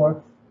mentioned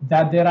before,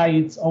 that data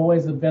it's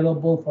always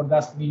available for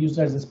the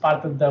users as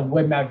part of the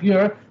web map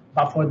viewer.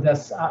 But for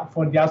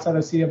the outside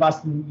of City of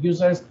Austin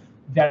users,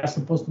 they are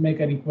supposed to make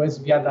a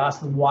request via the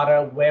Austin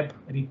Water web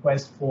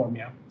request form.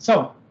 Yeah.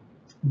 So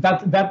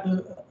that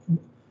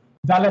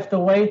left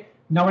away.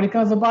 Now, when it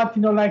comes about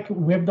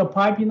we have the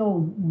pipe,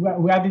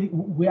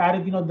 we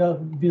added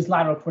this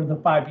Linework for the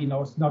pipe.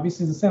 So now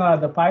this is the center of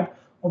the pipe.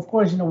 Of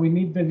course, we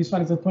need this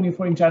one is a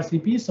 24-inch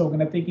RCP, so we're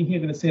gonna take in here,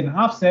 gonna say an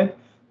offset.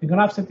 We're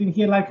gonna offset in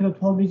here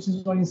 12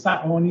 inches on each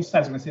side. So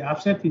I'm gonna say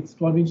offset. It's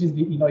 12 inches.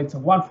 It's a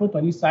 1 foot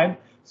on each side.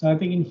 So I'm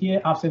taking here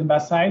offset on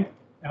that side.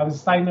 I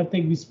was starting to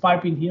take this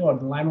pipe in here or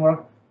the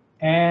Linework,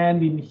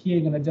 and in here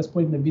you're gonna just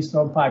put in the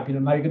V-storm pipe.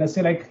 Now you're gonna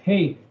say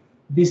hey,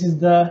 this is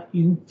the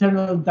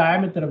internal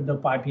diameter of the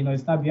pipe.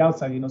 It's not the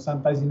outside.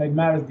 Sometimes it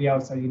matters the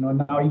outside.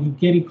 Now you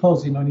get it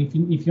close. And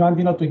if you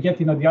want to get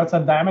the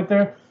outside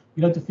diameter,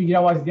 you have to figure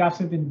out what's the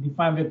offset and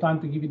define the time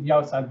to give it the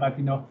outside. But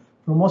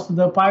for most of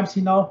the pipes,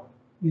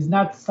 is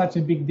not such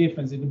a big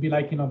difference. It would be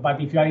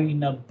but if you are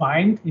in a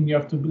bind and you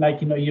have to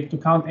you have to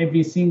count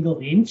every single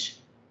inch,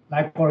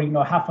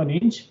 or half an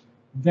inch,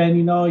 then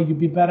you'd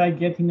be better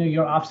getting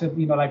your offset,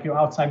 your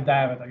outside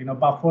diameter.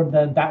 But for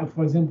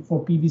for example,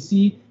 for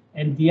PVC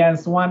and the and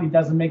so on, it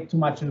doesn't make too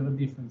much of a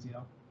difference.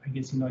 I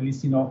guess at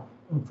least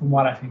from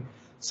what I think.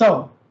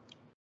 So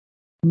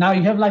now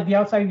you have the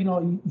outside,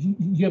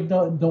 you have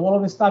the wall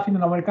of the stuff,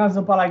 when it comes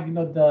about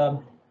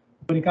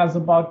when it comes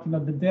about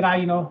the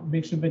data,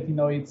 make sure that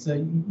it's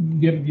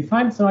you have it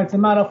defined. So it's a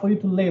matter for you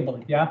to label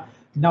it, yeah.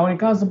 Now when it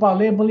comes about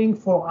labeling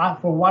for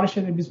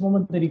watershed at this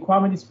moment, the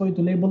requirement is for you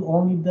to label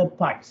only the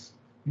pipes.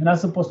 You're not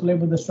supposed to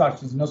label the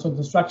structures, so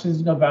the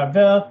structures, are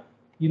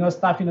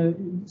stuff,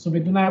 so we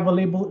do not have a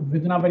label, we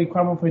do not have a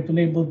requirement for you to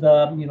label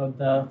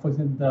the, for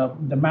example,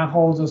 the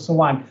manholes or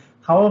so on.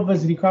 However,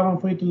 there's a requirement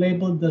for you to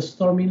label the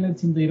storm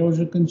inlets in the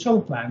erosion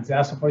control plans.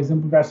 Yeah, so for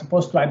example, we are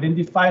supposed to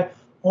identify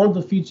all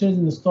the features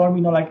in the storm,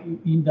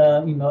 in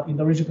the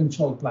erosion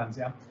control plans.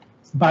 Yeah,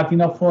 but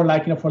for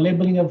for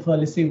labeling of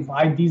let's say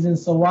IDs and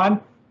so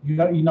on,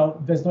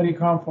 there's no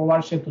requirement for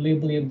watershed to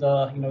label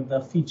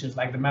the features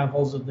like the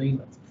manholes or the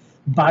inlets.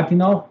 But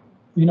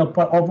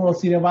for overall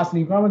City of Austin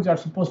requirements, you are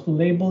supposed to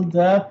label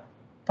the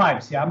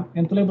pipes. Yeah,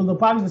 and to label the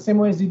pipes the same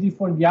way as you did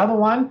for the other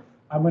one.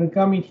 I'm going to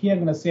come in here.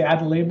 I'm going to say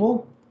add a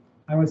label.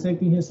 I'm going to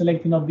select here,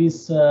 selecting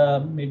this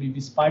maybe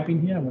this pipe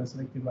in here. I'm going to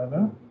select it right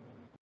there.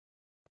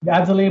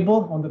 Add the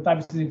label on the type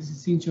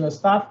of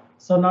stuff.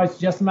 So now it's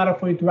just a matter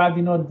for you to add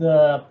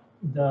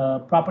the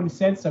property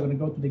sets. So I'm going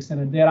to go to the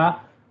extended data,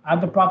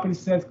 add the property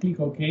sets, click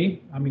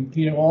OK.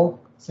 Clear all.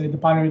 Select the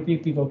priority,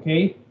 click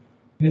OK.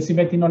 You can see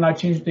that now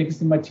change the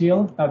existing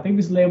material. Now take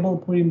this label,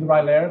 put it in the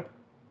right layer.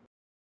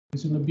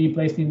 This will be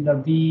placed in the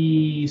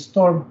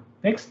V-storm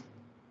text.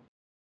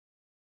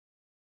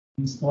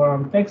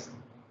 V-storm text.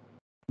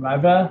 Right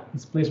there,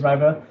 it's placed right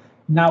there.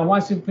 Now,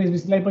 once you place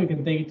this label, you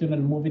can take it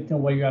and move it to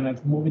where you want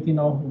to move it,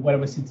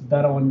 wherever sits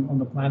better on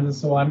the plans and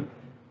so on.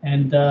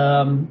 And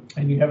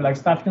you have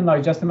stuff. Now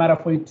it's just a matter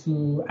for you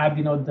to add,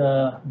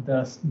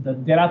 the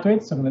data to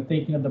it. So I'm going to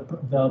take,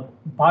 the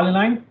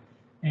polyline,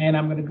 and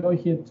I'm going to go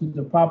here to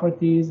the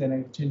properties, and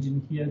I change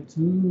in here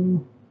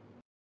to,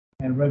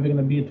 and we're going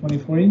to be a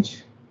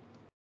 24-inch.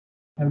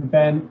 And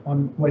then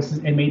on where it says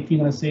M18, I'm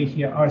going to say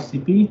here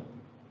RCP.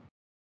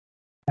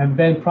 And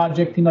then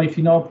project, if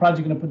you know a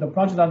project, you're going to put the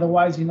project.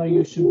 Otherwise,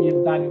 you should be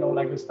done,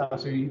 this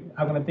stuff. So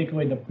I'm going to take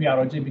away the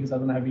pre-ROJ because I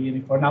don't have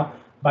it for now.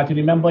 But you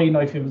remember,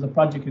 if it was a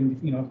project, you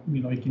can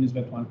use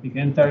that one. Click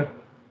enter,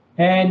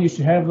 and you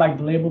should have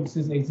the label. This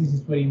is 20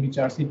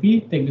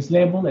 RCP. Take this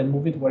label and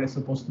move it where it's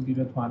supposed to be.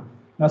 That one.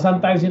 Now,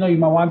 sometimes you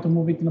might want to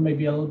move it,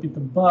 maybe a little bit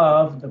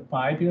above the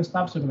pipe,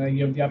 stuff. So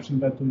you have the option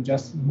there to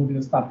just move it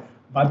and stuff.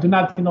 But do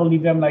not,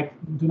 leave them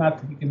do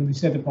not. You can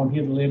reset it from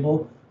here. The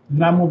label. Do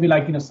not move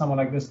it somewhere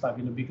like this stuff,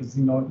 because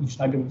you should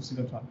not be able to see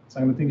that one. So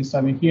I'm going to take this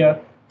time here.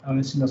 I'm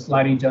going to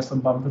slide it just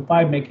above the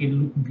pipe, make it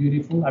look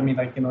beautiful.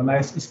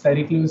 Nice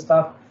aesthetically and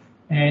stuff.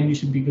 and you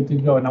should be good to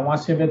go. Now,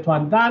 once you have that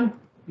one done,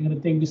 you're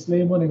going to take this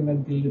label and you're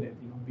going to delete it,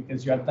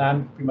 because you are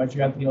done. Pretty much,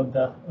 you have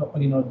the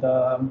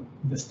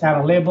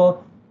standard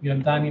label. You're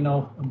done,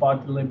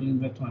 about the labeling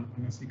that one. I'm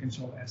going to say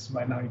Control S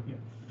right now here.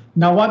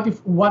 Now, what I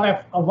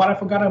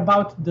forgot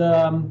about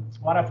the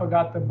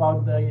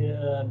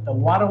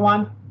water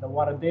one, the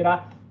water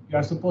data. You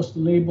are supposed to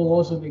label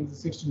also the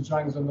intersection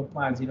drawings on the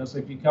plans. So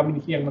if you come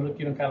in here and look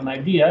at kind of an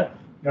idea,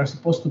 you are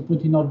supposed to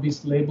put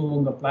this label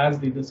on the plans,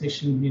 the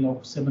intersection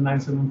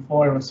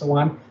 7974 and so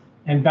on,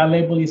 and that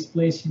label is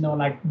placed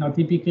like now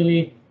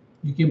typically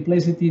you can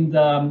place it in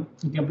the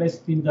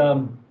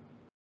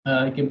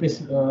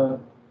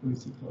let me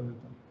see, close it.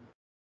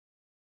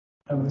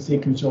 I'm going to say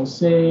Control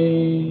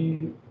C,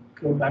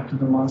 go back to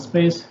the model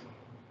space.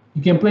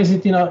 You can place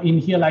it, in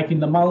here, like in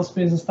the model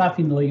space and stuff,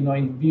 in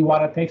view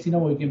water text,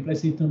 or you can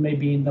place it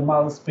maybe in the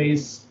model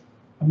space.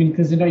 I mean,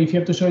 because, if you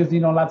have to show it,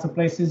 lots of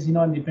places,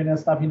 independent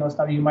stuff,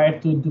 you might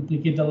have to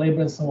duplicate the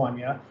label and so on,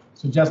 yeah?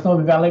 So just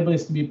know that label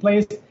is to be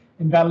placed,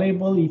 and that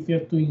label, if you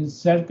have to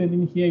insert it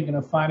in here, you're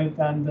gonna find it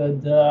under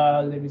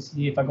the, let me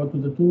see, if I go to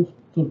the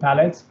tool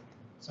palettes.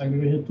 So I'm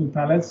gonna hit tool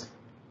palettes.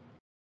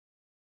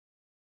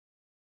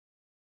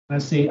 I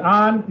say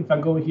on, if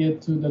I go here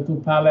to the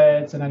two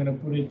palettes, and I'm going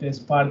to put it as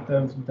part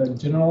of the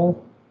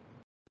general.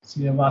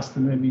 See, I've asked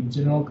them maybe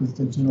general because it's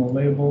the general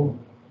label.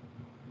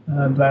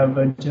 Do I have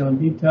a general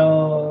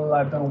detail?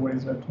 I don't know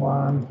where's that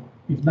one.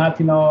 If not,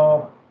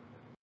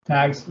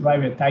 tags,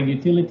 right here, tag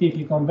utility.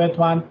 Click on that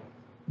one.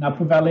 Now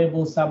put that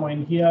label somewhere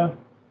in here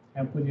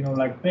and put,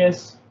 like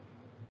this.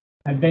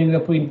 And then you're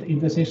going to put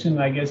intersection.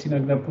 I guess, you're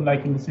going to put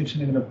like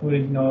intersection, you're going to put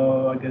it,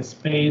 I guess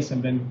space,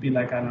 and then be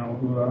like, I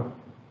don't know,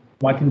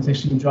 what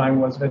intersection drawing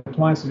was that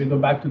one. So we go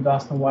back to the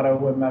Austin Water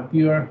Web Map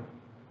Viewer.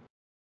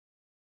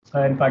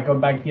 So if I go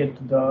back here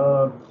to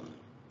the,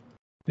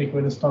 take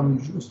away the storm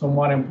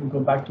water and go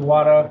back to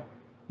water,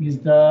 is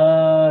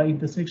the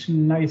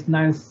intersection is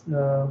nice.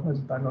 What's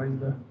it? I know is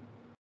the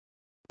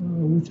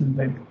which is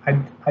that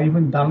I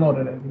even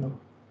downloaded it.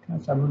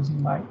 Gosh, I'm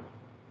losing my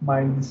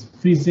is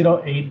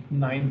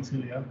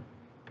 30892. Yeah.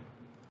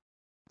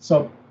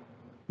 So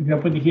we're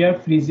gonna put it here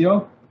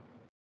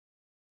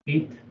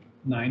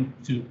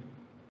 30892.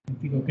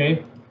 Click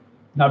OK.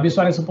 Now this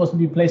one is supposed to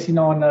be placed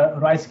on the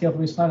right scale for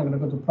this one. I'm going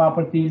to go to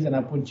properties and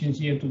I put change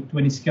here to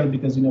 20 scale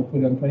because put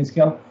it on 20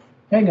 scale.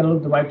 Okay, I'm going to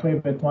look the right way,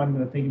 but I'm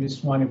going to take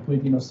this one and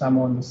put it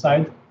somewhere on the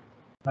side.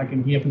 Like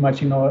in here, pretty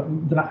much you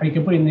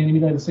can put it in the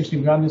middle of the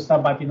section ground and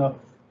stuff, but you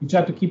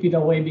try to keep it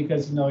away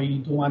because you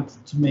don't want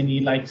too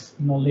many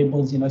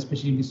labels,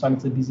 especially if this one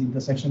is a busy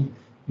intersection.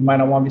 You might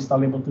not want this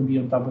label to be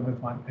on top of that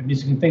one. And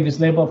this you can take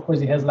this label, of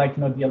course, it has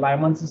the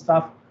alignments and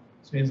stuff.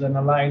 So it's an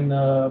align,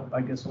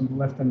 I guess, on the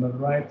left and the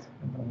right,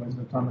 and always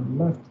the time on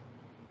the left.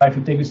 If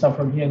you take this stuff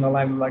from here and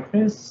align it like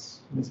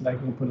this, it's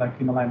like you put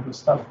in align with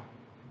stuff.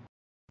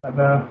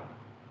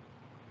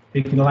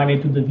 You can align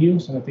it to the view,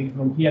 so I take it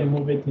from here and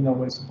move it,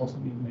 where it's supposed to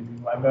be, maybe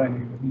right there,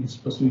 and you're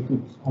supposed to be put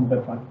on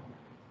that one.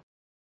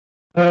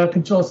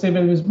 Control save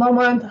at this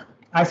moment.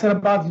 I said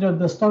about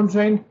the storm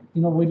drain.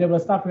 We label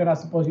stuff. We're not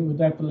supposed you would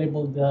have to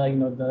label the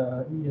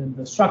the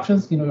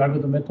instructions. We are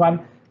good on that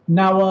one.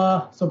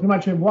 Now, so pretty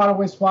much we have water,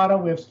 wastewater,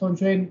 we have storm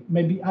drain.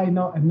 Maybe I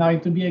know, and now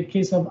it would be a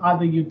case of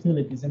other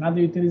utilities. And other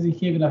utilities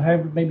here, you're gonna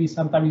have maybe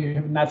sometimes you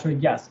have natural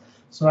gas.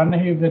 So right now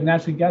here we have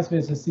natural gas.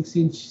 There's a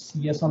 6-inch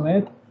CS on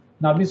it.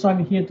 Now this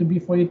one here to be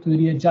for you to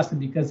readjust it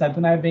because I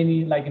don't have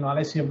any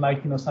unless you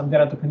have some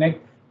data to connect.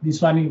 This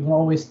one you can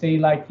always stay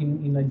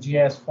in a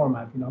GIS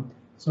format.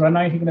 So right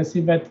now you're gonna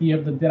see that you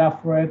have the data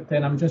for it,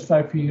 and I'm just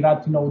trying to figure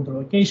out the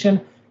location.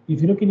 If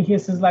you look in here,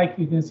 it says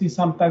you can see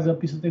sometimes a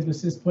piece of text that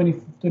says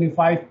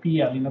 25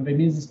 PL. That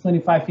means it's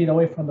 25 feet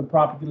away from the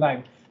property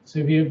line. So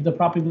if you have the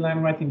property line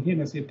right in here,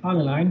 let's say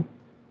poly line,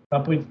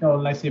 I'll put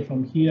let's say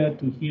from here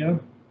to here,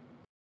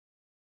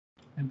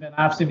 and then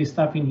after this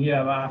stuff in here,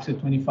 after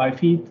 25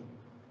 feet,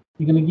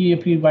 you're gonna give you a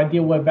pretty good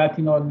idea where that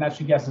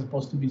natural gas is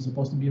supposed to be. It's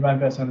supposed to be right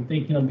there. So I'm gonna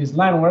take this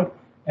line work,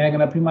 and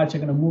I'm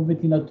gonna move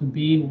it to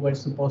be where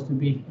it's supposed to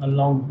be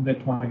along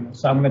that one.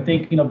 So I'm gonna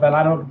take the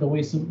line work the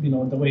way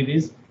the way it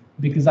is.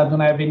 Because I don't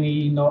have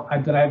any, I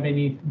don't have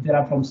any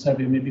data from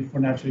survey, maybe for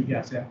natural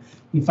gas. Yeah,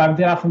 if I have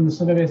data from the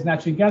survey as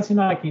natural gas,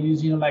 I can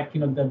use,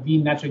 the V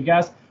natural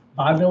gas.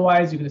 But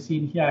otherwise, you're gonna see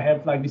in here, I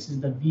have this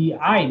is the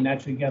VI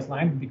natural gas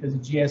line because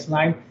it's GS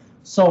line.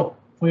 So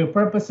for your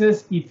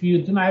purposes, if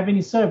you do not have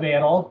any survey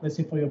at all, let's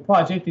say for your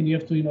project, and you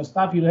have to, you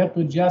have to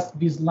adjust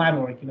this line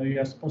work. You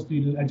are supposed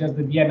to adjust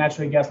the VI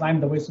natural gas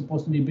line the way it's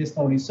supposed to be based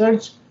on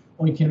research,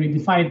 or you can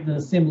redefine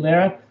the same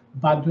layer.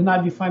 But do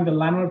not define the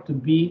line work to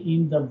be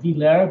in the V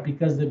layer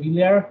because the V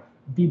layer,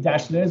 V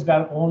dash layers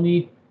are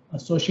only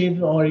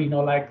associated or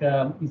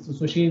it's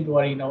associated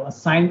or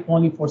assigned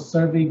only for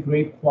survey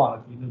grade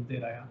quality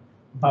data. Yeah?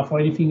 But for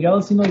anything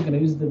else, you're gonna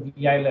use the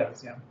VI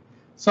layers. Yeah.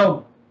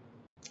 So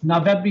now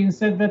that being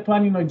said, that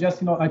one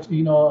just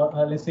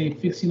let's say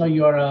fix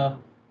your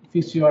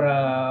fix your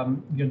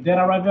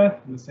data right there.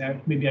 Let's say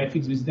maybe I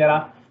fix this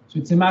data. So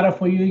it's a matter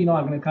for you.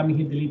 I'm gonna come in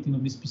here delete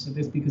this piece of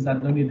this because I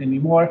don't need it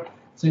anymore.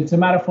 So it's a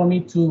matter for me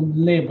to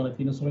label it,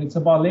 so when it's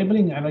about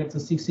labeling, I know it's a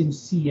 6-inch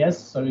CS,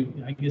 so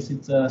I guess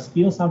it's a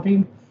steel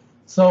something.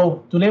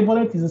 So to label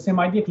it is the same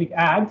idea, click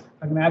add,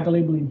 I'm gonna add the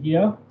label in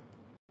here.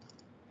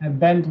 And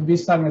then to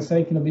Vista, I'm gonna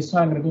select, Vista,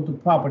 I'm gonna go to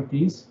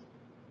properties.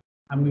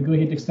 I'm gonna go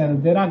hit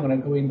extended data, I'm gonna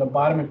go in the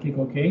bottom and click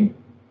OK.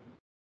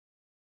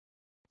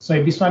 So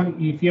if this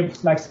one, if you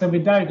have like survey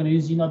data, you're gonna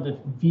use, the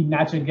V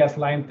natural gas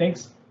line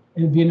text,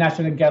 V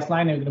natural gas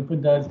line, and you're gonna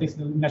put the text,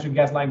 the natural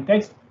gas line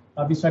text.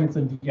 This one is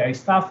a VI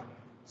stuff.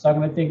 So I'm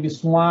gonna take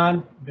this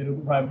one,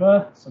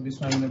 so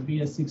this one gonna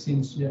be a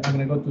 6-inch. I'm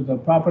gonna go to the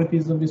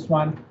properties of this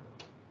one.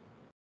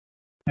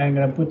 And I'm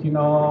gonna put,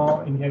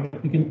 in here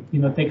you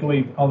can, take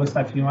away all the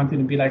stuff. You want it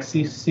to be like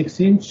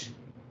 6-inch,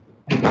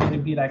 and it's gonna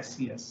be like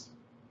CS.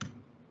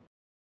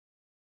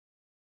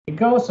 There you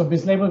go. So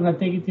this label, I'm gonna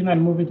take it,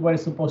 and move it where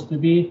it's supposed to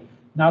be.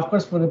 Now, of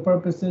course, for the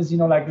purposes,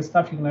 like the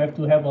stuff, you're gonna have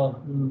to have a,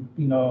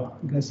 you're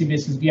gonna see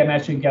this is via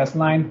natural gas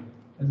line.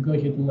 Let's go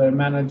here to layer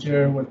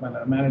manager. Where's my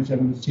layer manager?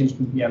 I'm gonna change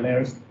to via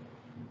layers.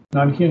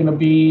 Now I'm here gonna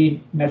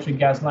be natural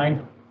gas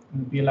line.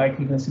 It'll be like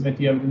you can see that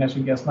you have the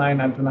natural gas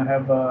line. I'm gonna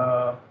have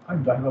a, I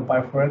don't have a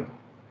pipe for it.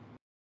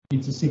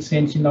 It's a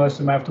 6-inch,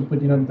 so I have to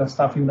put, the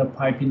stuff in the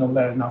pipe,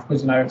 layer. Now, of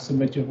course, I have to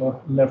submit you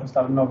a layer for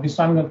stuff. Now, this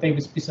one, I'm gonna take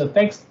this piece of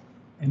text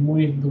and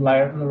move it to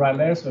the right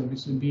layer. So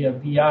this will be a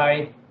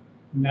VI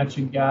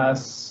natural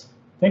gas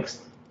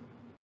text,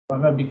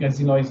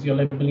 because it's your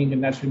labeling the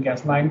natural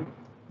gas line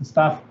and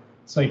stuff.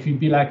 So if you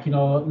be like,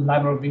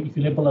 Linework, if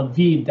you label a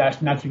V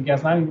dash natural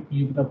gas line,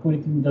 you're gonna put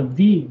it in the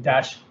V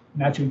dash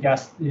natural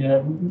gas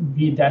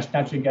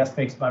natural gas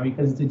text bar,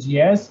 because it's a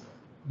GS.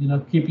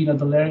 Keep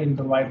the layer in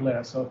the right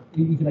layer. So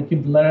you're gonna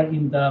keep the layer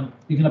in the.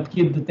 You're gonna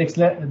keep the text.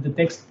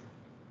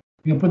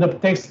 You can put the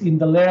text in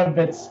the layer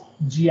that's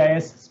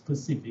GIS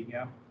specific.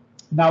 Yeah.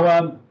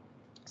 Now,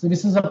 so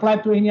this is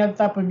applied to any other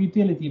type of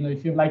utility.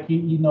 If you like,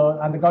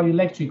 underground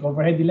electric,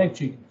 overhead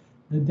electric.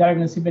 They're going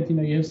to see that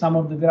you have some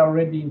of the data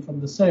already from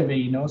the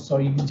survey. So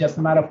it's just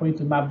a matter for you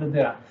to map the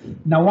data.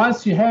 Now,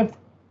 once you have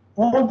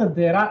all the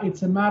data,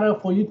 it's a matter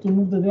for you to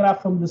move the data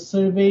from the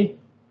survey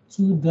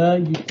to the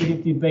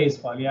utility base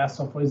file. Yeah.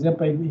 So for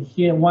example,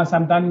 here once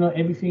I'm done,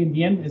 everything in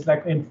the end is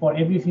like, and for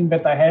everything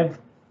that I have,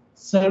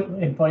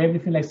 and for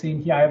everything like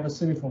saying here I have a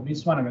survey for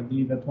this one. I'm going to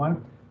delete that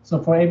one.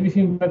 So for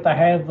everything that I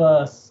have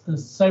a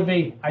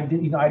survey, I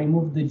did, I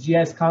removed the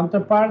GIS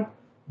counterpart.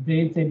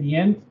 Then at the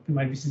end,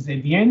 this is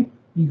at the end.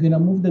 You're gonna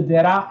move the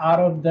data out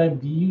of the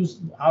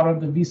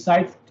V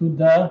site to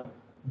the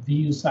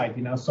VU site.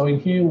 So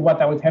in here,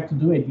 what I would have to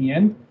do at the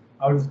end,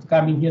 I would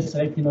come in here,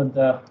 select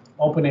the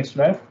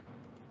OpenXRef,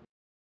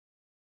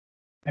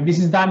 and this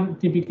is done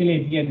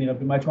typically at the end.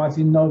 Pretty much once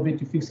you know that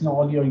you fix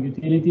all your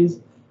utilities.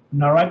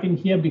 Now right in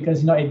here,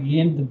 because at the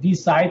end the V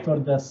site or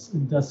the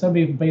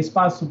survey base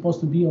file is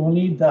supposed to be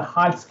only the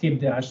hardscape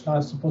data. It's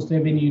not supposed to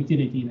have any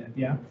utility in it.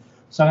 Yeah.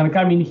 So I'm going to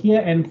come in here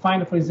and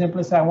find, for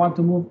example, say I want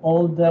to move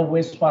all the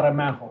wastewater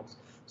manholes.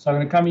 So I'm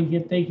going to come in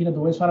here, take the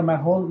wastewater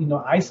manhole,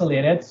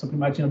 isolate it. So pretty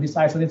much this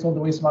isolates all the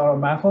wastewater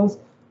manholes.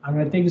 I'm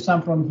going to take this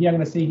one from here. I'm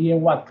going to say here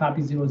what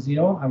copy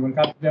 00. I'm going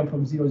to copy them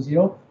from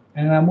 00,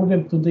 and I'm going to move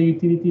them to the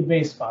utility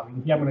base file.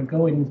 In here I'm going to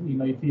go in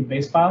utility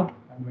base file.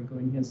 I'm going to go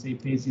in here and say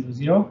page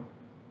 00.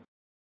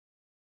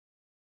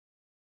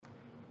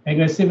 I'm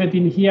going to save it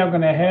in here. I'm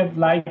going to have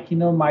like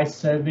my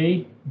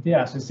survey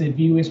there. So it's a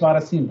view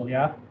wastewater symbol.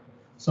 Yeah.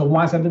 So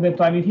once I do that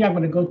one in here, I'm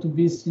going to go to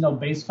this,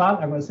 base file.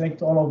 I'm going to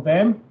select all of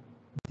them,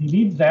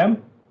 delete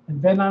them, and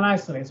then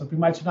unisolate. So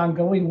pretty much I'm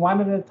going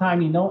one at a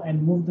time,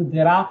 and move the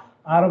data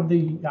out of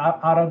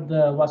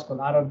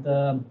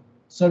the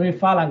survey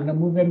file. I'm going to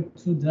move them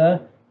to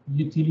the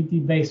utility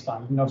base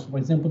file. So for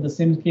example, the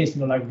same case,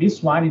 like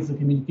this one is the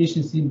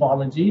communication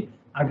symbology.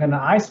 I'm going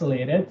to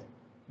isolate it.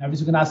 Now this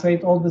is going to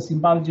isolate all the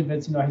symbology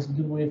that has to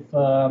do with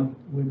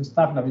the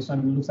stuff. Now this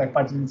one looks like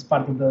it's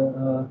part of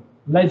the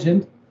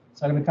legend.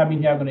 So I'm going to come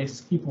in here, I'm going to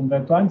skip on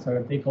that one. So I'm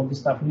going to take all this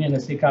stuff in here, I'm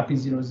going to say copy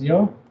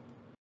 00.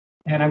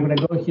 And I'm going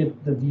to go here to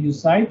the view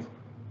site.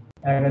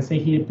 And I'm going to say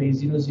here page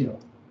 00.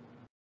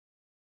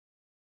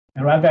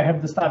 And right there, I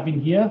have the stuff in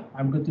here.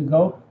 I'm good to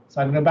go.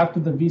 So I'm going to go back to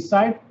the V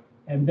site.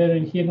 And then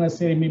in here, I'm going to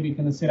say, maybe you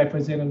can say, like, for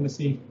example, I'm going to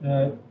say,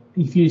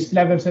 if you still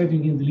have them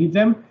selected, you can delete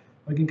them.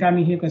 Or you can come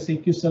in here, you can say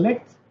Q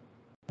select.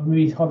 Or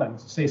maybe, hold on,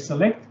 say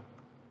select.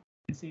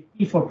 And say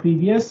P for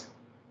previous.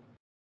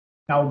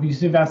 Now, if you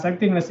see that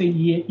selecting, I'm going to say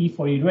E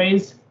for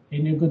erase,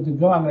 and you're good to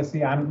go. I'm going to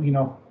say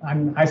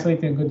I'm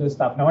isolating good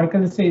stuff. Now, I'm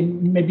going to say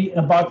maybe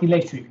about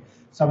electric.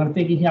 So I'm going to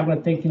take it here. I'm going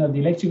to take the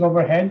electric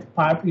overhead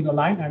pipe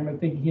line. I'm going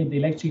to take here the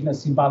electric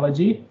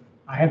symbology.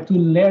 I have 2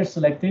 layers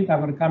selected.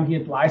 I'm going to come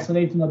here to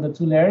isolate the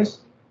 2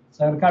 layers.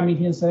 So I'm going to come in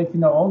here and select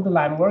all the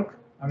line work.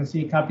 I'm going to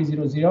say copy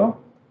 00.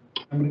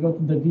 I'm going to go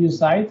to the view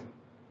site.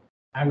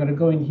 I'm going to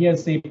go in here and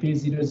say page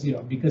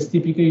 00, because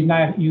typically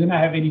you're not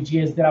have any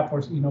GS data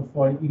for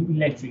for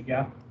electric.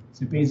 Yeah.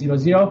 So page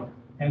 00,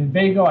 and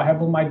there you go. I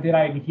have all my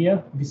data in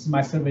here. This is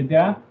my survey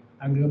data.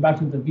 I'm going to go back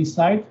to the V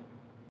site.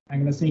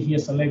 I'm going to say here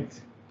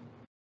select.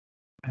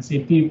 I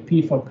say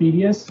P for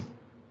previous,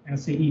 and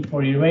say E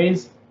for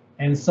erase,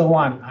 and so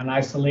on, and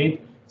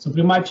isolate. So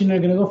pretty much, you're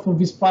gonna go for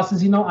this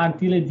process,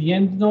 until at the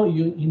end,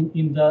 you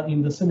in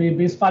the survey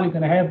base file, you're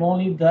gonna have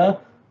only the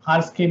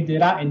hardscape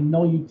data and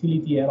no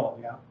utility at all,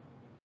 yeah.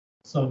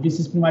 So this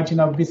is pretty much,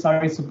 this how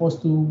it's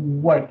supposed to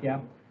work,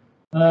 yeah.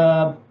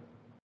 Now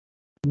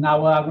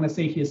I'm gonna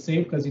say here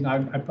save because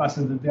I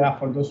process the data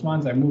for those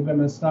ones, I move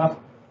them and stuff.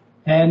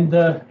 And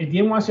at the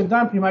end, once you're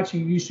done, pretty much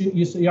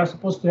you are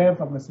supposed to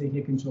have, I'm gonna say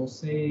here Control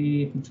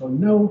save, Control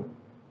no,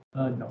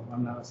 no,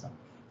 I'm not.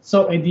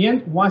 So at the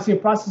end, once you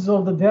process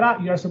all the data,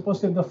 you are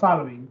supposed to have the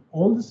following: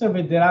 all the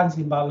survey data in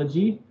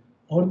Symbology,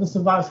 all the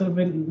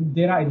survey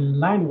data in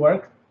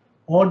Linework,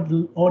 all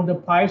the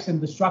pipes and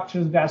the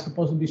structures that are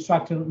supposed to be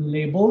structure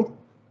labeled.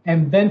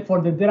 And then for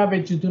the data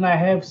that you do not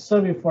have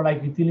survey for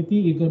like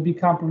utility, it will be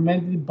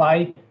complemented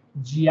by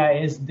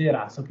GIS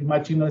data. So pretty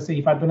much, let's say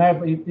if I don't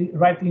have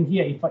right in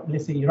here, if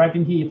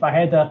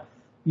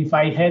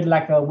I had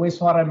like a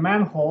wastewater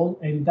manhole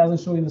and it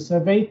doesn't show in the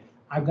survey,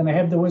 I'm gonna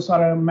have the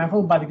wastewater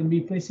manhole, but it's gonna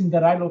be placed in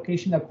the right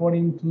location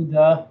according to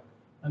the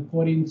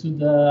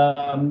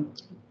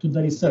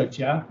research,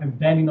 yeah. And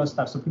then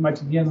stuff. So pretty much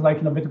at the end,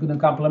 like better gonna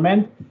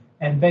complement,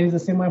 and then it's the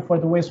same way for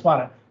the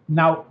wastewater.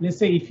 Now, let's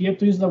say if you have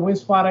to use the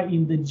wastewater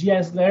in the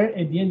GIS layer,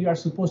 at the end you are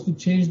supposed to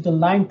change the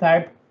line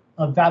type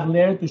of that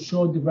layer to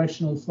show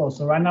directional flow.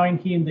 So right now in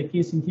here, in the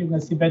case in here, we're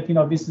gonna see that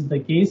this is the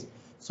case.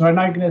 So right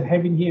now you're gonna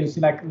have in here, you see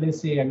like,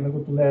 let's say I'm gonna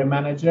go to layer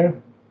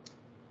manager,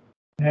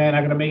 and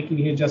I'm gonna make it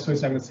here just so I'm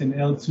gonna say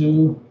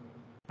L2.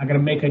 I'm gonna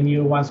make a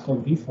new one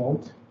called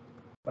default,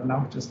 but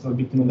now just a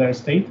little bit in layer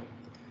state.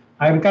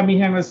 I'm gonna come in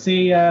here, I'm gonna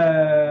say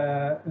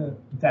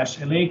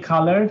 -LA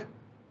color,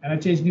 and I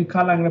change new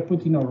color. I'm gonna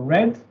put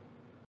red.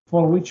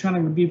 For which one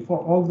I'm gonna be for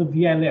all the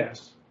VI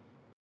layers.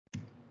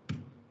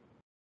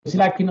 See,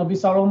 like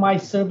these are all my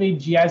survey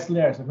GIS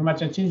layers. So pretty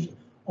much I changed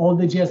all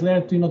the GIS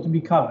layers to to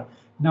be color.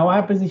 Now what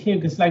happens here?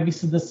 Because like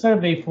this is the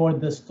survey for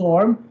the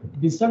storm.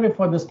 This survey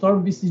for the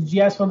storm. This is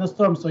GIS for the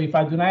storm. So if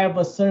I do not have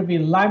a survey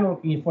line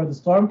working for the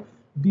storm,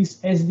 this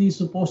SD is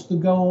supposed to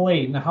go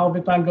away. Now how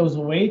the time goes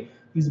away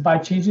is by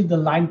changing the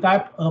line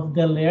type of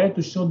the layer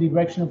to show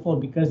directional flow,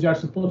 because you are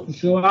supposed to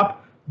show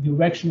up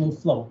directional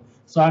flow.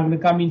 So I'm going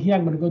to come in here.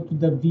 I'm going to go to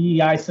the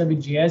VI survey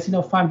GIS,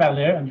 find by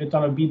layer. I'm going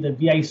to be the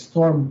VI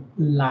storm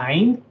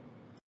line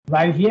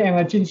right here. I'm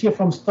going to change here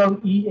from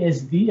storm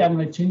ESD. I'm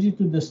going to change it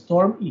to the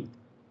storm E.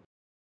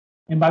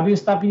 And by doing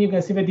stuff, you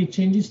can see that it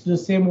changes to the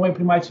same way,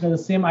 pretty much the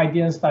same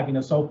idea and stuff.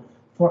 So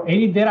for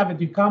any data that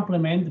you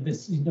complement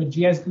this,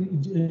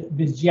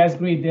 this GIS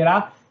grade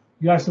data,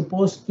 you are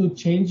supposed to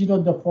change,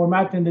 the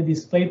format and the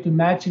display to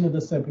match, the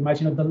survey. Pretty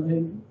much,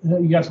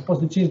 you are supposed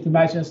to change to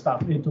match and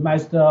stuff to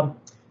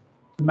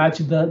match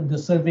the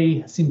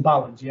survey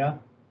symbology, yeah.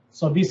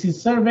 So this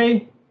is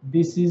survey,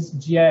 this is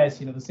GIS,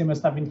 the same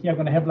stuff in here. I'm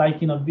gonna have like,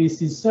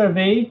 this is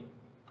survey,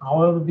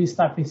 however this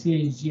stuff is here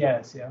is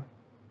GIS, yeah.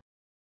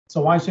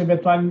 So once you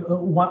have one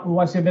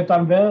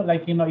there,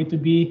 like it will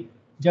be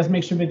just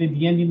make sure that at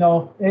the end,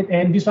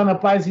 and this one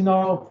applies,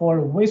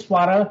 for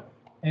wastewater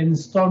and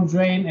storm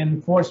drain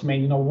and force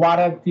main.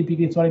 Water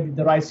typically it's already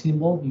the right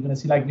symbol. You're gonna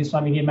see like this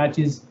one here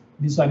matches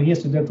this one here,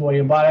 so don't worry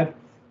about it.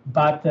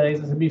 But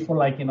as I said before,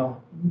 like go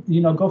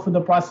through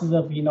the process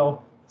of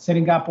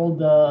setting up all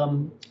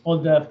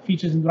the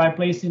features in the right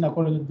place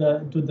according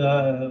to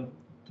the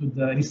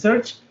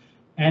research,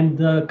 and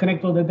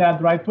connect all the data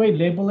the right way,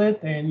 label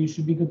it, and you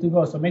should be good to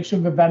go. So make sure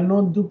that there are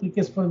no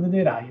duplicates for the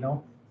data.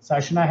 So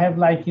I should not have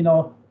like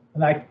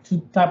like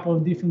two type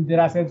of different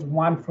data sets,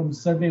 one from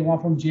survey, one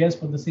from GIS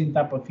for the same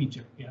type of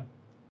feature. Yeah,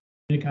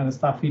 that kind of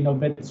stuff.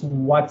 That's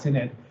what's in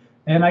it.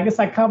 And I guess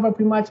I cover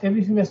pretty much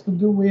everything that has to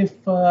do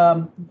with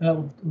the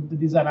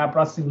design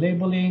processing,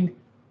 labeling.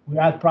 We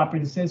add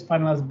property sets,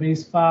 finalized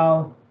base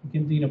file. You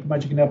can, pretty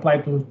much you can apply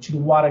to chill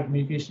water,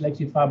 communication,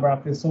 electric fiber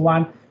optic, and so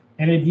on.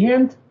 And at the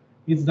end,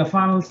 it's the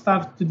final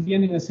stuff to the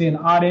end. You can say an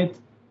audit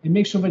and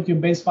make sure that your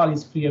base file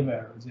is free of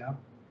errors. Yeah,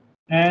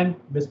 and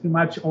that's pretty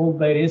much all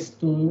there is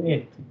to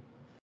it.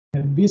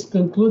 And this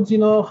concludes,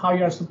 how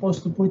you are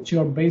supposed to put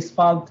your base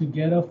file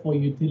together for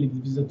utility.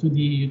 This is a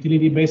 2D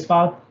utility base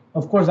file.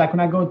 Of course, I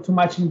cannot go too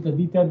much into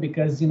detail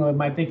because it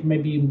might take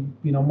maybe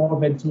more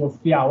than 2 or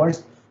 3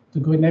 hours to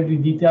go in every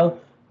detail.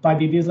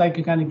 But it is like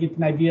you kind of get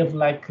an idea of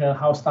like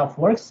how stuff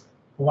works,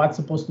 what's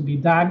supposed to be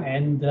done,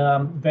 and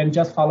then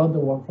just follow the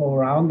workflow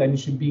around, and you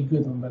should be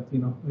good on that.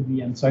 At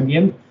the end. So at the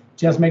end,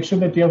 just make sure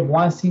that you have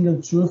one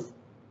single truth,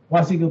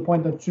 one single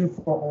point of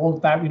truth for all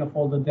time. For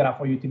all the data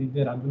for utility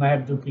data. Do not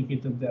have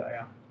duplicated data.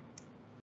 Yeah.